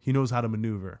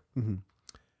maneuver. Mm-hmm. And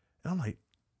I'm like,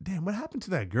 damn, what happened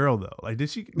to that girl though? Like, did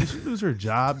she lose her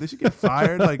job? Did she get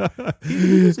fired? Like,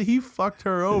 he fucked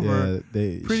her over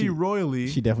pretty royally.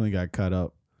 She definitely got cut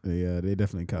up. Yeah, they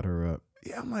definitely cut her up.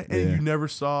 Yeah, I'm like, and you never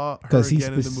saw her because he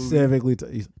again in the movie. Specifically,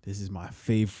 this is my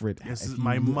favorite.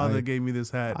 My mother gave me this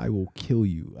hat. I will kill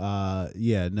you.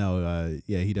 He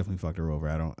definitely fucked her over.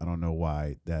 I don't know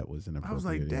why that was inappropriate. I was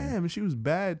like, damn, and she was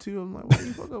bad too. I'm like, why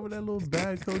you fuck over that little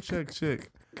bad coat check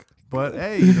chick? But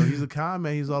hey, he's a con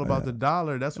man. He's all about the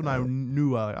dollar. That's when I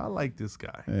knew I like this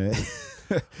guy.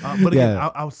 But again,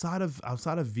 outside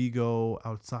of Viggo,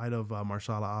 outside of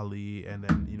Marshala Ali, and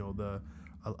then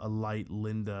a light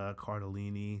Linda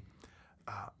Cardellini,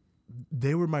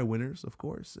 they were my winners, of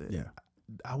course. Yeah,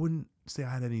 I wouldn't say I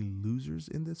had any losers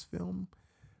in this film.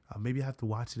 Maybe I have to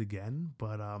watch it again,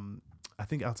 but I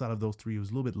think outside of those three, it was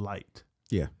a little bit light.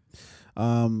 Yeah.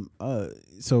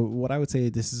 So what I would say,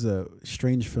 this is a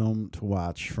strange film to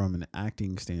watch from an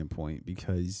acting standpoint,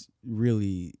 because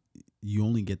really you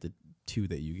only get the two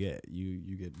that you get.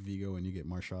 You get Viggo and you get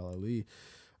Marshala Ali.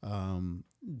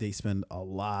 They spend a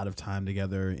lot of time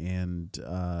together, and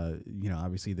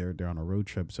obviously they're on a road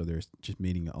trip, so they're just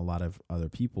meeting a lot of other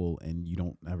people, and you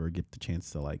don't ever get the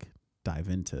chance to like dive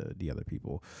into the other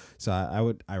people. So I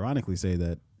would ironically say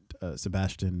that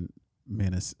Sebastian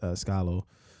Maniscalco,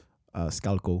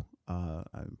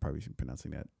 I'm probably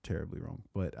pronouncing that terribly wrong,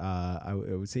 but I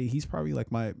would say he's probably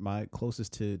like my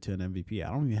closest to an MVP.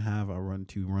 I don't even have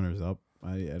two runners up.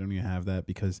 I don't even have that,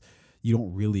 because you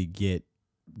don't really get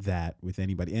that with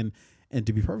anybody. And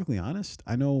to be perfectly honest,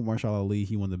 I know Marshala Ali,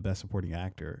 he won the Best Supporting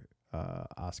Actor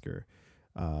Oscar.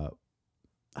 I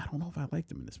don't know if I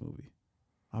liked him in this movie.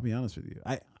 I'll be honest with you.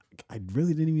 I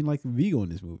really didn't even like Viggo in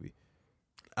this movie.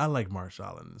 I like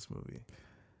Marshala in this movie.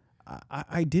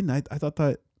 I didn't. I thought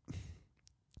that.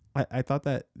 I thought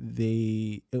that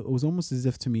it was almost as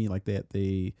if to me like that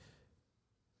they.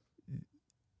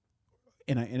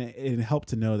 And it helped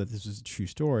to know that this was a true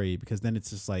story, because then it's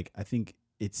just like, I think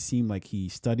it seemed like he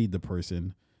studied the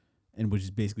person and was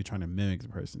just basically trying to mimic the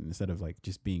person instead of like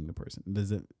just being the person.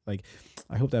 Does it like?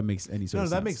 I hope that makes any sort of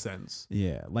sense. No, that makes sense.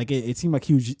 Yeah, like it seemed like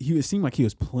it seemed like he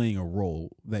was playing a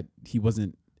role that he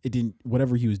wasn't. It didn't.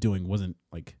 Whatever he was doing wasn't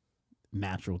like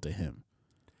natural to him.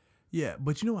 Yeah,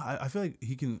 but I feel like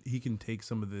he can take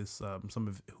some of this, some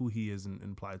of who he is and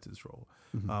apply it to this role.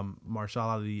 Marshall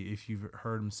Ali, if you've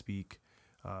heard him speak,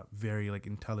 very like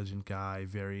intelligent guy,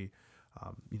 very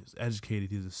he's educated,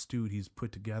 he's astute, he's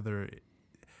put together.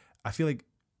 I feel like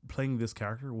playing this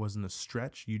character wasn't a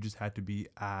stretch. You just had to be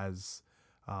as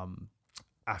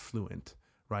affluent,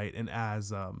 right, and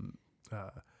as or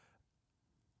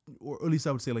at least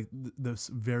I would say like the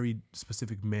very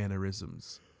specific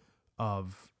mannerisms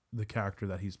of the character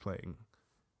that he's playing.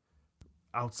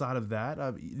 Outside of that,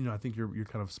 I think you're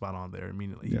kind of spot on there.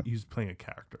 Immediately, he's playing a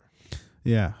character.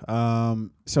 Yeah.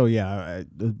 So yeah,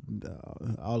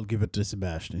 I'll give it to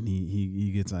Sebastian.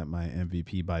 He gets my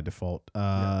MVP by default.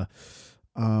 All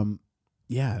the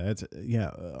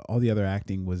other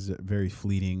acting was very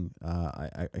fleeting.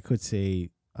 I could say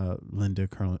Linda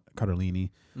Cardellini,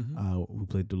 who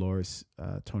played Dolores,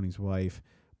 Tony's wife,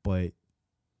 but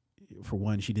for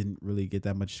one, she didn't really get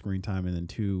that much screen time, and then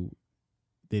two,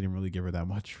 they didn't really give her that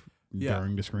much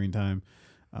during the screen time.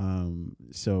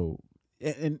 So,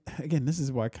 and again, this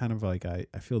is why kind of like I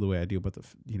feel the way I do about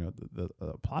the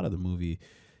plot of the movie.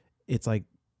 It's like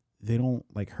they don't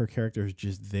like her character is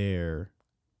just there,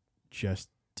 just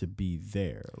to be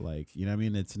there. Like, you know what I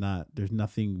mean? It's not. There's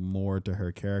nothing more to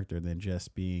her character than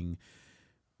just being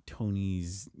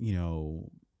Tony's,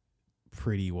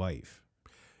 pretty wife.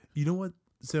 You know what?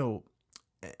 So,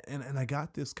 and I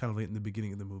got this kind of late in the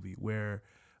beginning of the movie where,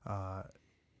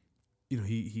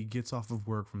 he gets off of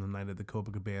work from the night at the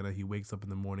Copacabana. He wakes up in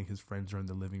the morning. His friends are in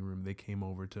the living room. They came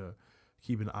over to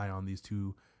keep an eye on these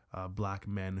two black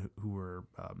men who were,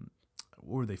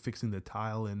 were they fixing the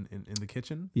tile in the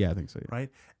kitchen? Yeah, I think so. Yeah. Right.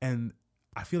 And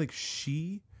I feel like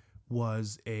she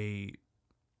was a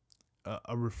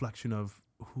reflection of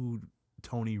who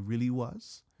Tony really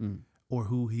was or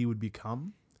who he would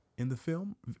become in the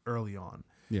film early on.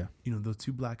 Yeah. Those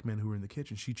two black men who were in the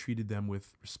kitchen, she treated them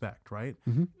with respect, right?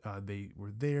 They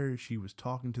were there. She was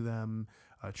talking to them,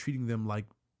 treating them like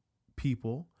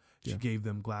people. She gave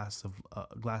them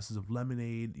glasses of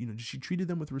lemonade. She treated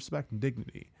them with respect and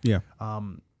dignity. Yeah.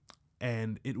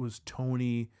 And it was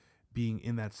Tony being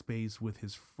in that space with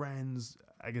his friends,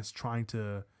 I guess trying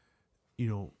to,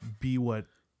 be what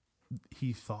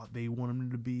he thought they wanted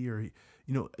him to be, or,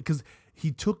 because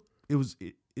it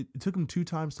took him 2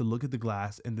 times to look at the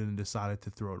glass and then decided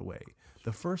to throw it away.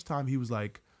 The first time he was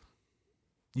like,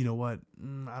 you know what?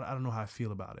 I don't know how I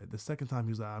feel about it. The second time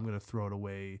he was like, I'm going to throw it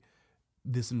away.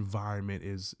 This environment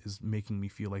is making me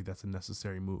feel like that's a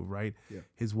necessary move, right? Yeah.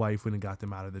 His wife went and got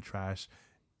them out of the trash.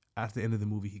 At the end of the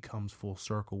movie, he comes full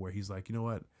circle where he's like, you know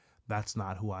what? That's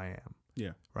not who I am.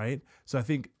 Yeah. Right? So I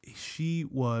think she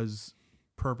was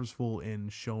purposeful in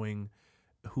showing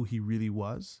who he really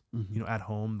was, at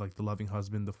home, like the loving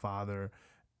husband, the father.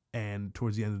 And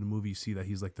towards the end of the movie, you see that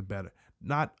he's like the better,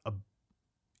 not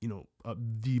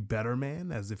the better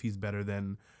man, as if he's better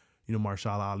than,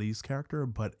 Marshall Ali's character,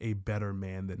 but a better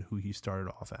man than who he started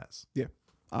off as. Yeah.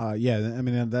 I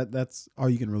mean, that's all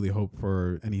you can really hope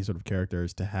for any sort of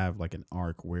characters to have, like an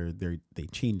arc where they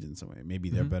change in some way. Maybe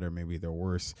they're better, maybe they're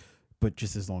worse, but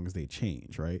just as long as they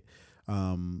change, right?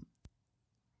 And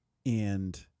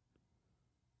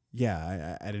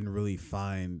yeah, I didn't really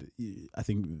find. I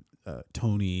think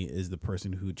Tony is the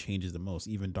person who changes the most.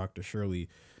 Even Dr. Shirley,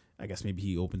 I guess maybe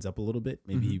he opens up a little bit.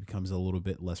 Maybe he becomes a little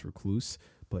bit less recluse.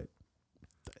 But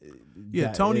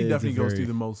Tony definitely goes through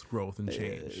the most growth and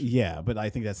change. Yeah, but I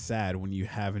think that's sad when you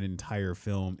have an entire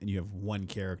film and you have one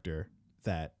character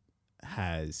that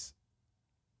has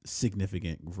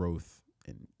significant growth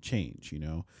and change.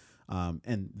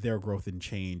 And their growth and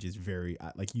change is very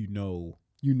like you know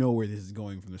where this is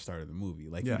going from the start of the movie.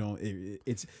 Like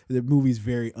it's the movie's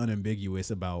very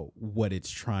unambiguous about what it's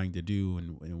trying to do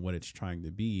and what it's trying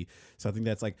to be. So I think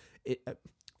that's like it.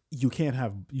 You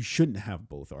shouldn't have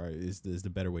both, or is the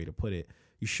better way to put it.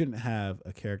 You shouldn't have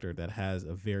a character that has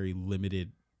a very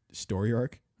limited story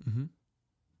arc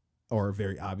or a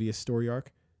very obvious story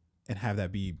arc and have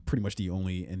that be pretty much the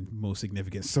only and most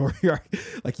significant story arc.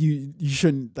 Like you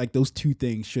shouldn't, like those two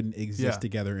things shouldn't exist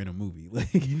together in a movie.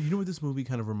 Like, you know what this movie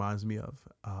kind of reminds me of?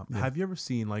 Have you ever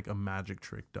seen like a magic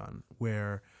trick done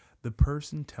where the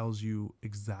person tells you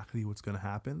exactly what's going to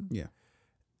happen? Yeah.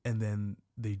 And then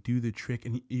they do the trick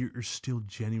and you're still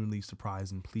genuinely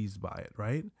surprised and pleased by it,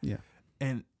 right? Yeah.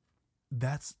 And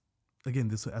that's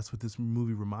what this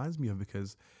movie reminds me of,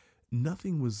 because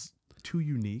nothing was too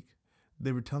unique.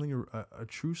 they were telling a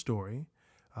true story.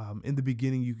 In the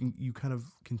beginning, you kind of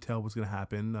can tell what's going to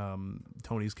happen.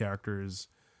 Tony's character is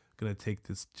going to take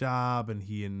this job, and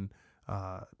he and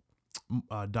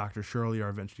Dr. Shirley are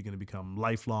eventually going to become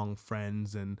lifelong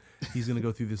friends, and he's going to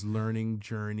go through this learning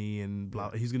journey, and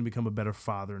blah. He's going to become a better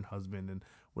father and husband, and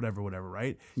whatever,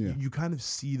 right? Yeah. You kind of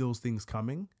see those things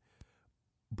coming,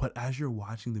 but as you're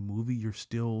watching the movie, you're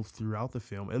still throughout the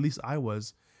film. At least I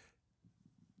was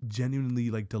genuinely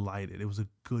like delighted. It was a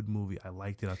good movie. I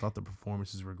liked it. I thought the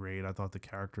performances were great. I thought the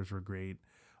characters were great.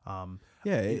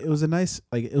 It was a nice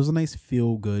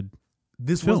feel good.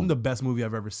 This wasn't the best movie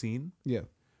I've ever seen. Yeah.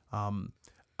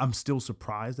 I'm still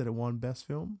surprised that it won Best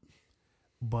Film,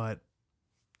 but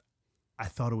I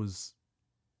thought it was.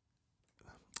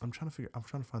 I'm trying to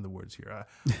find the words here.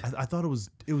 I thought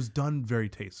it was done very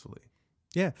tastefully.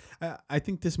 Yeah, I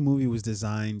think this movie was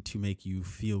designed to make you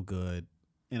feel good.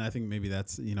 And I think maybe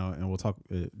that's, and we'll talk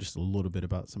just a little bit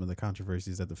about some of the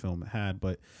controversies that the film had,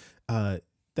 but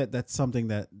that's something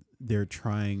that they're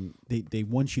trying. They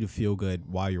want you to feel good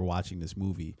while you're watching this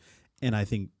movie, and I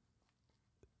think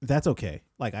that's okay.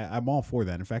 Like I'm all for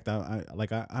that. In fact,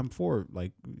 I'm for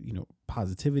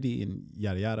positivity and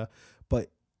yada yada.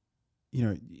 But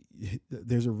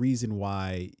there's a reason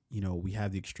why we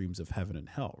have the extremes of heaven and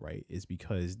hell, right? Is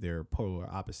because they're polar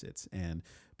opposites, and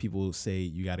people say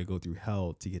you got to go through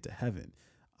hell to get to heaven.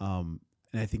 And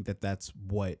I think that's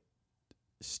what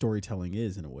storytelling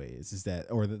is in a way.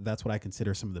 That's what I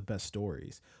consider some of the best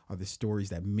stories are the stories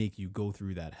that make you go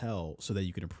through that hell so that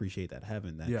you can appreciate that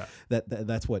heaven.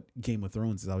 That's what Game of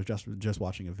Thrones is. I was just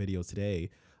watching a video today.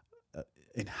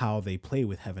 And how they play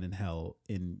with heaven and hell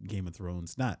in Game of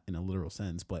Thrones, not in a literal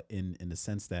sense, but in the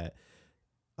sense that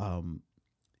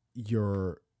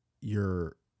your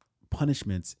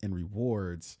punishments and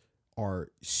rewards are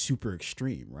super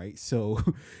extreme, right? So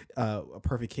a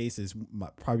perfect case is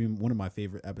probably one of my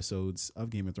favorite episodes of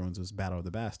Game of Thrones was Battle of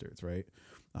the Bastards, right?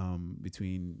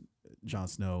 Between Jon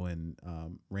Snow and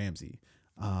Ramsay.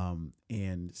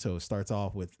 And so it starts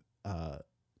off with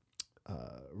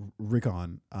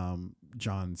Rickon,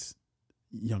 John's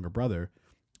younger brother.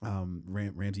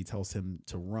 Ramsay tells him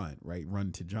to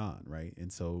run to John, right?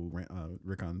 And so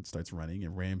Rickon starts running,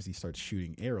 and Ramsay starts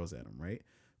shooting arrows at him, right?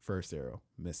 First arrow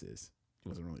misses. He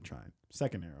wasn't really trying.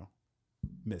 Second arrow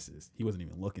misses. He wasn't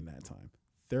even looking that time.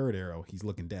 Third arrow, he's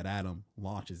looking dead at him,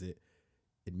 launches it.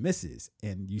 It misses,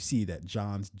 and you see that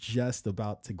John's just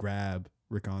about to grab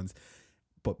Rickon's.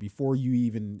 But before you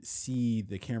even see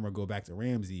the camera go back to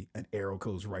Ramsay, an arrow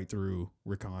goes right through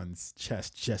Rickon's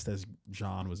chest just as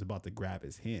John was about to grab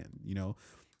his hand.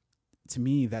 To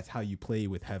me, that's how you play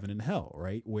with heaven and hell,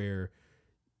 right? Where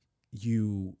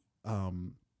you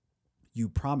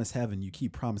promise heaven, you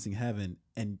keep promising heaven,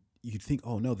 and you think,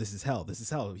 oh no, this is hell.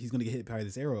 He's going to get hit by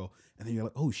this arrow. And then you're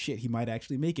like, oh shit, he might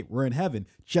actually make it. We're in heaven.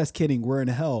 Just kidding. We're in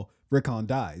hell. Rickon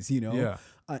dies, Yeah.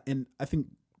 And I think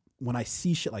when I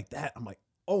see shit like that, I'm like,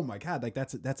 oh my God, like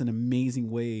that's an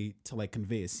amazing way to like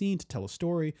convey a scene, to tell a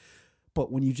story.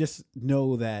 But when you just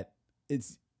know that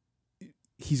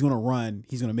he's going to run,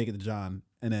 he's going to make it to John,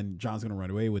 and then John's going to run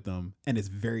away with them, and it's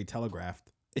very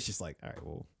telegraphed. It's just like, all right,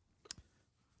 well,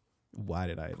 why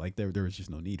did I like there was just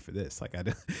no need for this. Like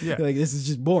like this is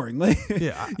just boring. Like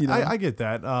I get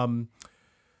that.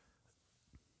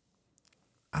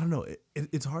 I don't know.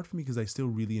 It's hard for me because I still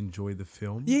really enjoy the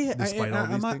film. Yeah, despite all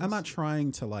these things. I'm not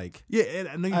trying to like. Yeah, and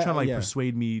I know you're trying to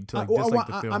persuade me to dislike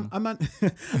the film. I'm not.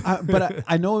 But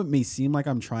I know it may seem like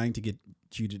I'm trying to get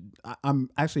you to. I'm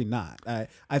actually not.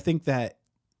 I think that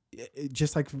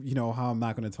just like how I'm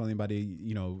not going to tell anybody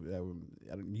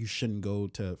you shouldn't go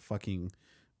to fucking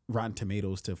Rotten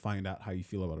Tomatoes to find out how you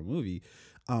feel about a movie.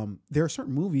 There are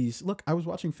certain movies. Look, I was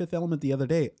watching Fifth Element the other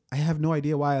day. I have no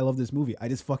idea why I love this movie. I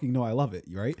just fucking know I love it,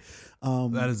 right?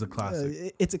 That is a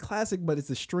classic. It's a classic, but it's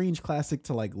a strange classic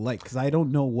to like because I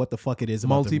don't know what the fuck it is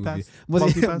about the movie.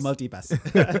 Multipass.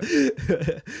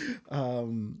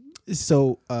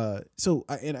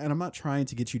 And I'm not trying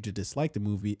to get you to dislike the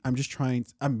movie. I'm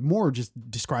more just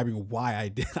describing why I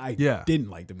didn't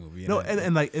like the movie.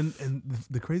 And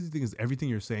the crazy thing is everything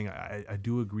you're saying I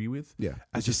do agree with. Yeah,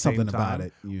 it's just something about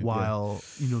it. While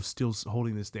still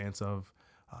holding this stance of,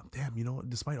 damn,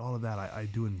 despite all of that, I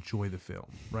do enjoy the film,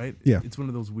 right? Yeah, it's one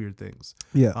of those weird things.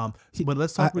 Yeah. But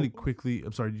let's talk really quickly.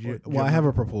 I'm sorry. I have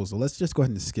a proposal. Let's just go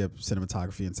ahead and skip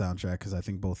cinematography and soundtrack because I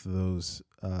think both of those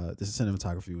the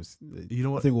cinematography was. You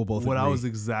know what? I think we'll both. What agree. I was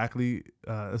exactly.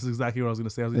 This is exactly what I was going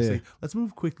to say. I was going to say, let's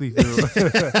move quickly through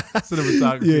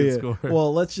cinematography and score.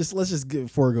 Well, let's just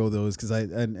forego those because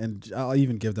and I'll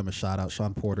even give them a shout out.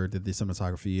 Sean Porter did the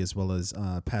cinematography as well as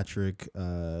Patrick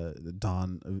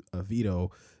Don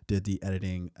Vito did the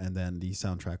editing, and then the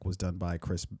soundtrack was done by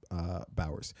Chris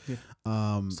Bowers. Yeah.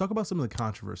 Let's talk about some of the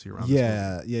controversy around.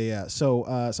 Yeah. So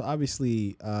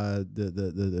obviously,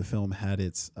 the film had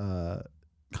its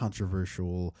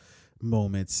controversial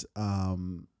moments.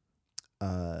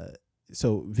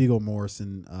 So Viggo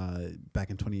Mortensen, back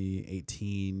in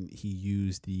 2018, he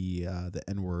used the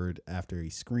N-word after a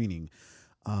screening.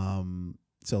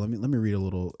 So let me read a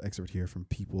little excerpt here from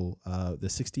People.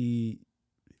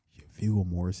 Viggo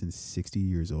Mortensen's 60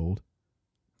 years old.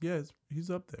 Yeah, he's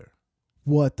up there.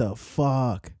 What the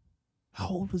fuck? How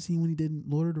old was he when he did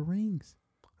Lord of the Rings?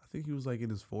 I think he was like in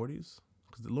his 40s.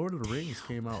 Because the Lord of the Rings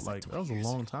came out that was a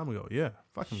long time ago. Yeah,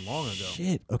 fucking long ago.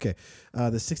 Shit. Okay.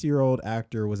 The 60-year-old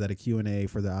actor was at a Q&A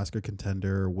for the Oscar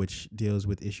Contender, which deals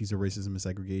with issues of racism and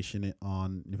segregation,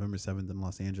 on November 7th in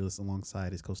Los Angeles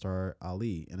alongside his co-star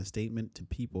Ali. In a statement to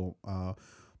People,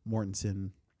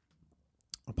 Mortensen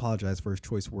apologized for his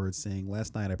choice words, saying,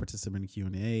 "Last night I participated in a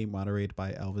Q&A moderated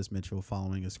by Elvis Mitchell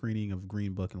following a screening of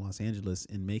Green Book in Los Angeles,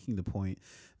 in making the point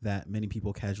that many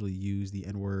people casually use the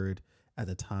N-word at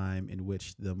the time in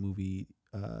which the movie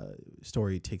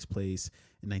story takes place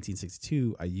in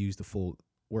 1962. I used the full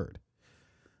word."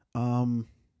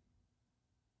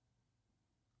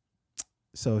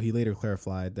 So he later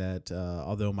clarified that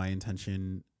although my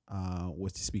intention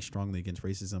was to speak strongly against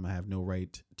racism, I have no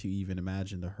right to even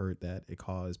imagine the hurt that it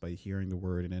caused by hearing the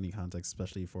word in any context,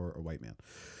 especially for a white man.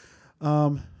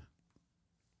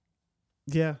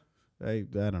 Yeah, I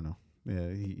don't know.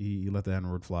 Yeah, he let the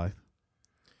N-word fly.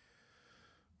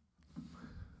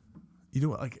 You know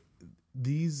what? Like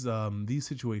these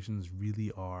situations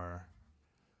really are.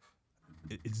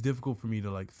 It's difficult for me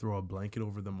to like throw a blanket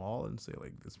over them all and say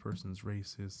like this person's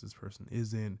racist, this person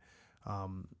isn't.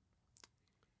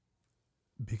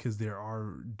 Because there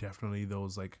are definitely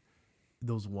those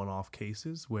one-off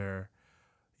cases where,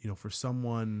 you know, for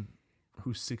someone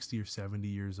who's 60 or 70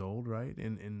 years old, right,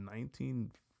 in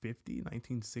 1950,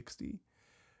 1960,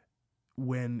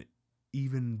 when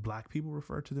even black people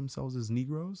refer to themselves as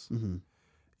Negroes, Mm-hmm.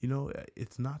 you know,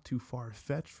 it's not too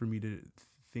far-fetched for me to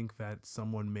think that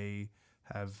someone may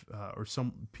have, or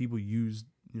some people use,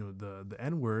 you know, the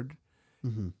N-word,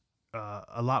 Mm-hmm.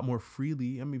 a lot more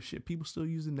freely. I mean, shit, people still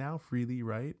use it now freely,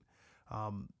 right?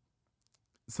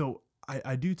 So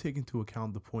I do take into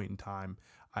account the point in time.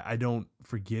 I don't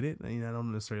forget it. I mean, I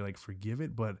don't necessarily like forgive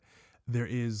it, but there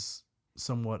is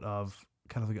somewhat of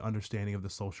kind of like an understanding of the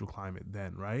social climate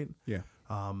then, right? Yeah.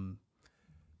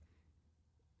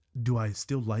 Do I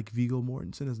still like Viggo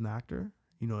Mortensen as an actor?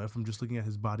 You know, if I'm just looking at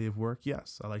his body of work,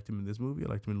 yes, I liked him in this movie. I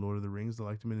liked him in Lord of the Rings. I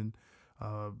liked him in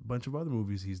a bunch of other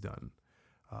movies he's done.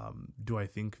 Do I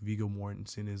think Viggo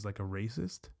Mortensen is like a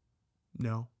racist?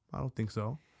 No, I don't think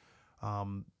so.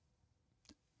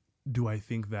 Do I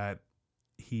think that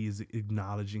he is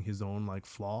acknowledging his own like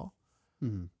flaw?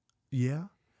 Mm-hmm. Yeah.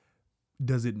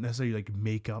 Does it necessarily like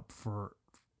make up for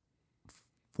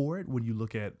it when you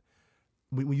look at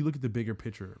the bigger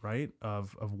picture, right?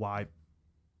 Of why,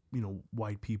 you know,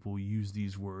 white people use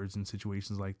these words in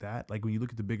situations like that. Like when you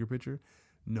look at the bigger picture,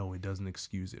 no, it doesn't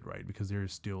excuse it, right? Because there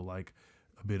is still like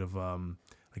a bit of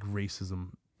like racism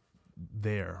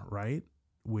there, right?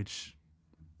 Which,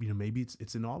 you know, maybe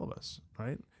it's in all of us,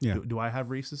 right? Yeah. Do I have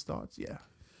racist thoughts? Yeah.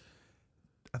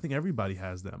 I think everybody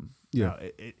has them. Yeah.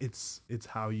 It's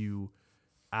how you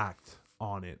act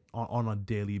on it on a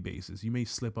daily basis. You may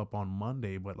slip up on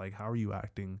Monday, but like, how are you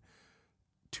acting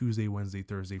Tuesday, Wednesday,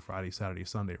 Thursday, Friday, Saturday,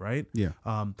 Sunday, right? Yeah.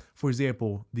 For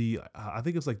example, I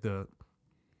think it's like the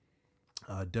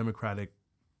Democratic,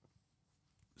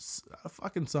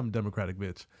 fucking some Democratic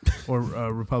bitch or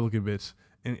Republican bitch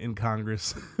in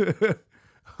Congress,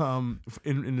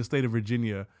 in the state of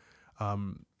Virginia.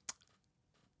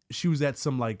 She was at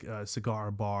some like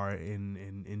cigar bar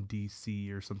in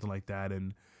DC or something like that,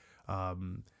 and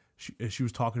she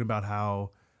was talking about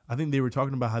how, I think they were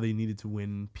talking about how they needed to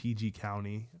win PG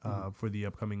County for the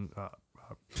upcoming.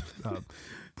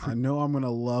 I know I'm gonna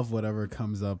love whatever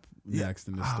comes up next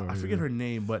in the story. I forget her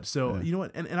name, but you know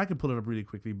what? And I can pull it up really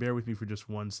quickly. Bear with me for just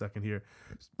 1 second here.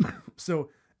 So,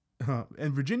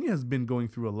 and Virginia has been going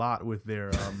through a lot with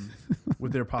their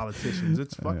politicians.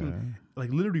 It's fucking like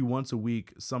literally once a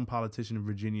week, some politician in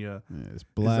Virginia is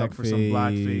up for some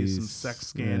blackface, some sex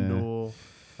scandal,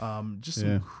 just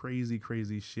some crazy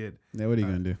shit. Yeah, what are you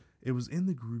gonna do? It was in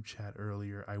the group chat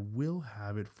earlier. I will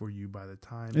have it for you by the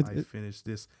time I finish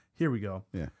this. Here we go.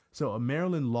 Yeah. So a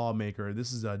Maryland lawmaker,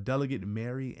 this is Delegate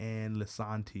Mary Ann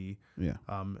Lisanti. Yeah.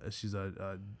 She's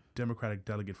a Democratic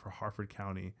delegate for Harford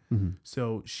County. Mm-hmm.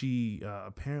 So she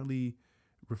apparently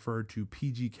referred to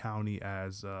PG County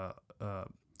as a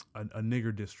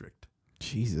nigger district.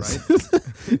 Jesus.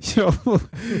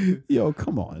 Right? yo,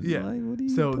 come on. Yeah. Like, what are you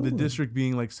So doing? the district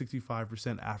being like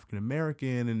 65% African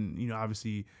American, and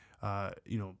obviously,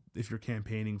 if you're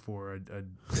campaigning for a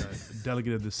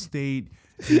delegate of the state,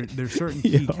 there's certain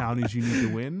key counties you need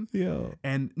to win. Yeah.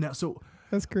 And now, so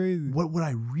that's crazy. What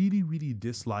I really, really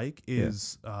dislike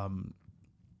is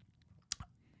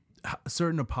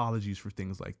certain apologies for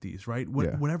things like these, right?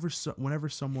 Whenever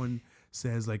someone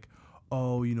says like,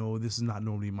 oh, this is not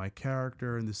normally my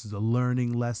character and this is a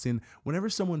learning lesson. Whenever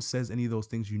someone says any of those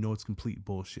things, it's complete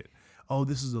bullshit. Oh,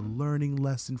 this is a learning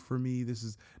lesson for me. This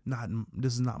is not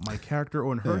my character.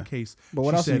 Or in her case, but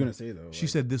what else are you gonna say though? She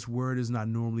said this word is not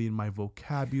normally in my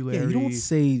vocabulary. Yeah, you don't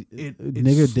say it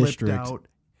nigga district. Out.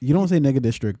 You don't say nigga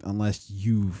district unless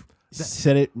you've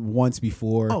said it once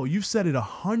before. Oh, you've said it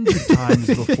 100 times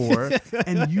before,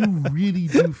 and you really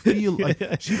do feel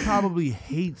like she probably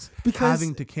hates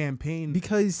having to campaign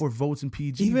for votes in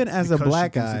PG. Even as a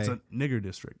black guy, it's a nigger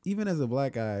district. Even as a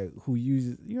black guy who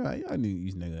uses, I knew you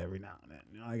use nigga every now and then.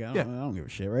 I don't give a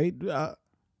shit, right?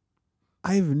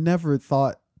 I've never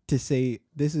thought to say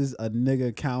this is a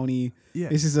nigga county. Yeah.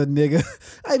 This is a nigga.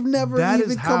 I've never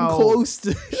even come close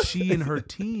to. She and her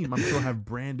team, I'm sure, have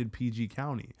branded PG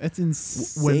County. That's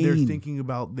insane. When they're thinking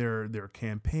about their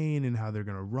campaign and how they're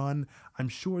going to run, I'm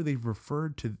sure they've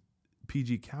referred to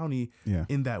PG County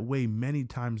in that way many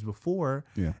times before.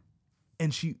 Yeah.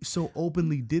 And she so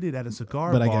openly did it at a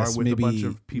cigar bar with a bunch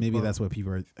of people. Maybe that's what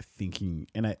people are thinking.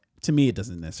 And to me, it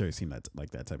doesn't necessarily seem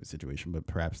like that type of situation, but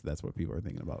perhaps that's what people are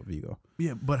thinking about Vigo.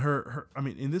 Yeah, but her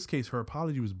in this case, her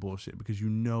apology was bullshit because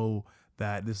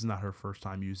that this is not her first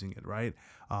time using it, right?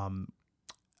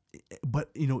 But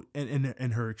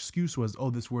and her excuse was, oh,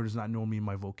 this word is not normally in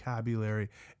my vocabulary.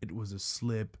 It was a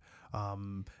slip.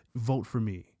 Vote for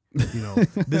me.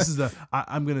 This is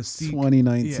I'm gonna see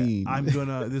 2019.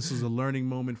 This is a learning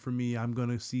moment for me. I'm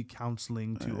gonna see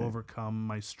counseling to overcome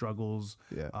my struggles.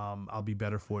 Yeah. I'll be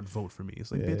better for it. Vote for me. It's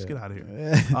like, bitch, get out of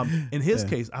here. In his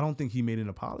case, I don't think he made an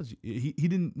apology. He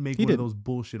didn't make one of those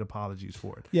bullshit apologies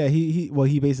for it. Yeah.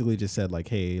 He basically just said like,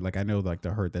 hey, like I know like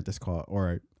the hurt that this caused,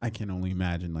 or I can only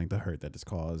imagine like the hurt that this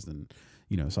caused, and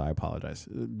so I apologize.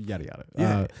 Yada yada.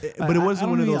 Yeah, but it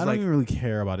wasn't one of those. I don't even really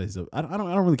care about his. I don't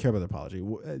really care about the apology.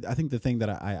 I think the thing that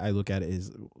I look at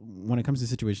is when it comes to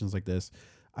situations like this,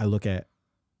 I look at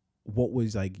what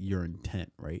was like your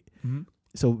intent, right? Mm-hmm.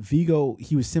 So Vigo,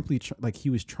 he was simply he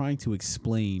was trying to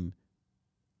explain,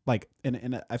 like,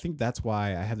 and I think that's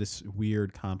why I have this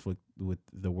weird conflict with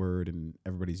the word and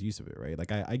everybody's use of it, right?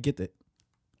 Like I get that.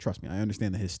 Trust me, I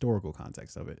understand the historical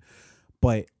context of it,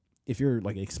 but if you're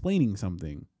like explaining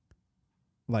something,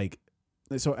 like,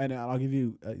 so, and I'll give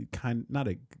you not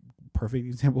a perfect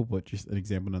example, but just an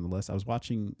example nonetheless. I was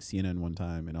watching CNN one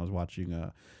time, and I was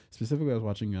watching specifically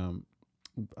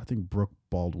I think Brooke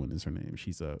Baldwin is her name.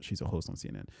 She's a host on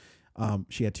CNN.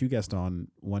 She had two guests on.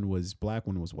 One was black,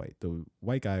 one was white. The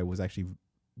white guy was actually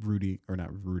not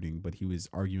rooting, but he was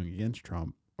arguing against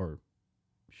Trump or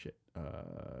shit.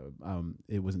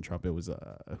 It wasn't Trump. It was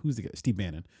who's the guy? Steve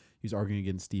Bannon. He was arguing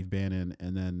against Steve Bannon,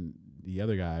 and then the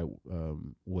other guy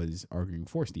was arguing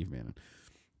for Steve Bannon.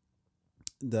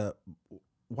 The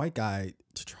white guy,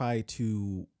 to try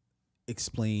to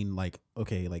explain, like,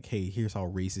 okay, like, hey, here's how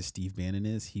racist Steve Bannon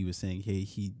is. He was saying, hey,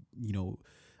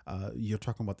 you're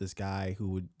talking about this guy who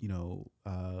would,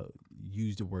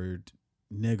 use the word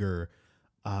nigger,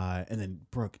 and then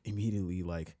Brooke immediately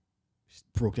like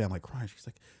broke down like crying. She's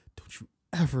like, don't you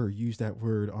ever use that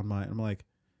word on my. I'm like,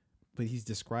 but he's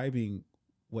describing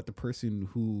what the person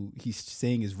who he's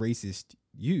saying is racist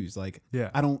use. Like, yeah,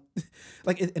 I don't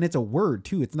like it, and it's a word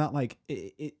too. It's not like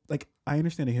it like, I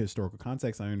understand the historical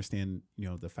context. I understand,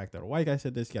 the fact that a white guy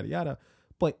said this, yada yada,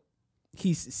 but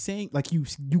he's saying, like, you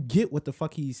get what the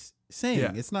fuck he's saying.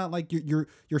 Yeah. It's not like you're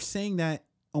saying that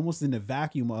almost in a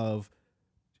vacuum of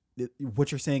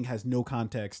what you're saying has no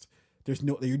context. There's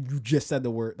no, you just said the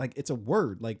word, like, it's a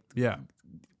word, like, yeah.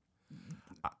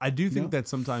 I do think that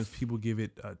sometimes people give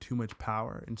it too much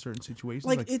power in certain situations.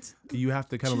 Like it's, you have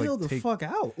to kind of like the take fuck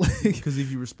out, because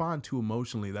if you respond too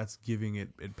emotionally, that's giving it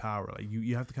power. Like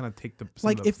you have to kind of take the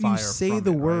like, if fire you say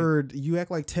the word, right? You act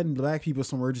like 10 black people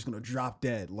somewhere are just gonna drop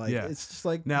dead. Like, yeah. It's just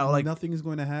like, now, like, nothing is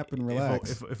going to happen.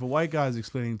 Relax. If a white guy is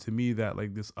explaining to me that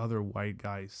like this other white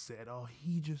guy said, oh,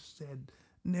 he just said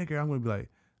nigger, I'm gonna be like,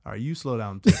 All right, you slow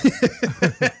down too.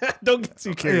 Don't get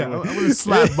too carried away. I'm gonna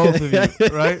slap both of you,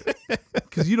 right?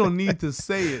 Because you don't need to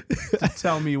say it to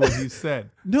tell me what he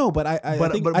said. No, but I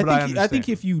think understand.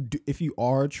 if you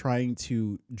are trying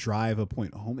to drive a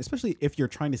point home, especially if you're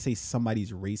trying to say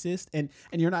somebody's racist and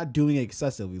you're not doing it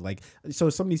excessively, like so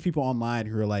some of these people online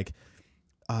who are like.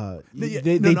 They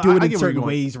do it in certain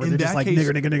ways where they're just like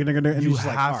nigger, and you're just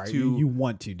like, all right, you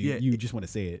want to, dude. You just want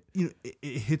to say it. You know,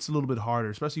 it hits a little bit harder,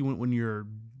 especially when you're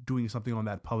doing something on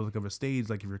that public of a stage,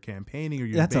 like if you're campaigning or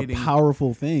you're That's debating. A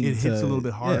powerful thing. It hits a little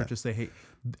bit harder to say, hey,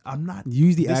 I'm not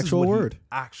use the actual word. He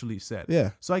actually said.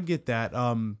 Yeah. So I get that.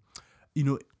 You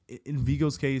know, in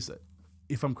Vigo's case,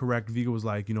 if I'm correct, Vigo was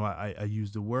like, you know, I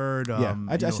used the word.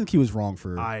 I think he was wrong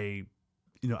for. I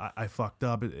fucked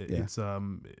up. It's a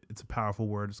powerful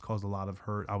word. It's caused a lot of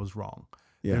hurt. I was wrong.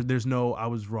 Yeah. There's no I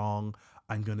was wrong.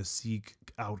 I'm gonna seek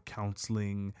out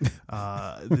counseling.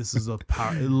 This is a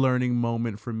learning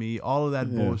moment for me. All of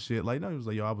that bullshit. Like no, he was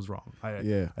like, yo, I was wrong. I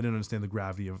didn't understand the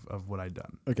gravity of what I'd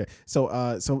done. Okay,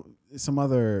 so some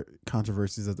other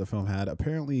controversies that the film had.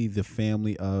 Apparently, the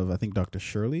family of I think Dr.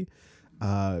 Shirley,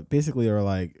 basically are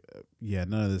like, yeah,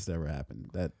 none of this ever happened.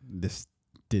 That this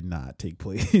did not take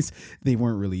place. They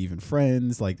weren't really even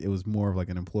friends. Like it was more of like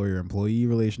an employer-employee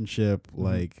relationship. Mm-hmm.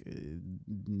 Like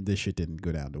this shit didn't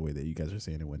go down the way that you guys are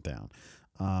saying it went down.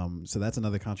 So that's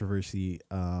another controversy.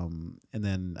 And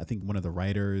then I think one of the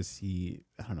writers, they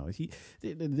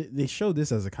showed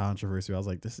this as a controversy. I was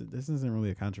like, this isn't really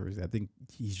a controversy. I think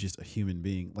he's just a human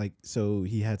being. Like, so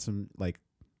he had some like,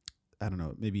 I don't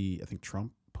know, maybe I think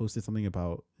Trump posted something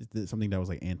about something that was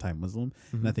like anti-Muslim.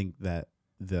 Mm-hmm. And I think that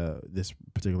this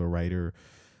particular writer,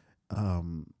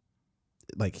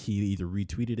 like he either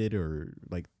retweeted it or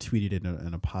like tweeted it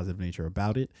in a positive nature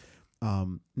about it.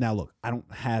 Now look, I don't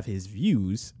have his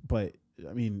views, but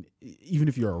I mean, even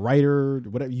if you're a writer,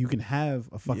 whatever, you can have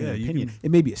a fucking opinion.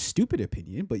 It may be a stupid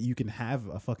opinion, but you can have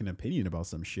a fucking opinion about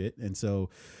some shit. And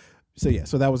so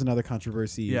that was another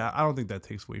controversy. Yeah, I don't think that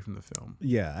takes away from the film.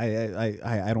 Yeah,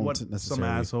 I don't necessarily. Some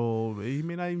asshole, he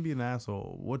may not even be an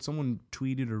asshole. What someone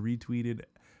tweeted or retweeted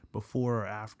before or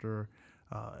after,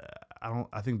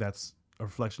 I think that's a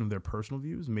reflection of their personal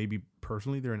views. Maybe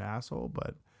personally they're an asshole,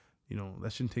 but you know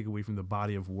that shouldn't take away from the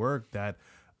body of work that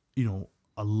you know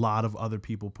a lot of other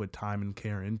people put time and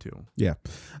care into. Yeah.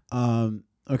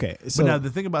 Okay, so but now the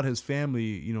thing about his family,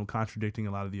 you know, contradicting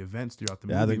a lot of the events throughout the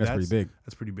movie, I think that's pretty big.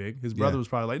 That's pretty big. His brother was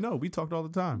probably like, "No, we talked all the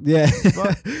time." Yeah,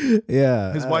 but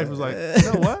yeah. His wife was like,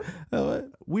 "You know what?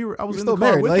 I was in the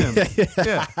car married, with him.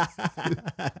 Yeah,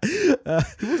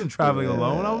 he wasn't traveling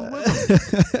alone. I was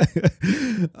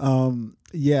with him."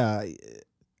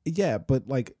 Yeah, but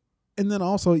like, and then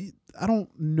also, I don't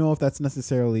know if that's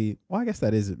necessarily. Well, I guess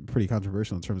that is pretty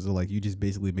controversial in terms of like you just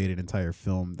basically made an entire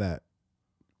film that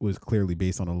was clearly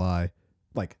based on a lie,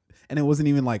 like, and it wasn't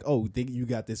even like, oh, you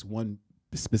got this one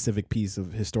specific piece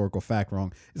of historical fact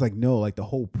wrong. It's like, no, like the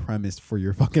whole premise for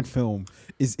your fucking film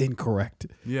is incorrect.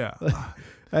 Yeah.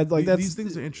 Like these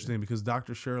things are interesting because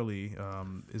Dr. Shirley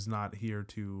is not here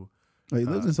to. He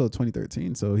lived until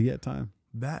 2013, so he had time.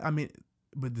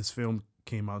 But this film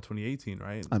came out 2018,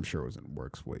 right? I'm sure it was in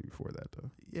works way before that, though.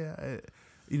 Yeah,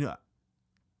 you know,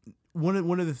 one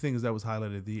of the things that was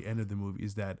highlighted at the end of the movie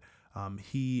is that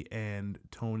he and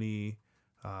Tony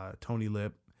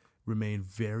Lip remain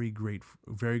very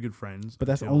good friends. But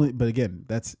that's only. But again,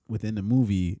 that's within the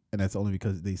movie, and that's only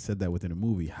because they said that within a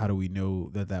movie. How do we know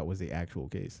that was the actual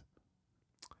case?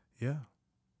 Yeah,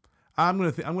 I'm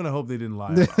gonna hope they didn't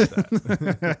lie about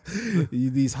that.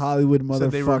 These Hollywood motherfuckers.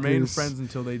 Said they remained friends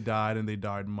until they died, and they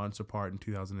died months apart in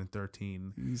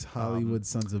 2013. These Hollywood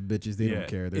sons of bitches, they don't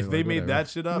care. If they made that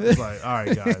shit up, it's like, all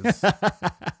right, guys.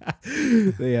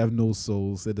 They have no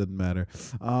souls. It doesn't matter.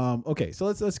 Okay, so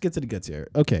let's get to the guts here.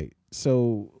 Okay,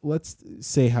 so let's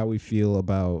say how we feel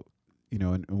about, you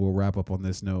know, and we'll wrap up on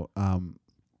this note.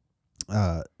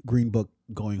 Green Book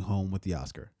going home with the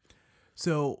Oscar.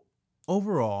 So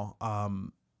overall,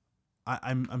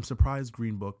 I'm surprised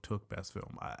Green Book took Best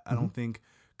Film. I don't think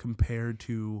compared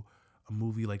to a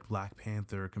movie like Black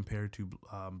Panther, compared to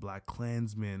Black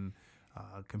Klansman,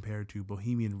 compared to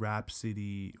Bohemian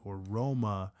Rhapsody or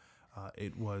Roma,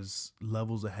 it was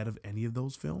levels ahead of any of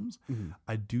those films. Mm-hmm.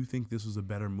 I do think this was a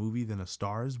better movie than A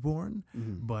Star Is Born,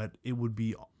 but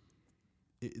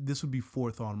this would be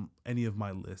fourth on any of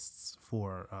my lists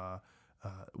for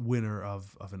winner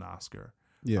of an Oscar.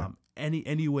 Yeah.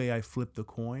 Any way I flip the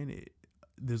coin,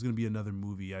 there's going to be another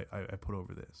movie I put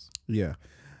over this. Yeah.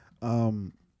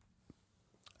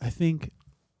 I think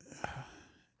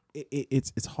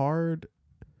it's hard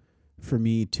for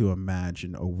me to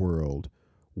imagine a world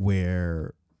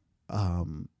where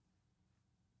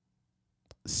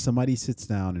somebody sits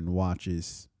down and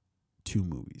watches 2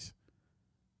 movies.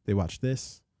 They watch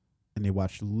this, and they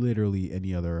watch literally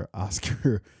any other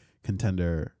Oscar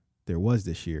contender there was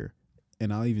this year.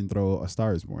 And I'll even throw A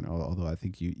Star Is Born, although I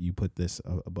think you put this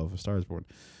above A Star Is Born.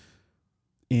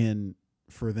 And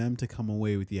for them to come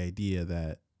away with the idea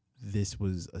that this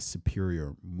was a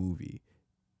superior movie,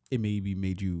 it maybe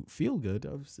made you feel good.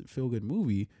 It was a feel-good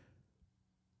movie,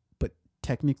 but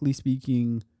technically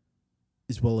speaking,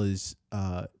 as well as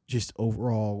just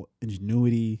overall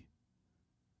ingenuity,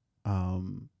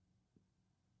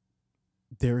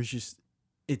 there's just,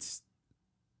 it's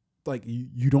like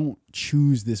you don't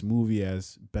choose this movie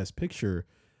as Best Picture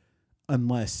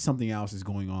unless something else is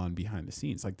going on behind the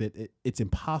scenes. Like that, it's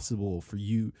impossible for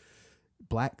you.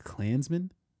 Black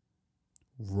Klansman,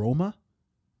 Roma,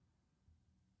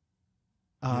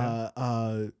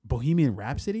 Bohemian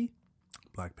Rhapsody,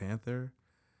 Black Panther,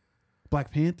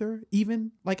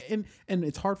 even like, and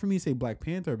it's hard for me to say Black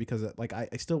Panther because like I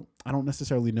don't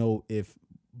necessarily know if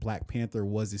Black Panther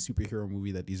was a superhero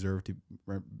movie that deserved to.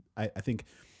 I think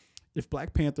if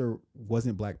Black Panther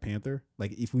wasn't Black Panther,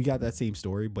 like if we got that same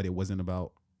story but it wasn't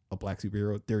about a black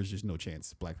superhero, there's just no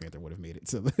chance Black Panther would have made it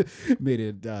to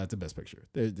Best Picture.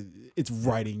 It's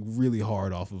riding really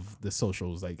hard off of the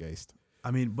social zeitgeist.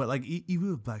 I mean, but like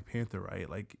even with Black Panther, right?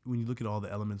 Like when you look at all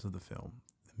the elements of the film,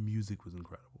 the music was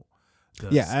incredible.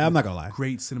 I'm not gonna lie.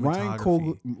 Great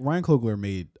cinematography. Ryan Coogler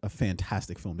made a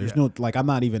fantastic film. There's no like. I'm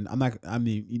not trying to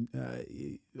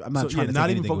not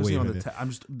take even focusing on it. I'm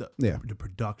just the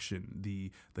production,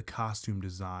 the costume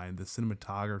design, the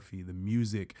cinematography, the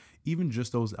music, even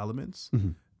just those elements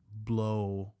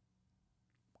blow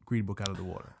Green Book out of the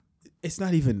water. It's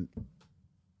not even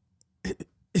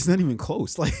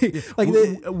close.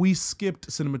 We skipped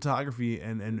cinematography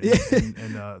and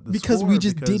the because we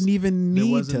just didn't even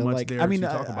need to. Like, I mean,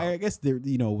 I guess there,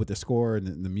 with the score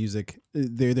and the music,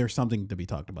 there's something to be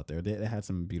talked about there. They had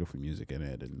some beautiful music in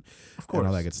it, and of course, and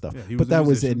all that good stuff. Yeah, but that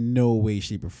was in no way,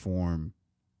 shape, or form,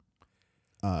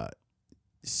 like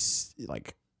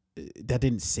that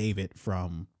didn't save it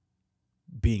from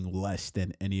being less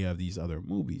than any of these other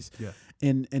movies. Yeah,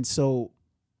 and so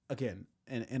again.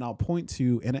 And I'll point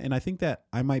to, and I think that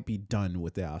I might be done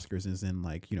with the Oscars as in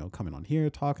like, coming on here,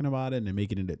 talking about it and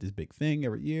making it this big thing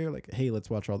every year. Like, hey, let's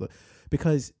watch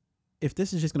because if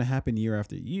this is just going to happen year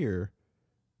after year,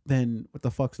 then what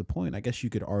the fuck's the point? I guess you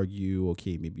could argue,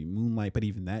 okay, maybe Moonlight, but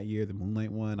even that year, the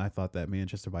Moonlight one, I thought that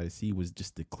Manchester by the Sea was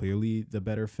just clearly the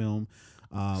better film.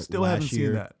 Still haven't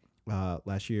seen that.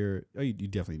 Last year, you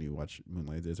definitely need to watch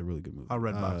Moonlight. It's a really good movie. I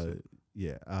read about it.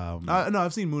 Yeah. No,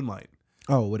 I've seen Moonlight.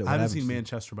 Oh, what I haven't seen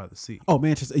Manchester by the Sea. Oh,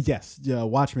 Manchester. Yes. Yeah.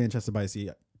 Watch Manchester by the Sea.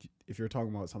 If you're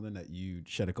talking about something that you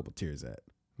shed a couple tears at.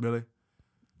 Really?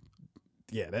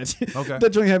 Yeah. That's okay. That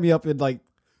joint had me up at like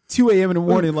 2 a.m. in the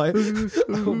morning. Like,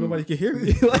 I hope nobody can hear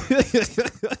me.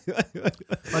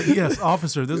 Like, yes,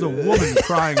 officer, there's a woman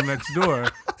crying next door.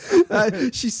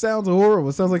 She sounds horrible.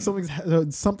 It sounds like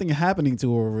something happening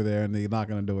to her over there, and they knock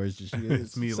on the door.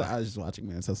 It's me. I was just watching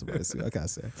Manchester by the Sea. I gotta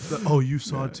say. Oh, you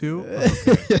saw it too?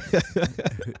 Okay.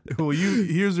 Well,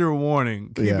 here's your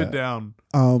warning. Keep it down.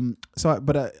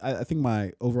 But I think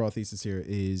my overall thesis here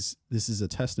is this is a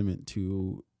testament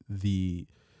to the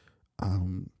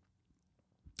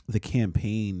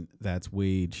campaign that's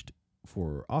waged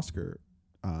for Oscar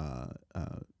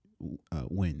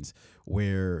wins,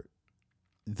 where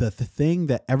the thing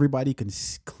that everybody can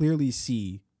clearly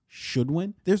see should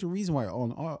win. There's a reason why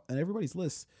on everybody's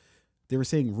list they were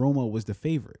saying Roma was the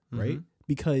favorite, right?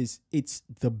 Because it's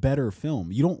the better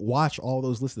film. You don't watch all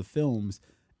those lists of films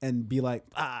and be like,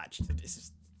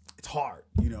 it's hard.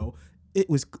 It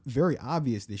was very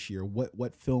obvious this year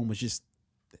what film was just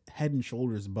head and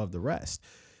shoulders above the rest.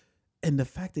 And the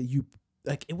fact that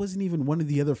it wasn't even one of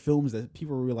the other films that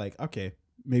people were like, okay,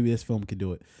 maybe this film could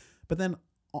do it. But then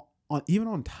even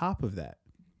on top of that,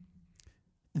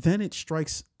 then it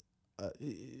strikes,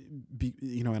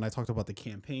 and I talked about the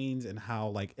campaigns and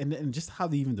how and just how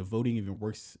the voting even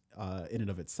works in and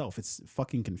of itself. It's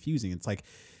fucking confusing. It's like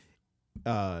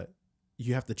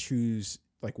you have to choose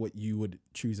like what you would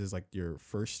choose as like your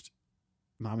first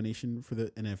nomination for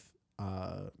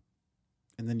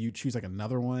and then you choose like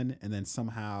another one, and then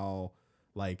somehow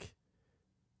like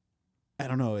I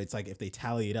don't know, it's like if they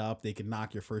tally it up, they could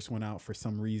knock your first one out for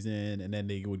some reason, and then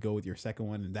they would go with your second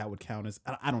one, and that would count as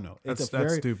I don't know. That's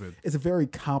stupid. It's a very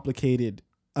complicated,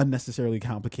 unnecessarily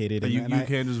complicated. You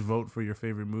can't just vote for your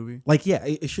favorite movie. Like, yeah,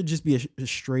 it should just be a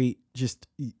straight. Just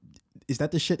is that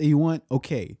the shit that you want?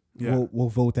 Okay, yeah. We'll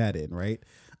vote that in, right?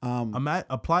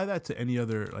 Apply that to any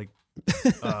other like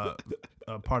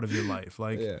part of your life,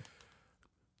 like. Yeah.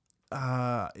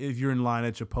 if you're in line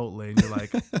at Chipotle and you're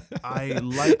like,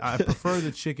 I prefer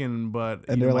the chicken, but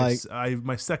and they're like,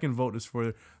 my second vote is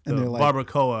for the like,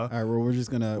 barbacoa. All right, well,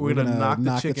 we're gonna knock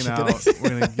the chicken out. We're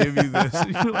gonna give you this.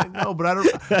 You're like, no, but I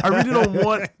really don't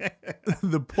want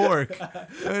the pork.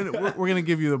 And we're gonna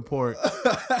give you the pork.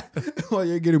 Well,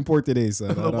 you're getting pork today,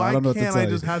 son. Why can't I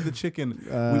just have the chicken?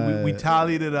 We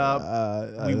tallied it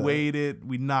up. We weighed it.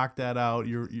 We knocked that out.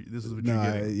 This is what you're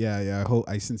getting. Yeah.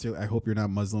 I hope you're not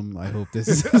Muslim. I hope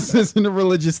this isn't a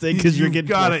religious thing because you're getting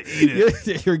gotta eat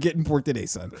it. You're getting pork today,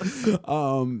 son.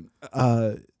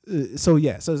 So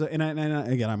and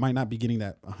again, I might not be getting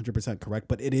that 100% correct,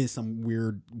 but it is some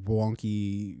weird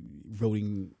wonky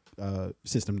voting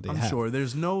system they have. I'm sure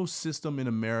there's no system in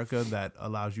America that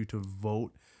allows you to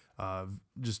vote,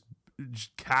 just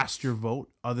cast your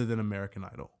vote other than American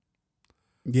Idol.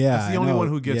 Yeah, that's the only one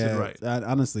who gets it right.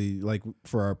 Honestly, like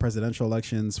for our presidential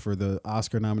elections, for the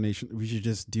Oscar nomination, we should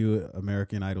just do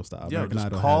American Idol style. Yeah, American just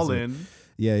Idol call in.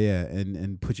 Yeah,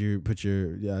 and put your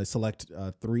select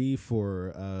 3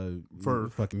 for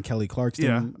fucking Kelly Clarkson.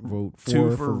 Yeah. Vote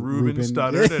 2 for Ruben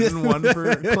Studdard and 1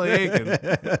 for Clay Aiken.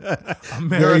 America,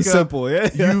 very simple. Yeah,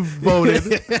 you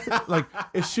voted. Like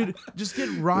it should just get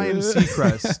Ryan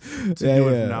Seacrest to do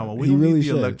it from now on. We don't really need the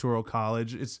should. Electoral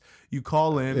College. It's you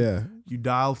call in. Yeah. You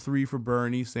dial 3 for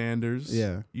Bernie Sanders.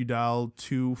 Yeah. You dial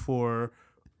 2 for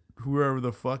whoever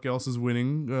the fuck else is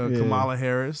winning, Kamala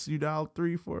Harris. You dial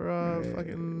 3 for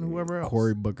fucking whoever else.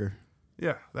 Cory Booker.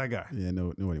 Yeah, that guy. Yeah,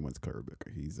 nobody wants Cory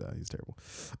Booker. He's terrible.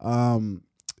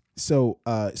 So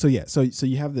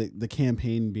you have the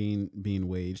campaign being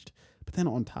waged, but then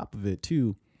on top of it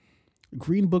too,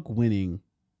 Green Book winning,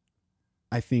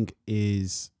 I think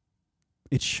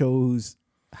it shows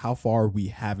how far we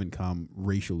haven't come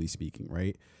racially speaking,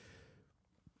 right?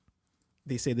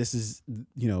 They say this is,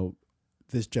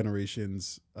 this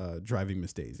generation's driving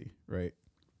Miss Daisy, right?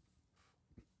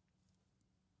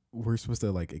 We're supposed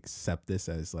to like accept this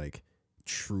as like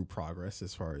true progress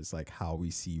as far as like how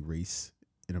we see race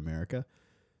in America.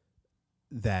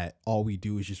 That all we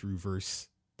do is just reverse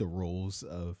the roles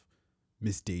of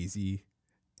Miss Daisy,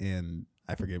 and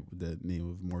I forget what the name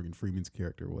of Morgan Freeman's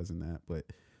character was in that, but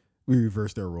we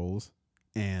reverse their roles,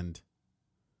 and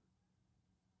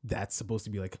that's supposed to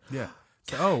be like, yeah.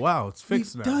 So, oh wow, it's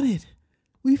fixed now. We've done it.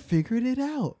 We figured it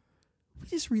out. We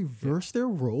just reversed their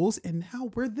roles, and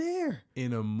now we're there.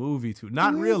 In a movie, too.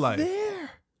 Not in real life. There.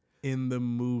 In the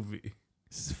movie.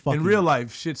 In real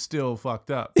life, shit's still fucked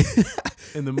up.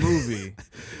 In the movie,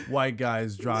 white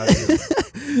guys driving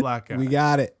black guys. We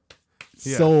got it.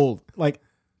 Yeah. Sold. Like,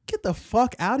 get the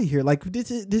fuck out of here. Like,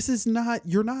 this is not,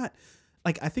 you're not,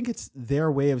 like, I think it's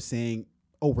their way of saying,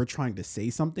 oh, we're trying to say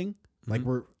something. Like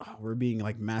we're being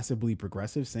like massively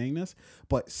progressive saying this,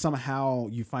 but somehow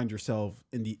you find yourself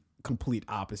in the complete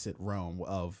opposite realm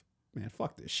of, man,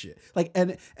 fuck this shit. Like,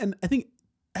 and I think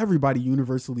everybody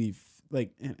universally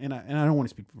like, and I don't want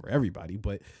to speak for everybody,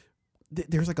 but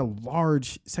there's like a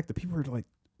large sect of people who are like,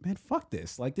 man, fuck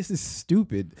this. Like, this is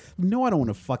stupid. No, I don't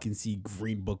want to fucking see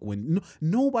Green Book win. No,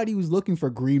 nobody was looking for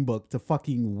Green Book to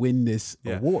fucking win this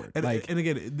award. And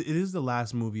again, it is the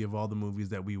last movie of all the movies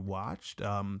that we watched.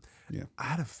 I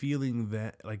had a feeling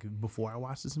that, like, before I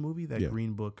watched this movie, that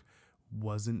Green Book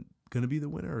wasn't going to be the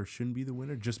winner or shouldn't be the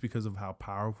winner just because of how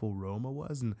powerful Roma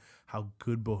was and how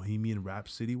good Bohemian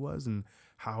Rhapsody was and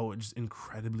how just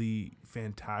incredibly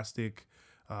fantastic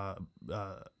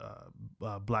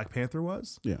Black Panther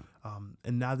was. Yeah.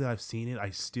 And now that I've seen it, I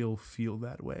still feel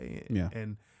that way. Yeah.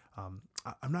 And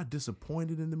I'm not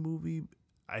disappointed in the movie.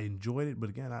 I enjoyed it, but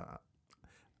again,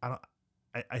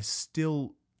 I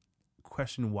still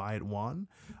question why it won.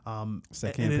 And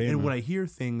when I hear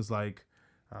things like,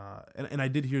 and I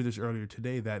did hear this earlier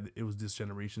today, that it was this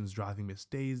generation's driving Miss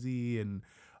Daisy, and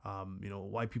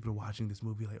white people are watching this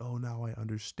movie like, oh, now I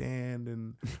understand,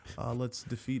 and let's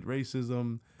defeat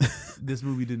racism. This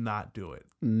movie did not do it.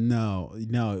 No,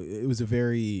 it was a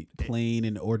very plain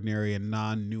and ordinary and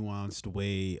non-nuanced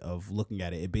way of looking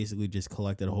at it. It basically just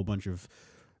collected a whole bunch of,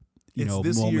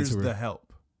 this year's The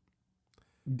Help.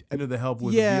 The Help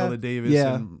with Viola Davis.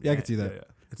 Yeah, I could see that.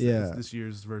 It's this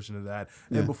year's version of that.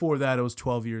 And before that, it was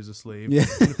 12 Years a Slave. Yeah.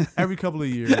 Every couple of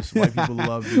years, white people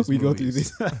love these movies. Go through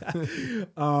these.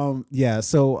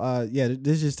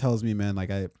 This just tells me, man,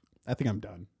 like, I think I'm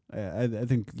done. I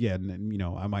think, I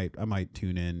might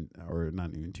tune in, or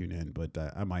not even tune in, but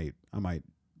I might.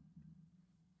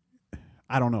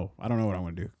 I don't know what I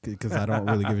want to do because I don't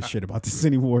really give a shit about this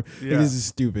anymore. Yeah. This is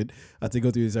stupid to go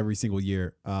through this every single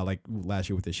year. Like last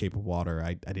year with The Shape of Water,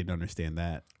 I didn't understand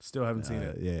that. Still haven't seen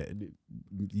it. Yeah,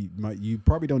 you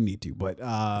probably don't need to, but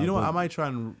I might try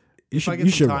and If I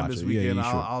get some time this weekend,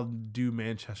 I'll do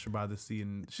Manchester by the Sea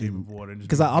and Shape of Water.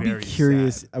 Because I'll be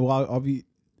curious. Sad. Well, I'll be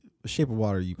Shape of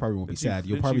Water. You probably won't be sad.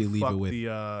 You'll probably leave it with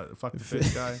fuck the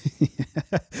fish guy.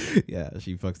 Yeah,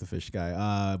 she fucks the fish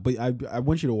guy. But I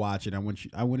want you to watch it. I want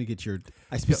to get your.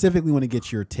 I specifically want to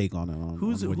get your take on it.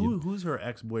 Who's her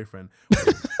ex-boyfriend?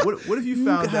 What if you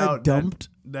found out dumped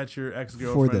that your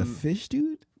ex-girlfriend for the fish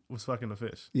dude was fucking the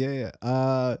fish? Yeah.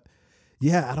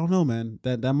 Yeah, I don't know, man.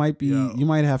 That might be. You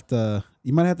might have to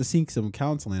seek some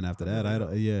counseling after that.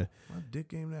 My dick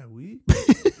game that week.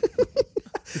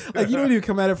 Like, you don't even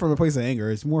come at it from a place of anger.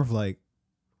 It's more of like,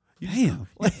 damn.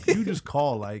 You just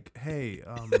call like, hey,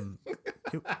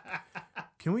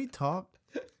 can we talk?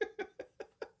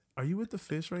 Are you with the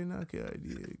fish right now? Do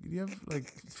you have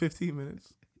like 15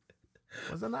 minutes?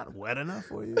 Was that not wet enough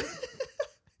for you?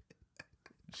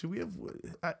 Should we have?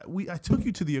 I took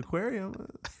you to the aquarium.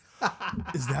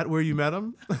 Is that where you met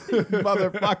him?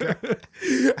 Motherfucker.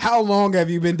 How long have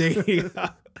you been dating?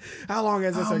 How long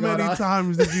has this been going on? How many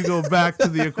times did you go back to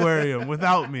the aquarium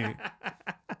without me?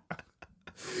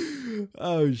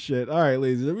 Oh shit. All right,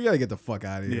 ladies, we gotta get the fuck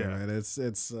out of here, man. It's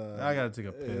I gotta take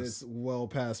a piss. It's well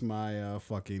past my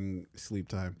fucking sleep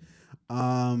time.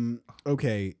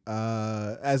 Okay.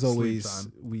 As always,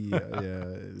 we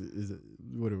is it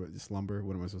slumber?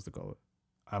 What am I supposed to call it?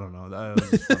 I don't know. That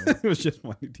was just funny. It was just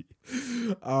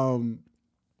funny.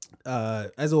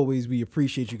 As always, we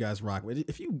appreciate you guys rocking.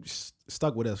 If you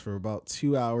stuck with us for about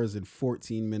 2 hours and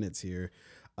 14 minutes here,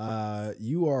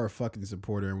 you are a fucking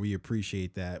supporter, and we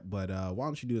appreciate that. But why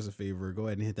don't you do us a favor? Go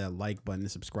ahead and hit that like button,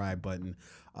 subscribe button,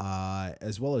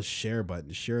 as well as share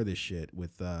button. Share this shit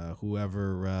with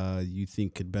whoever you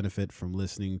think could benefit from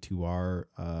listening to our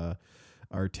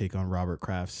take on Robert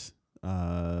Kraft's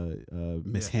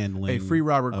mishandling. Hey, free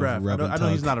Robert Kraft. I know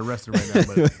he's not arrested right now,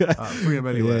 but free him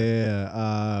anyway.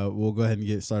 Yeah. We'll go ahead and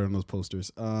get started on those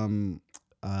posters. And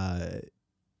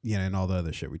all the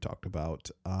other shit we talked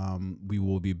about. We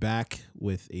will be back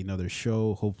with another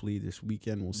show, hopefully this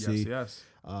weekend. We'll see. Yes.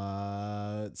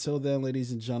 So then,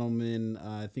 ladies and gentlemen,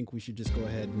 I think we should just go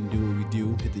ahead and do what we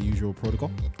do. Hit the usual protocol.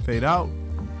 Fade out.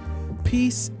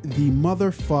 Peace the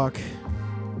motherfuck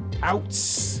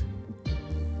out.